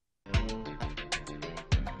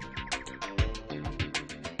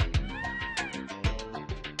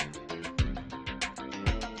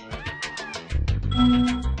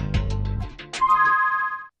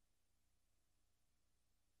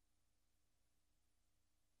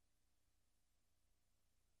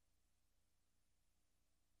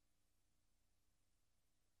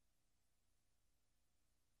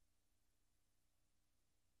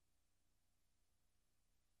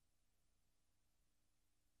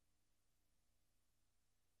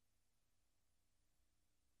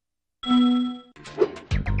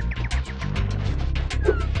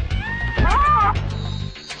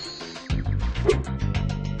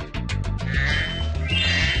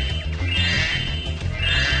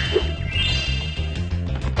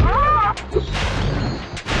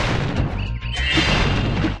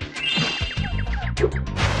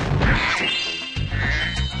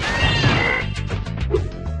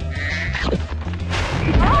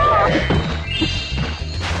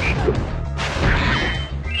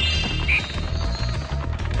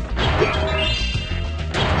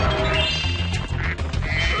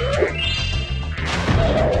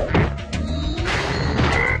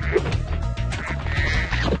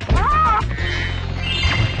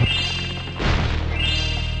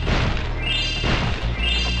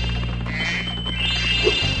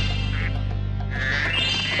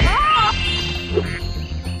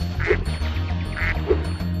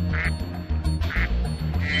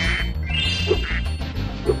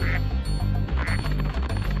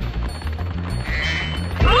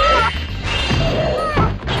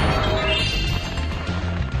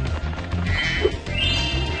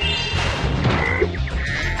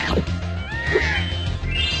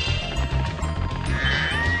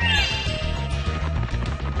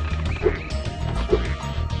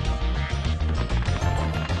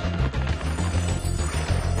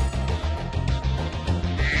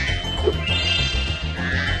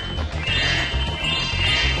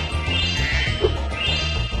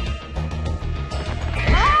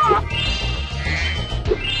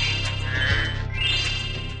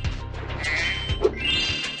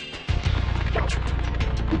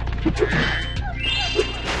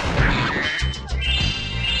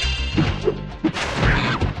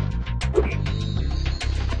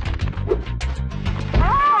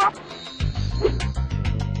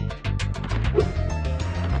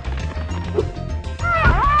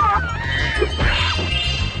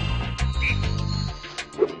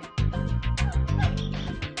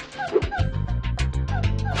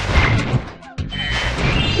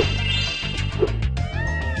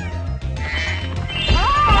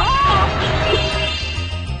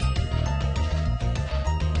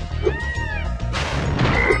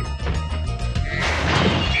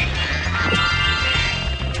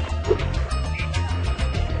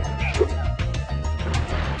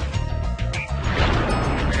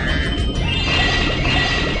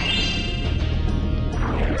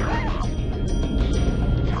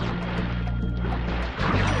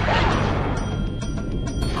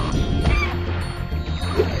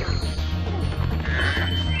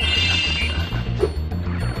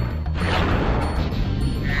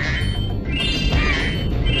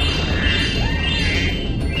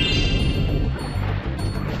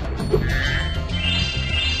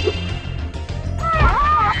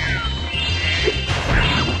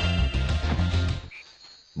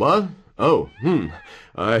 What? Oh,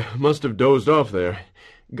 I must have dozed off there.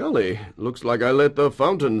 Golly, looks like I let the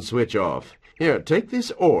fountain switch off. Here, take this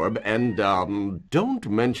orb and, don't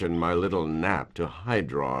mention my little nap to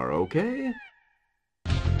Hydrar, okay?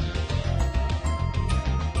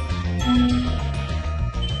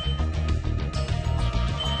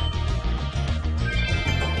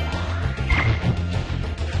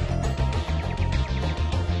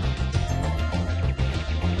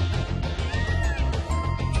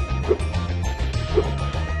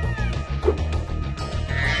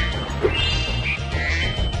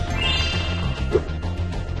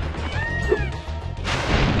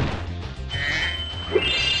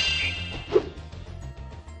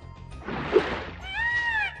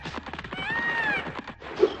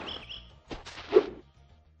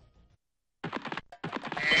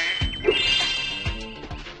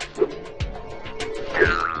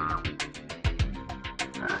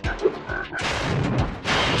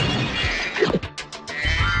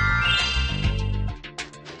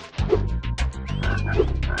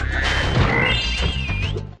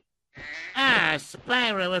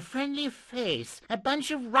 friendly face. A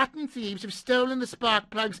bunch of rotten thieves have stolen the spark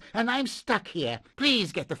plugs, and I'm stuck here.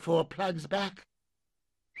 Please get the 4 plugs back.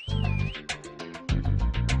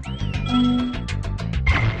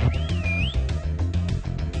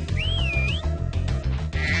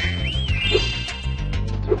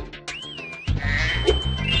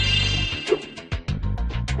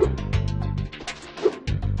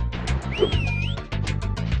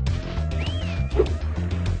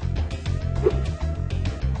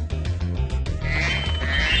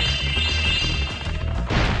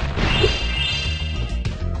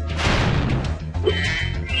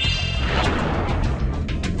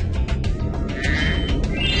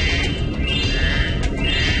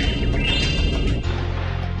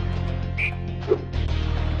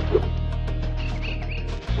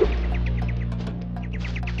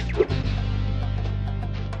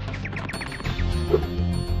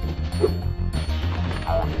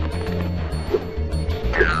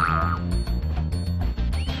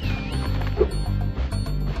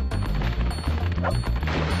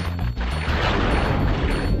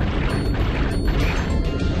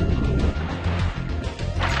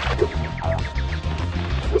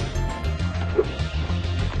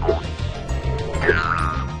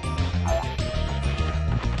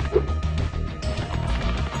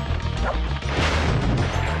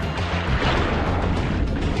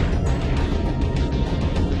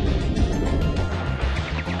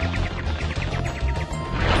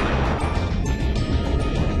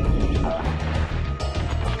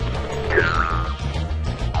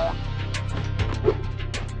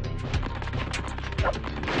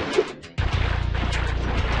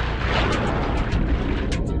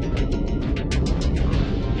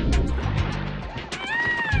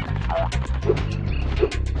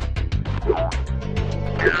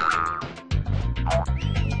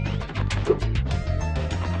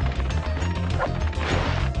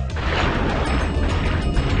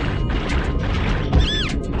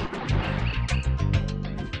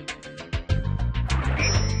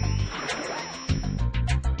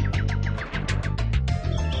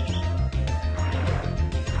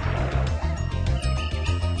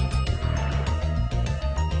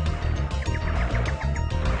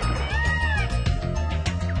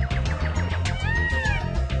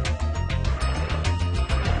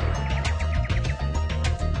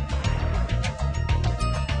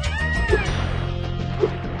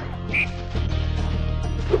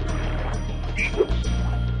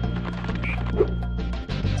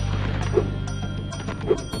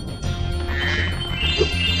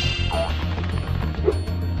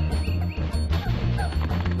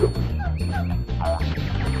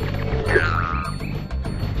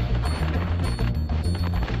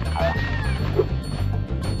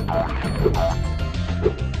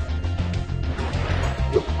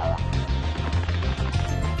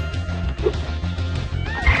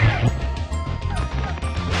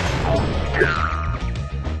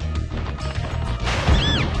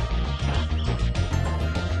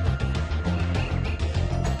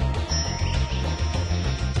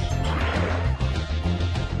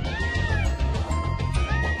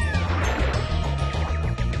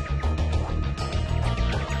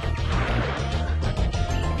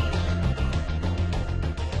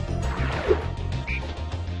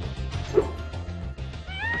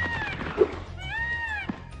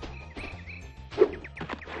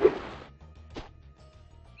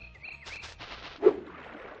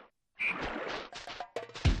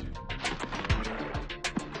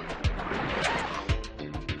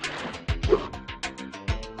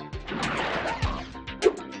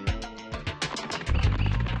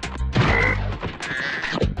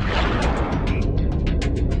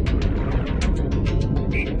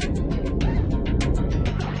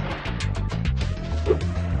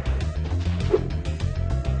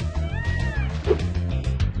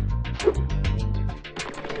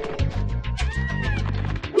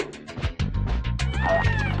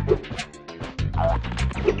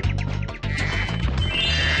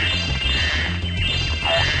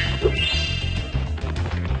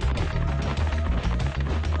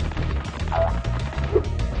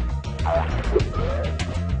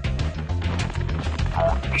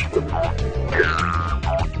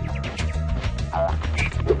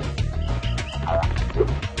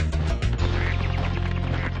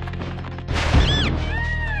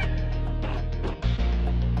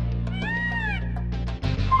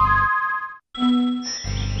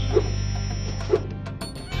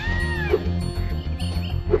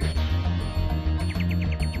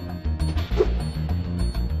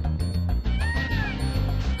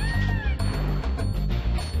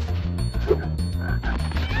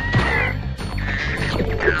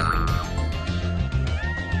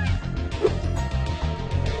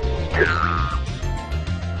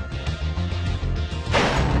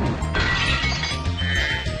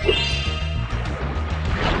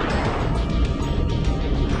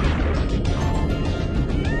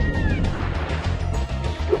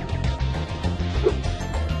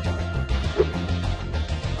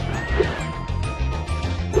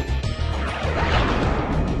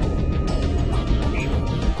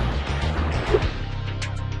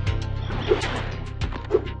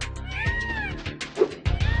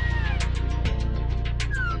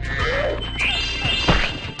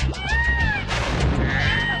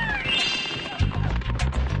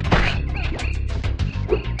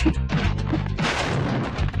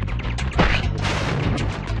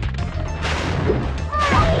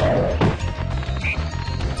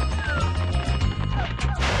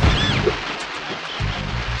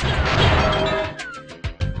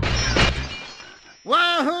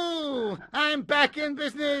 Wahoo! I'm back in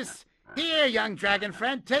business. Here, young dragon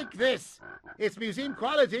friend, take this. It's museum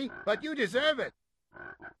quality, but you deserve it.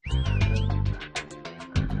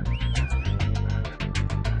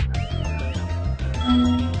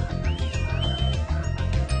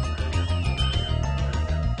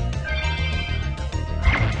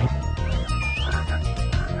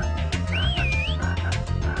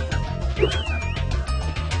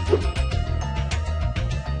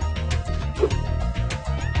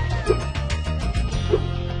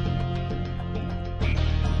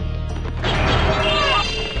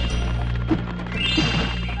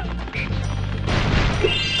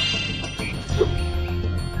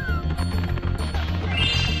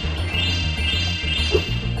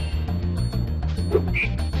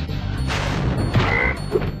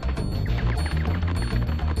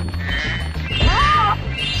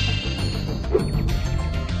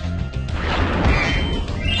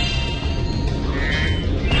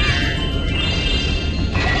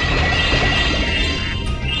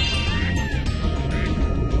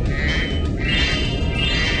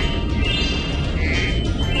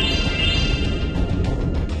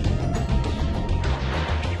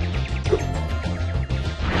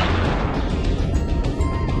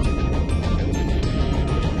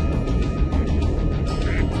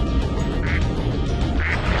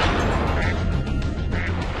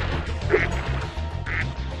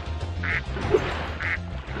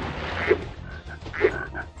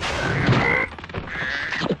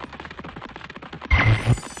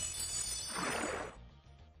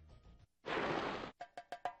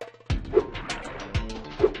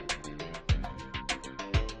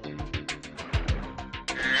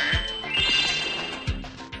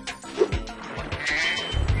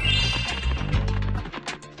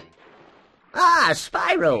 Ah,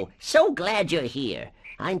 Spyro, so glad you're here.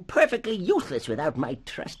 I'm perfectly useless without my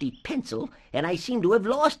trusty pencil, and I seem to have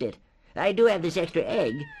lost it. I do have this extra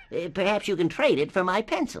egg. Perhaps you can trade it for my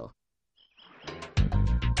pencil.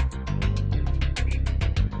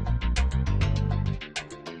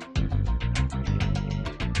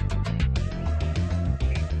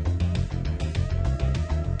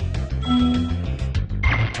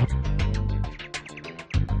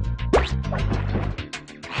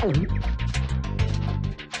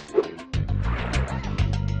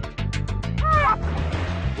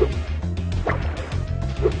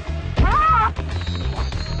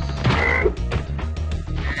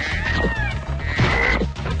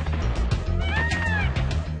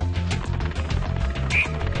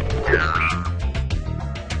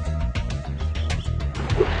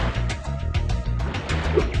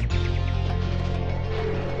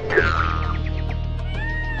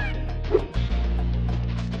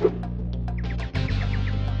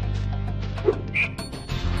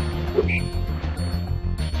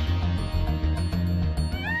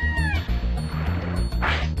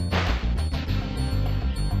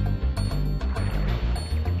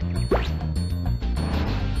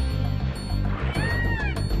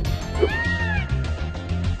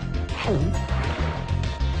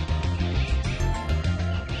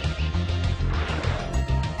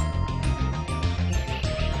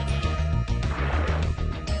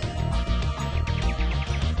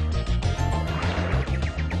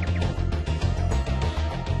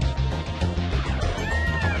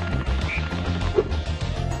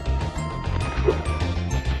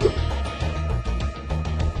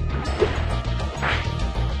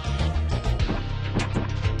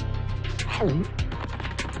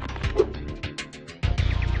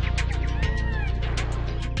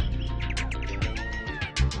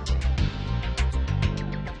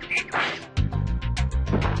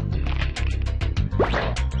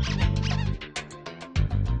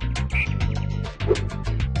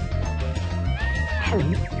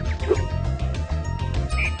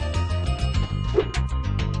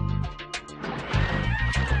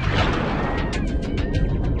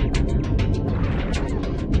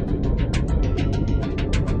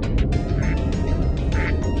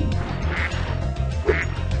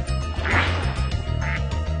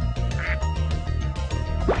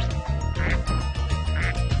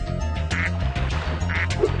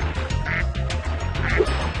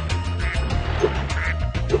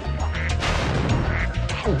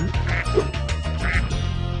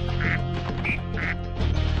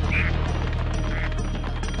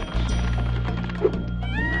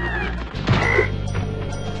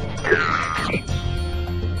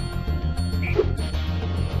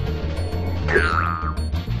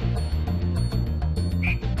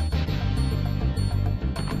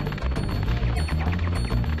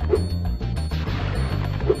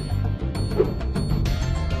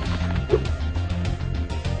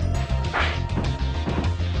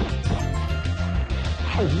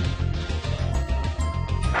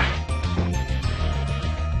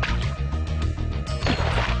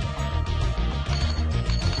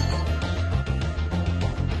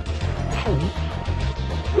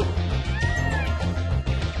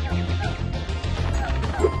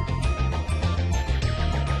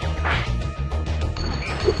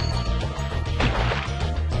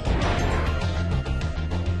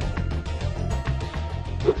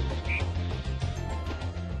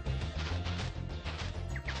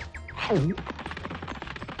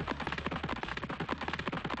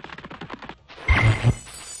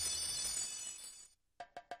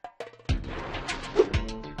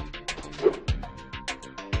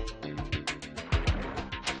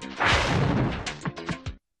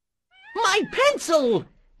 My pencil!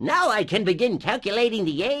 Now I can begin calculating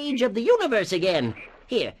the age of the universe again.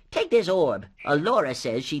 Here, take this orb. Laura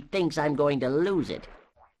says she thinks I'm going to lose it.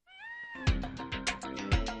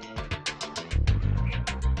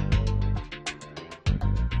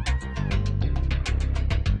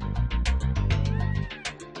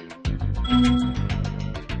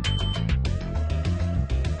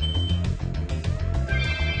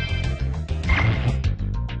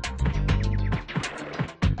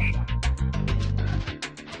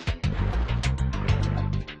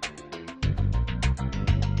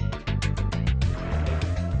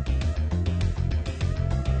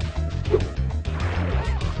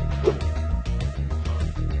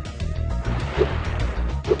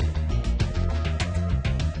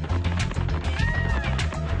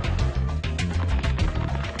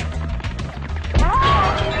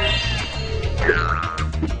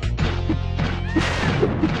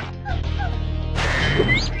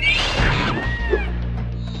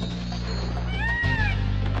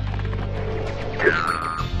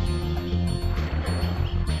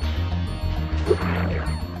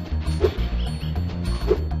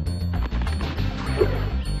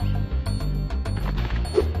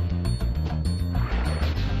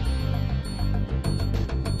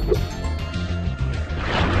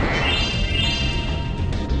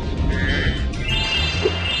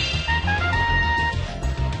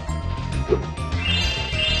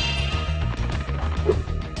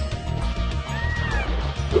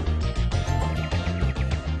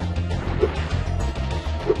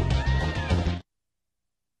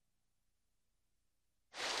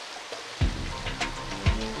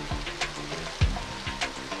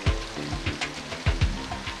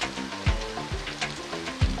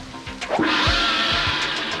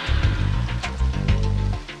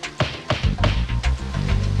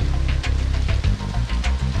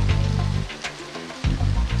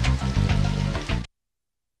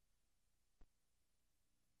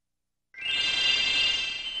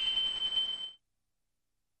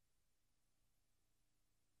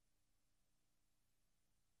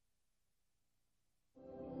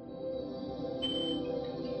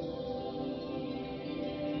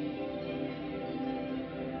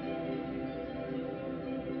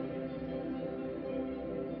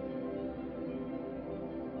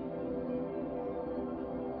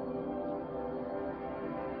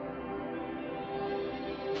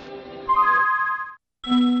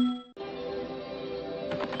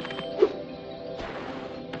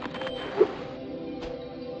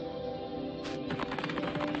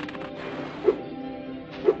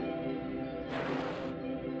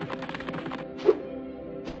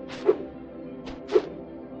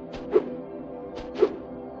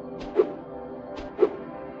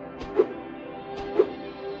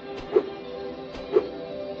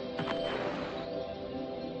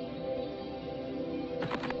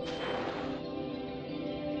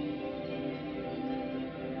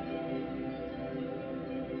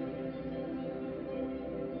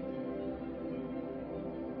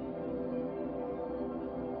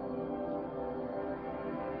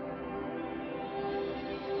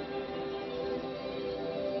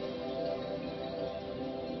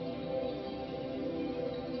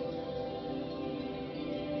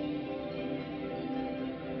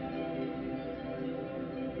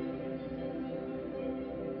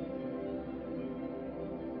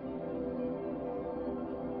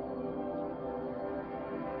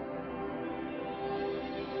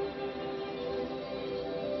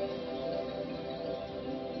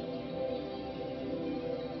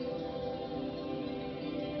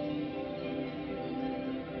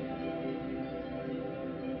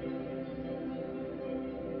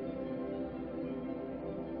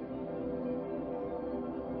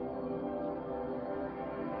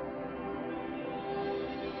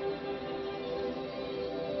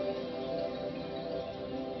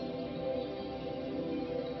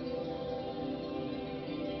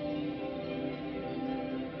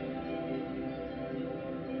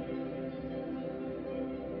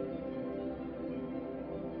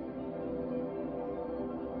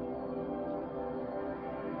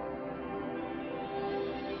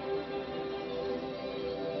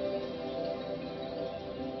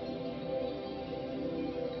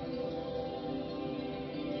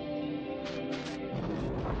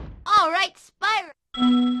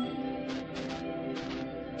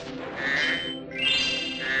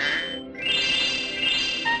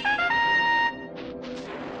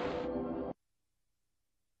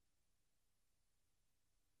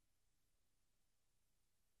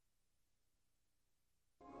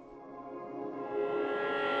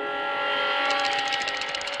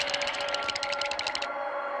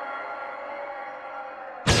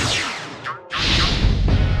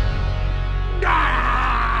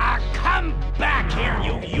 Ah! Come back here,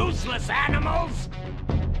 you useless animals!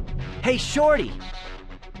 Hey, Shorty.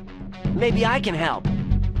 Maybe I can help.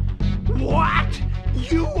 What?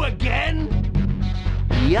 You again?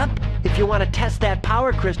 Yup. If you want to test that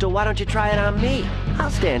power crystal, why don't you try it on me? I'll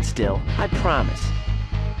stand still, I promise.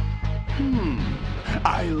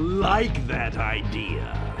 I like that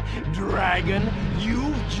idea. Dragon,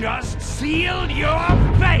 you've just sealed your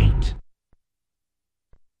fate!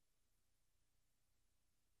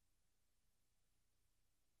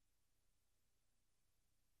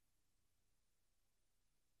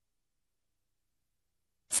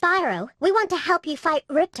 Spyro, we want to help you fight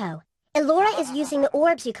Ripto. Elora is using the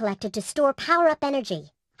orbs you collected to store power-up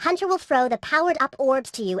energy. Hunter will throw the powered-up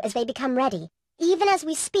orbs to you as they become ready. Even as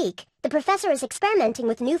we speak, the professor is experimenting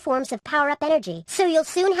with new forms of power-up energy, so you'll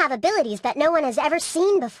soon have abilities that no one has ever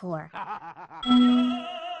seen before.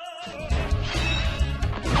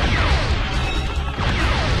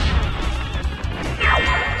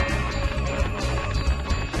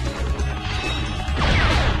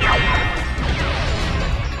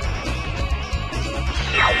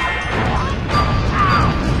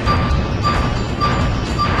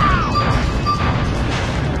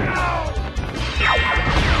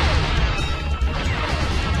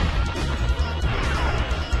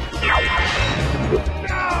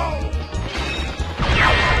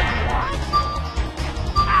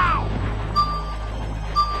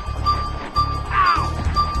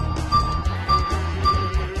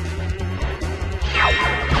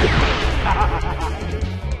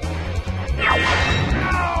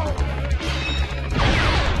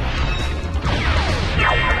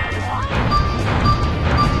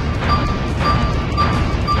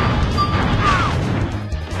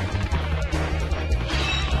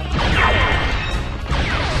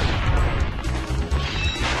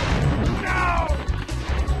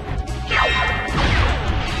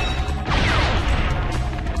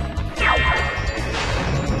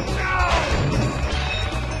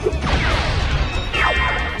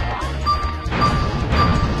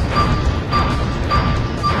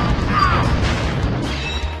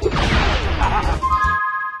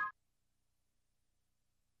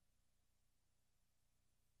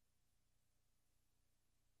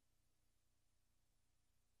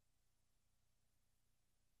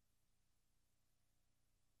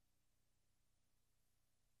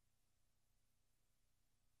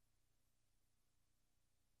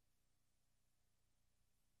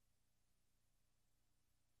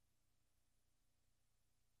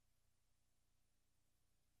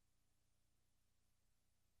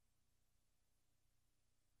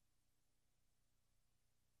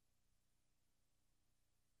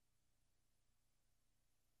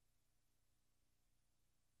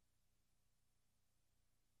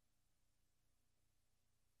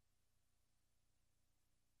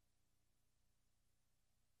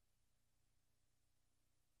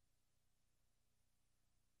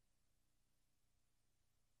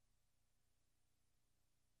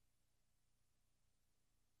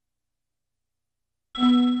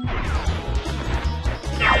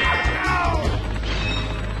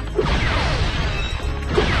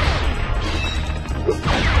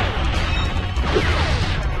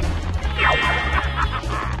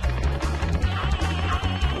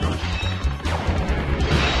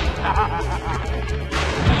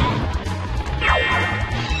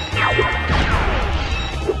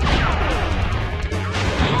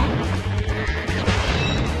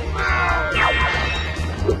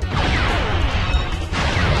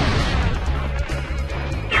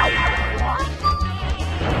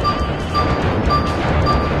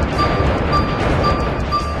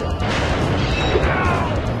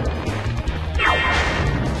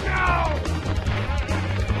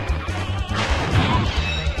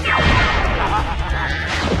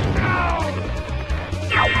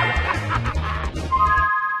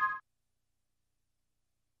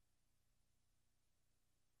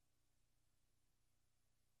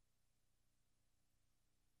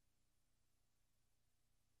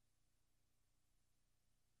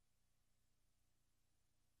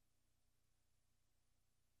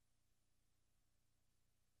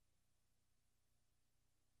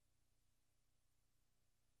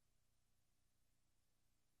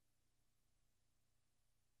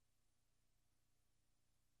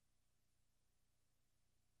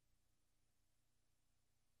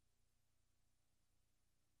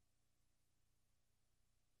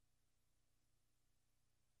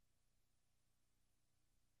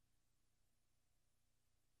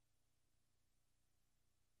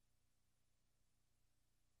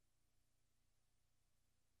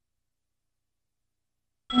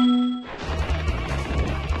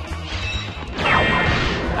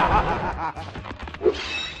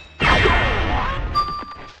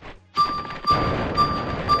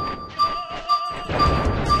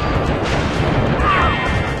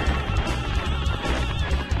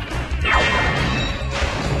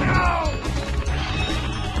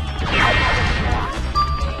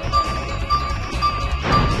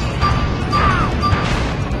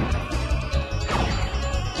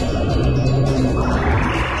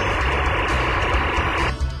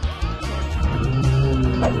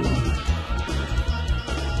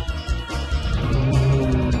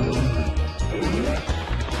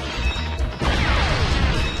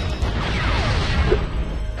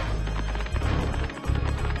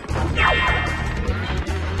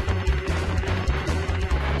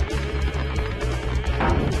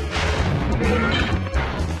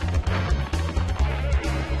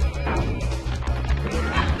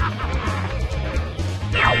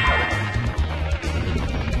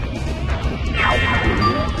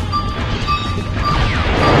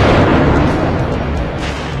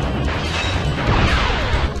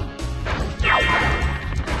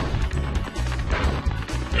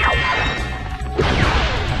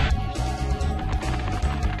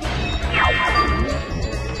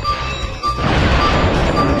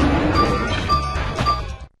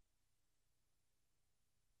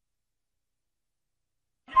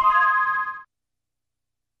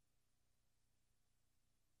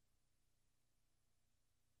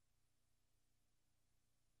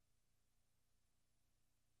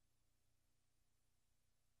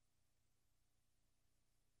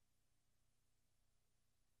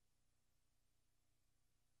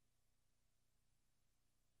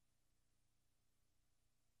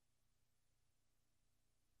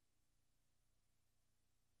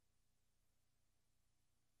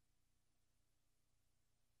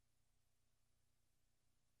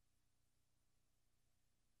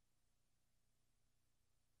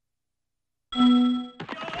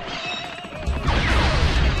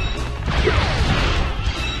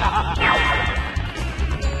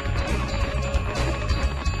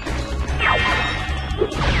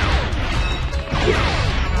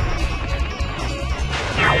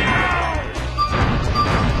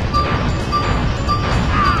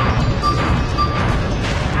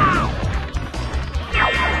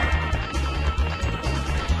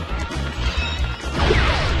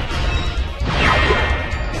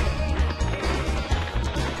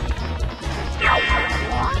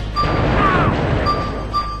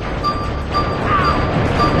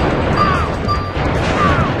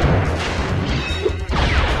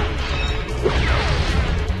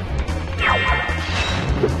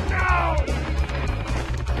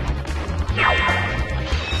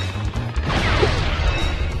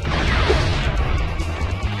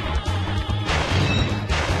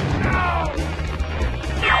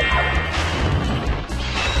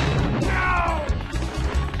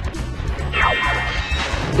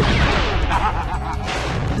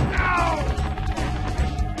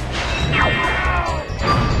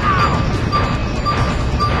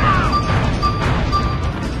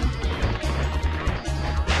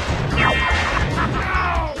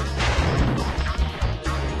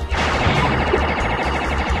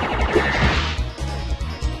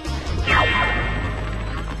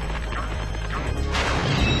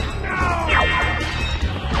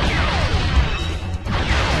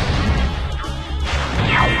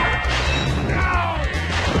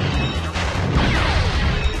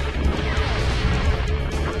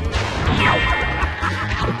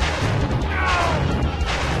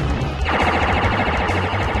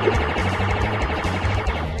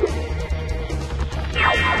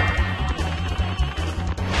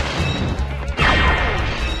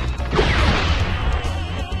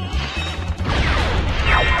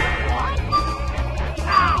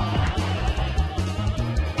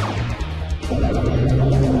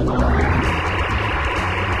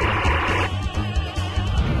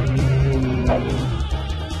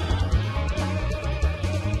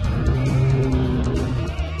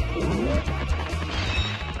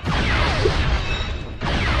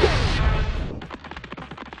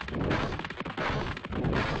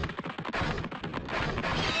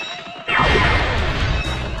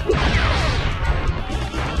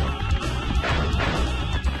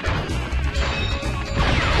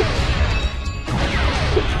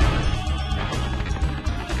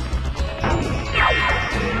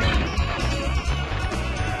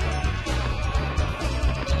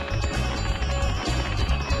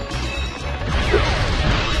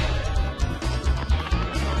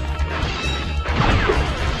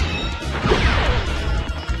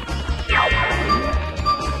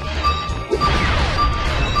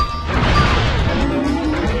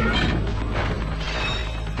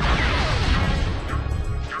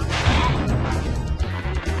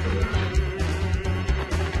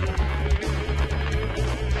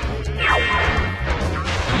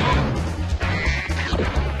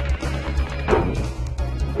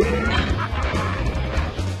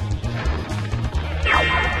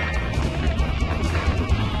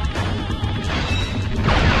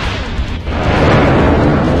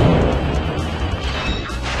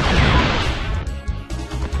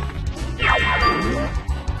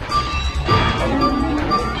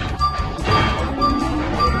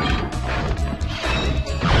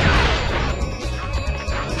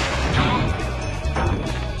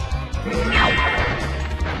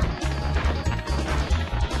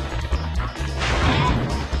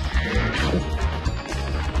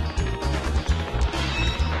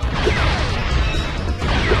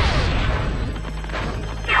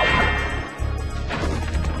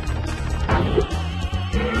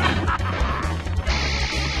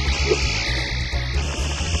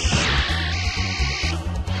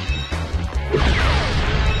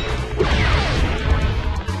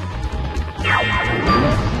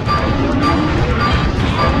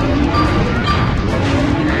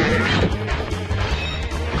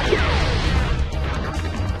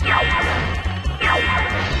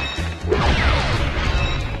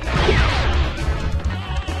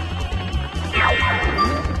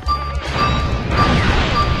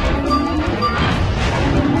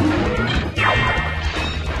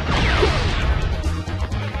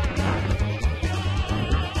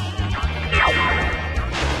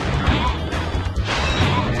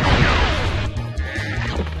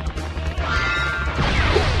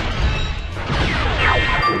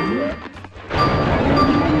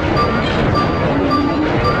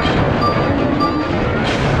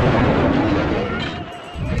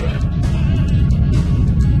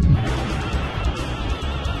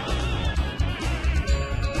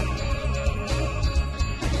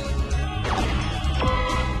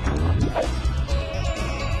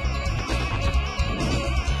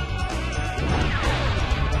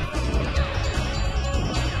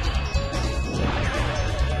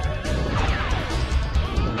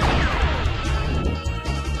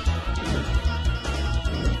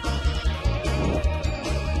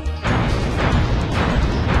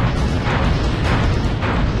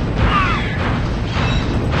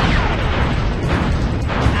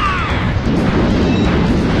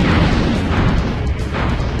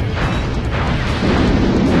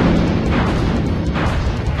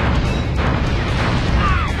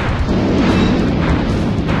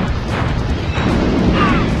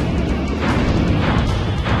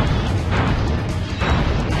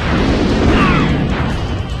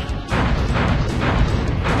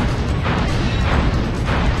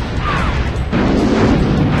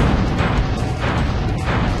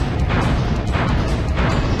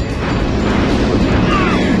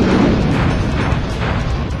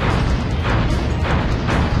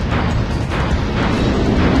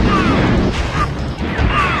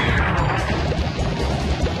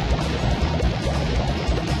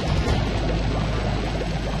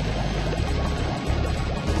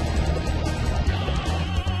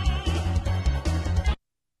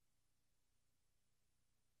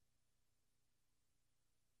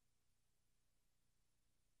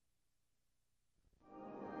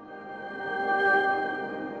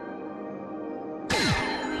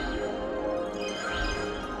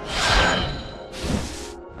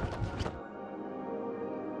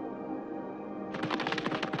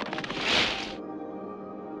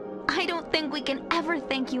 I don't think we can ever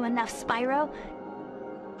thank you enough, Spyro.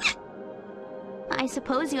 I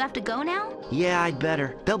suppose you have to go now? Yeah, I'd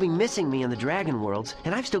better. They'll be missing me in the Dragon Worlds,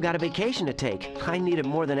 and I've still got a vacation to take. I need it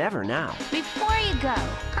more than ever now. Before you go,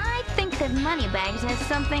 I think that Moneybags has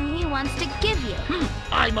something he wants to give you.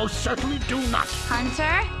 I most certainly do not.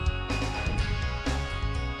 Hunter?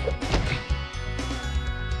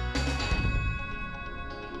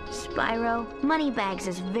 Spyro, Moneybags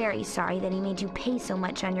is very sorry that he made you pay so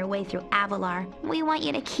much on your way through Avalar. We want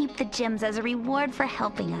you to keep the gems as a reward for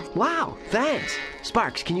helping us. Wow, thanks.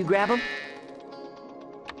 Sparks, can you grab them?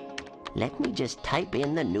 Let me just type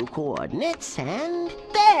in the new coordinates and...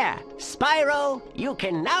 There! Spyro, you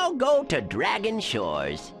can now go to Dragon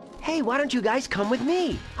Shores. Hey, why don't you guys come with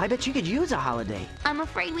me? I bet you could use a holiday. I'm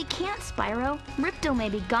afraid we can't, Spyro. Ripto may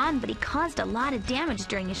be gone, but he caused a lot of damage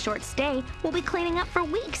during his short stay. We'll be cleaning up for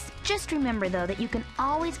weeks. Just remember, though, that you can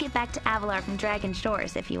always get back to Avalar from Dragon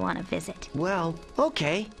Shores if you want to visit. Well,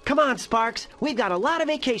 okay. Come on, Sparks. We've got a lot of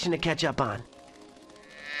vacation to catch up on.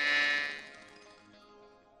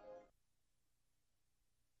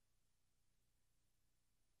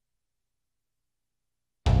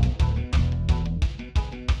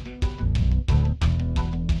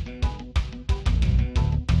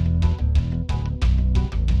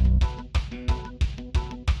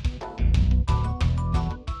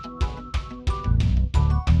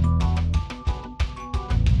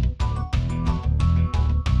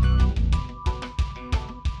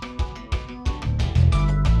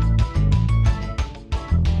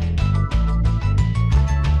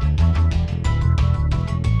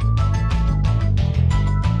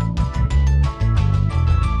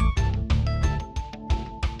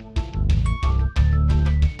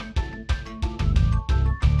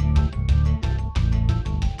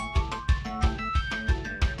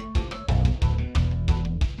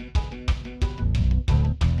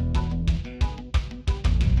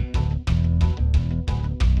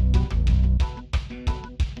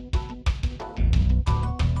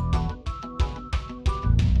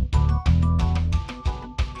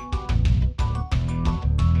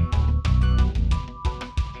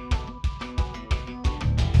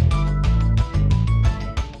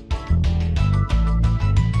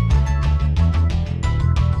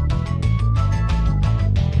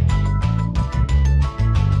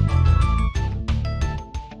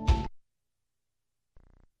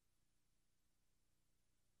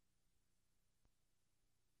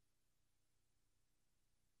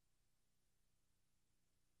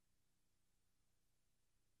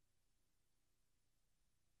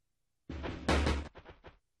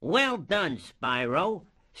 Well done, Spyro.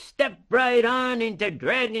 Step right on into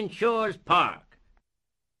Dragon Shores Park.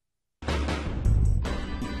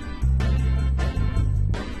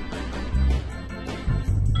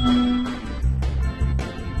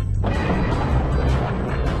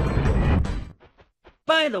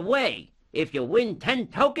 By the way, if you win 10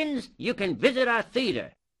 tokens, you can visit our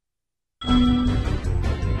theater.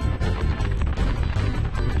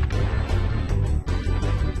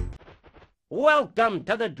 Welcome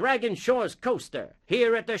to the Dragon Shores coaster.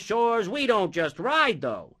 Here at the shores, we don't just ride,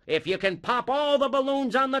 though. If you can pop all the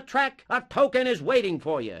balloons on the track, a token is waiting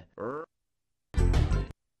for you.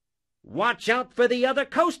 Watch out for the other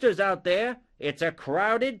coasters out there. It's a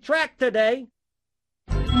crowded track today.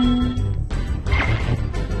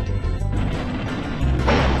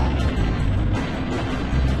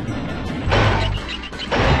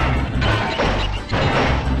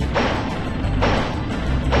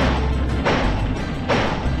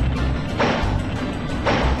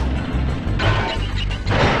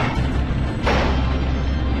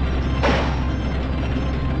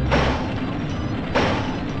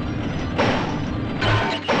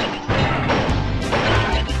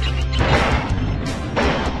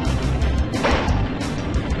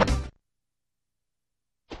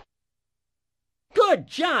 Good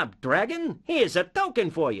job, Dragon. Here's a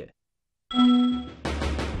token for you.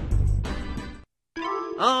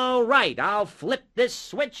 All right, I'll flip this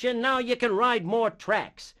switch and now you can ride more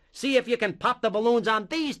tracks. See if you can pop the balloons on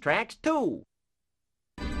these tracks, too.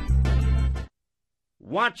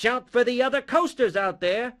 Watch out for the other coasters out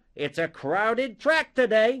there. It's a crowded track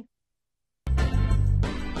today.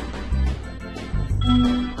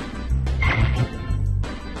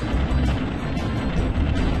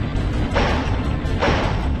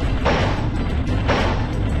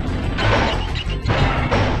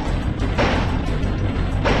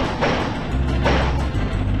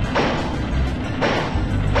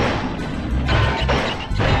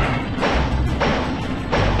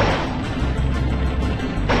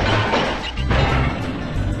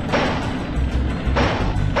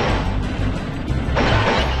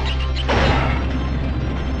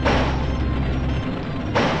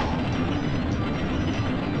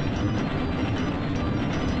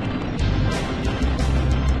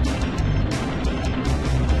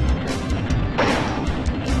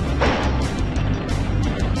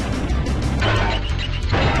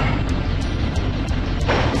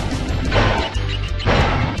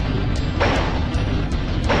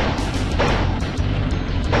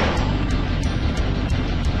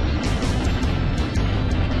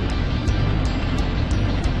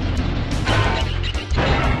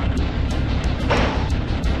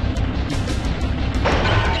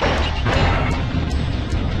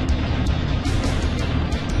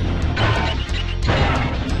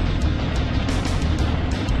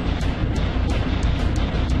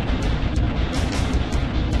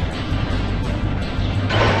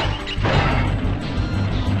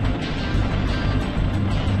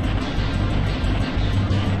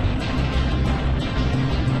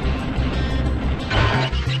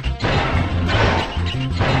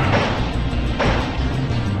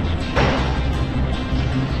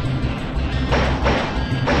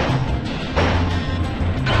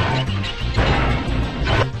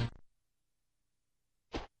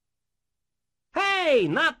 Hey,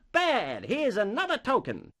 not bad. Here's another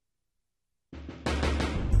token.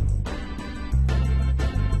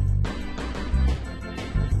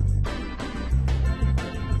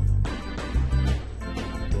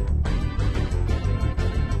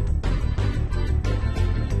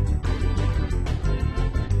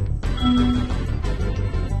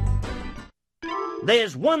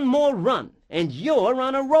 There's one more run, and you're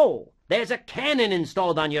on a roll. There's a cannon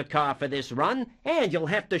installed on your car for this run, and you'll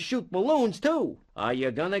have to shoot balloons, too. Are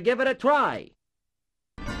you gonna give it a try?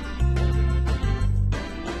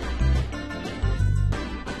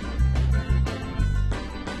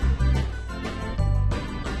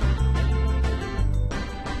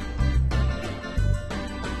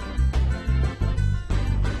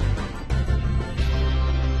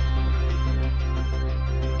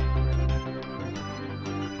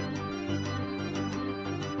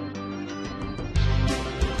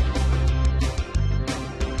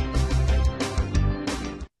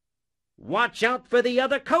 Watch out for the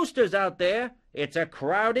other coasters out there. It's a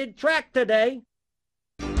crowded track today.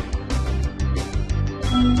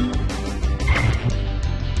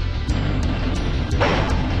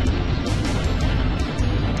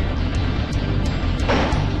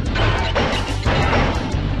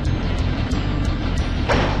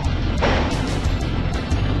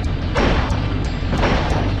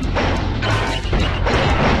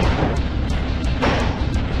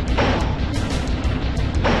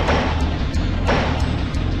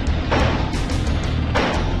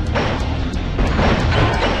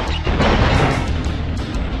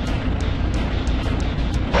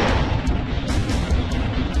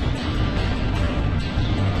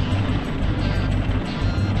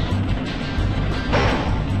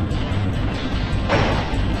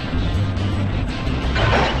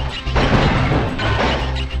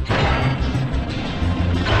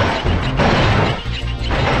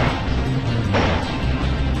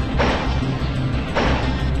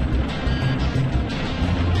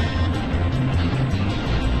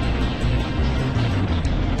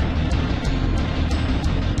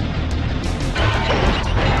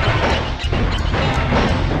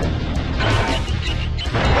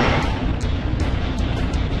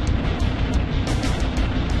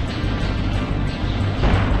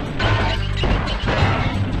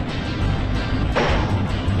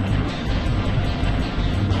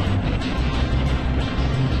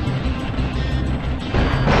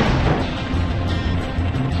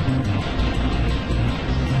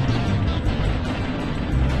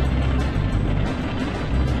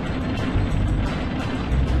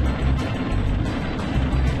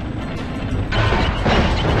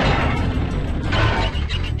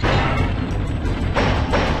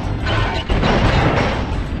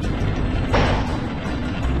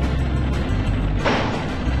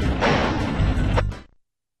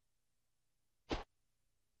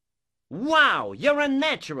 Wow, you're a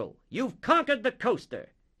natural. You've conquered the coaster.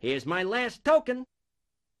 Here's my last token.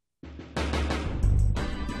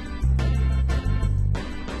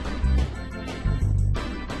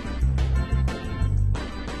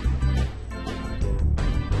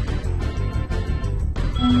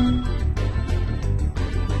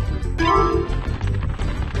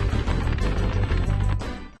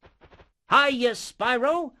 Hiya,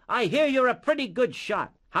 Spyro. I hear you're a pretty good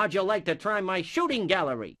shot. How'd you like to try my shooting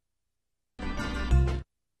gallery?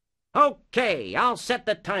 Okay, I'll set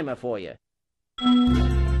the timer for you.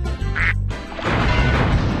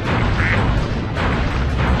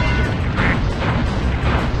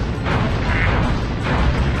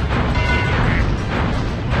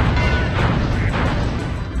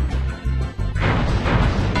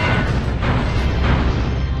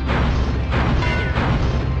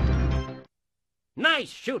 Nice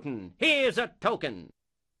shooting. Here's a token.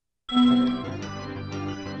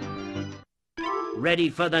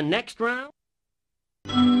 Ready for the next round?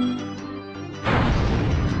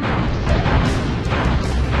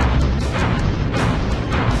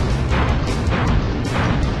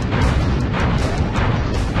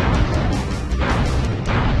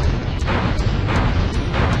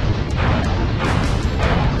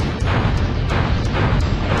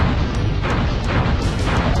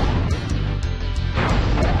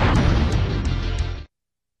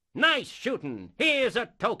 Nice shooting. Here's a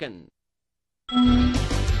token.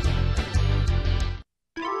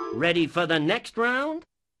 Ready for the next round?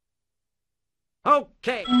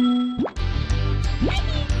 Okay.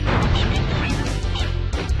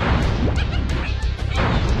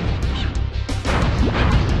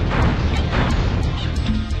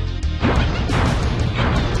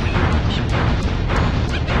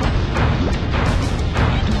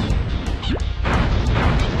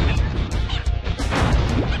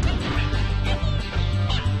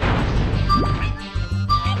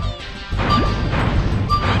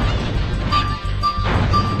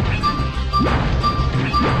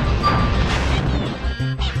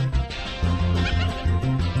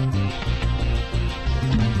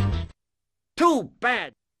 Too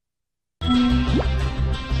bad.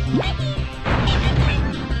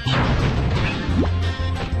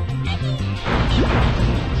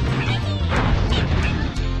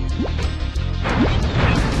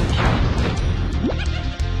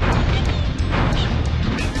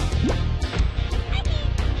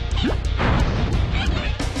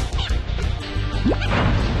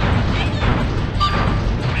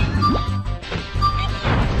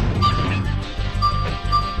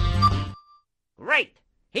 Great!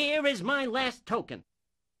 Here is my last token.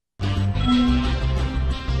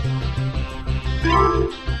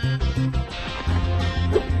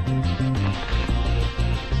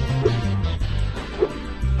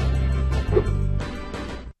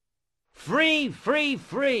 Free, free,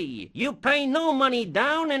 free! You pay no money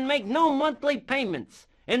down and make no monthly payments.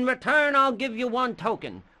 In return, I'll give you one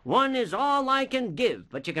token. One is all I can give,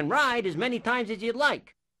 but you can ride as many times as you'd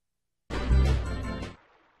like.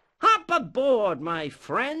 Hop aboard, my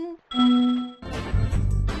friend.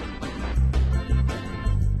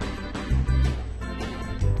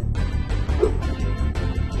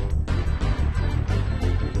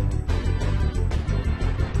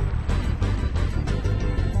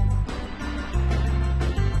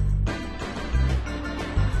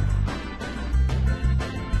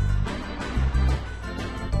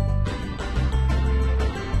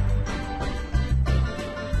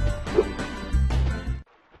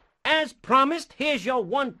 As promised, here's your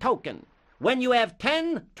one token. When you have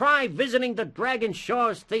 10, try visiting the Dragon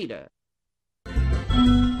Shores Theater.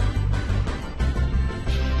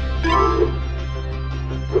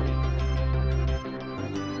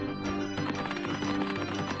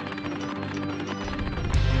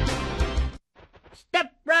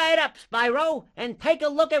 Step right up, Spyro, and take a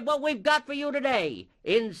look at what we've got for you today.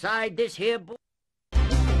 Inside this here book.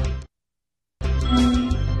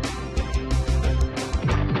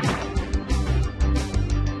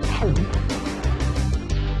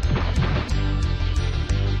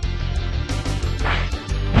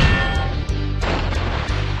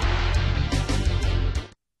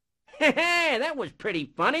 That was pretty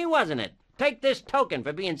funny, wasn't it? Take this token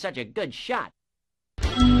for being such a good shot.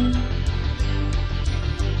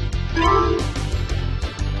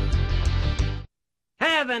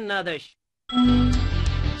 Have another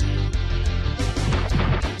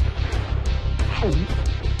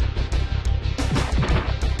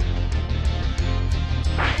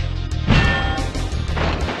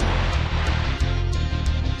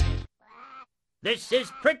This is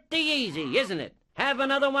pretty easy, isn't it? Have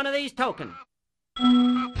another one of these tokens.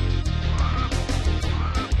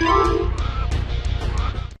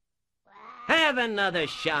 Have another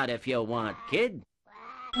shot if you want, kid.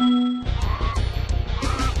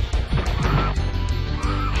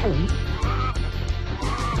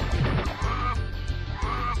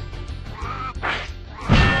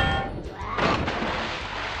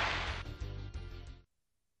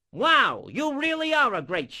 Wow, you really are a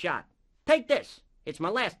great shot. Take this. It's my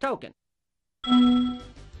last token.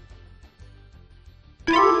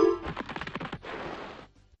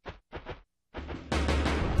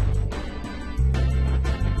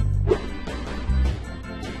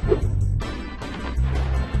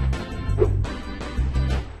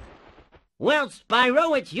 Well,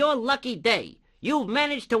 Spyro, it's your lucky day. You've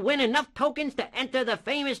managed to win enough tokens to enter the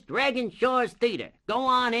famous Dragon Shores Theater. Go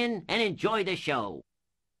on in and enjoy the show.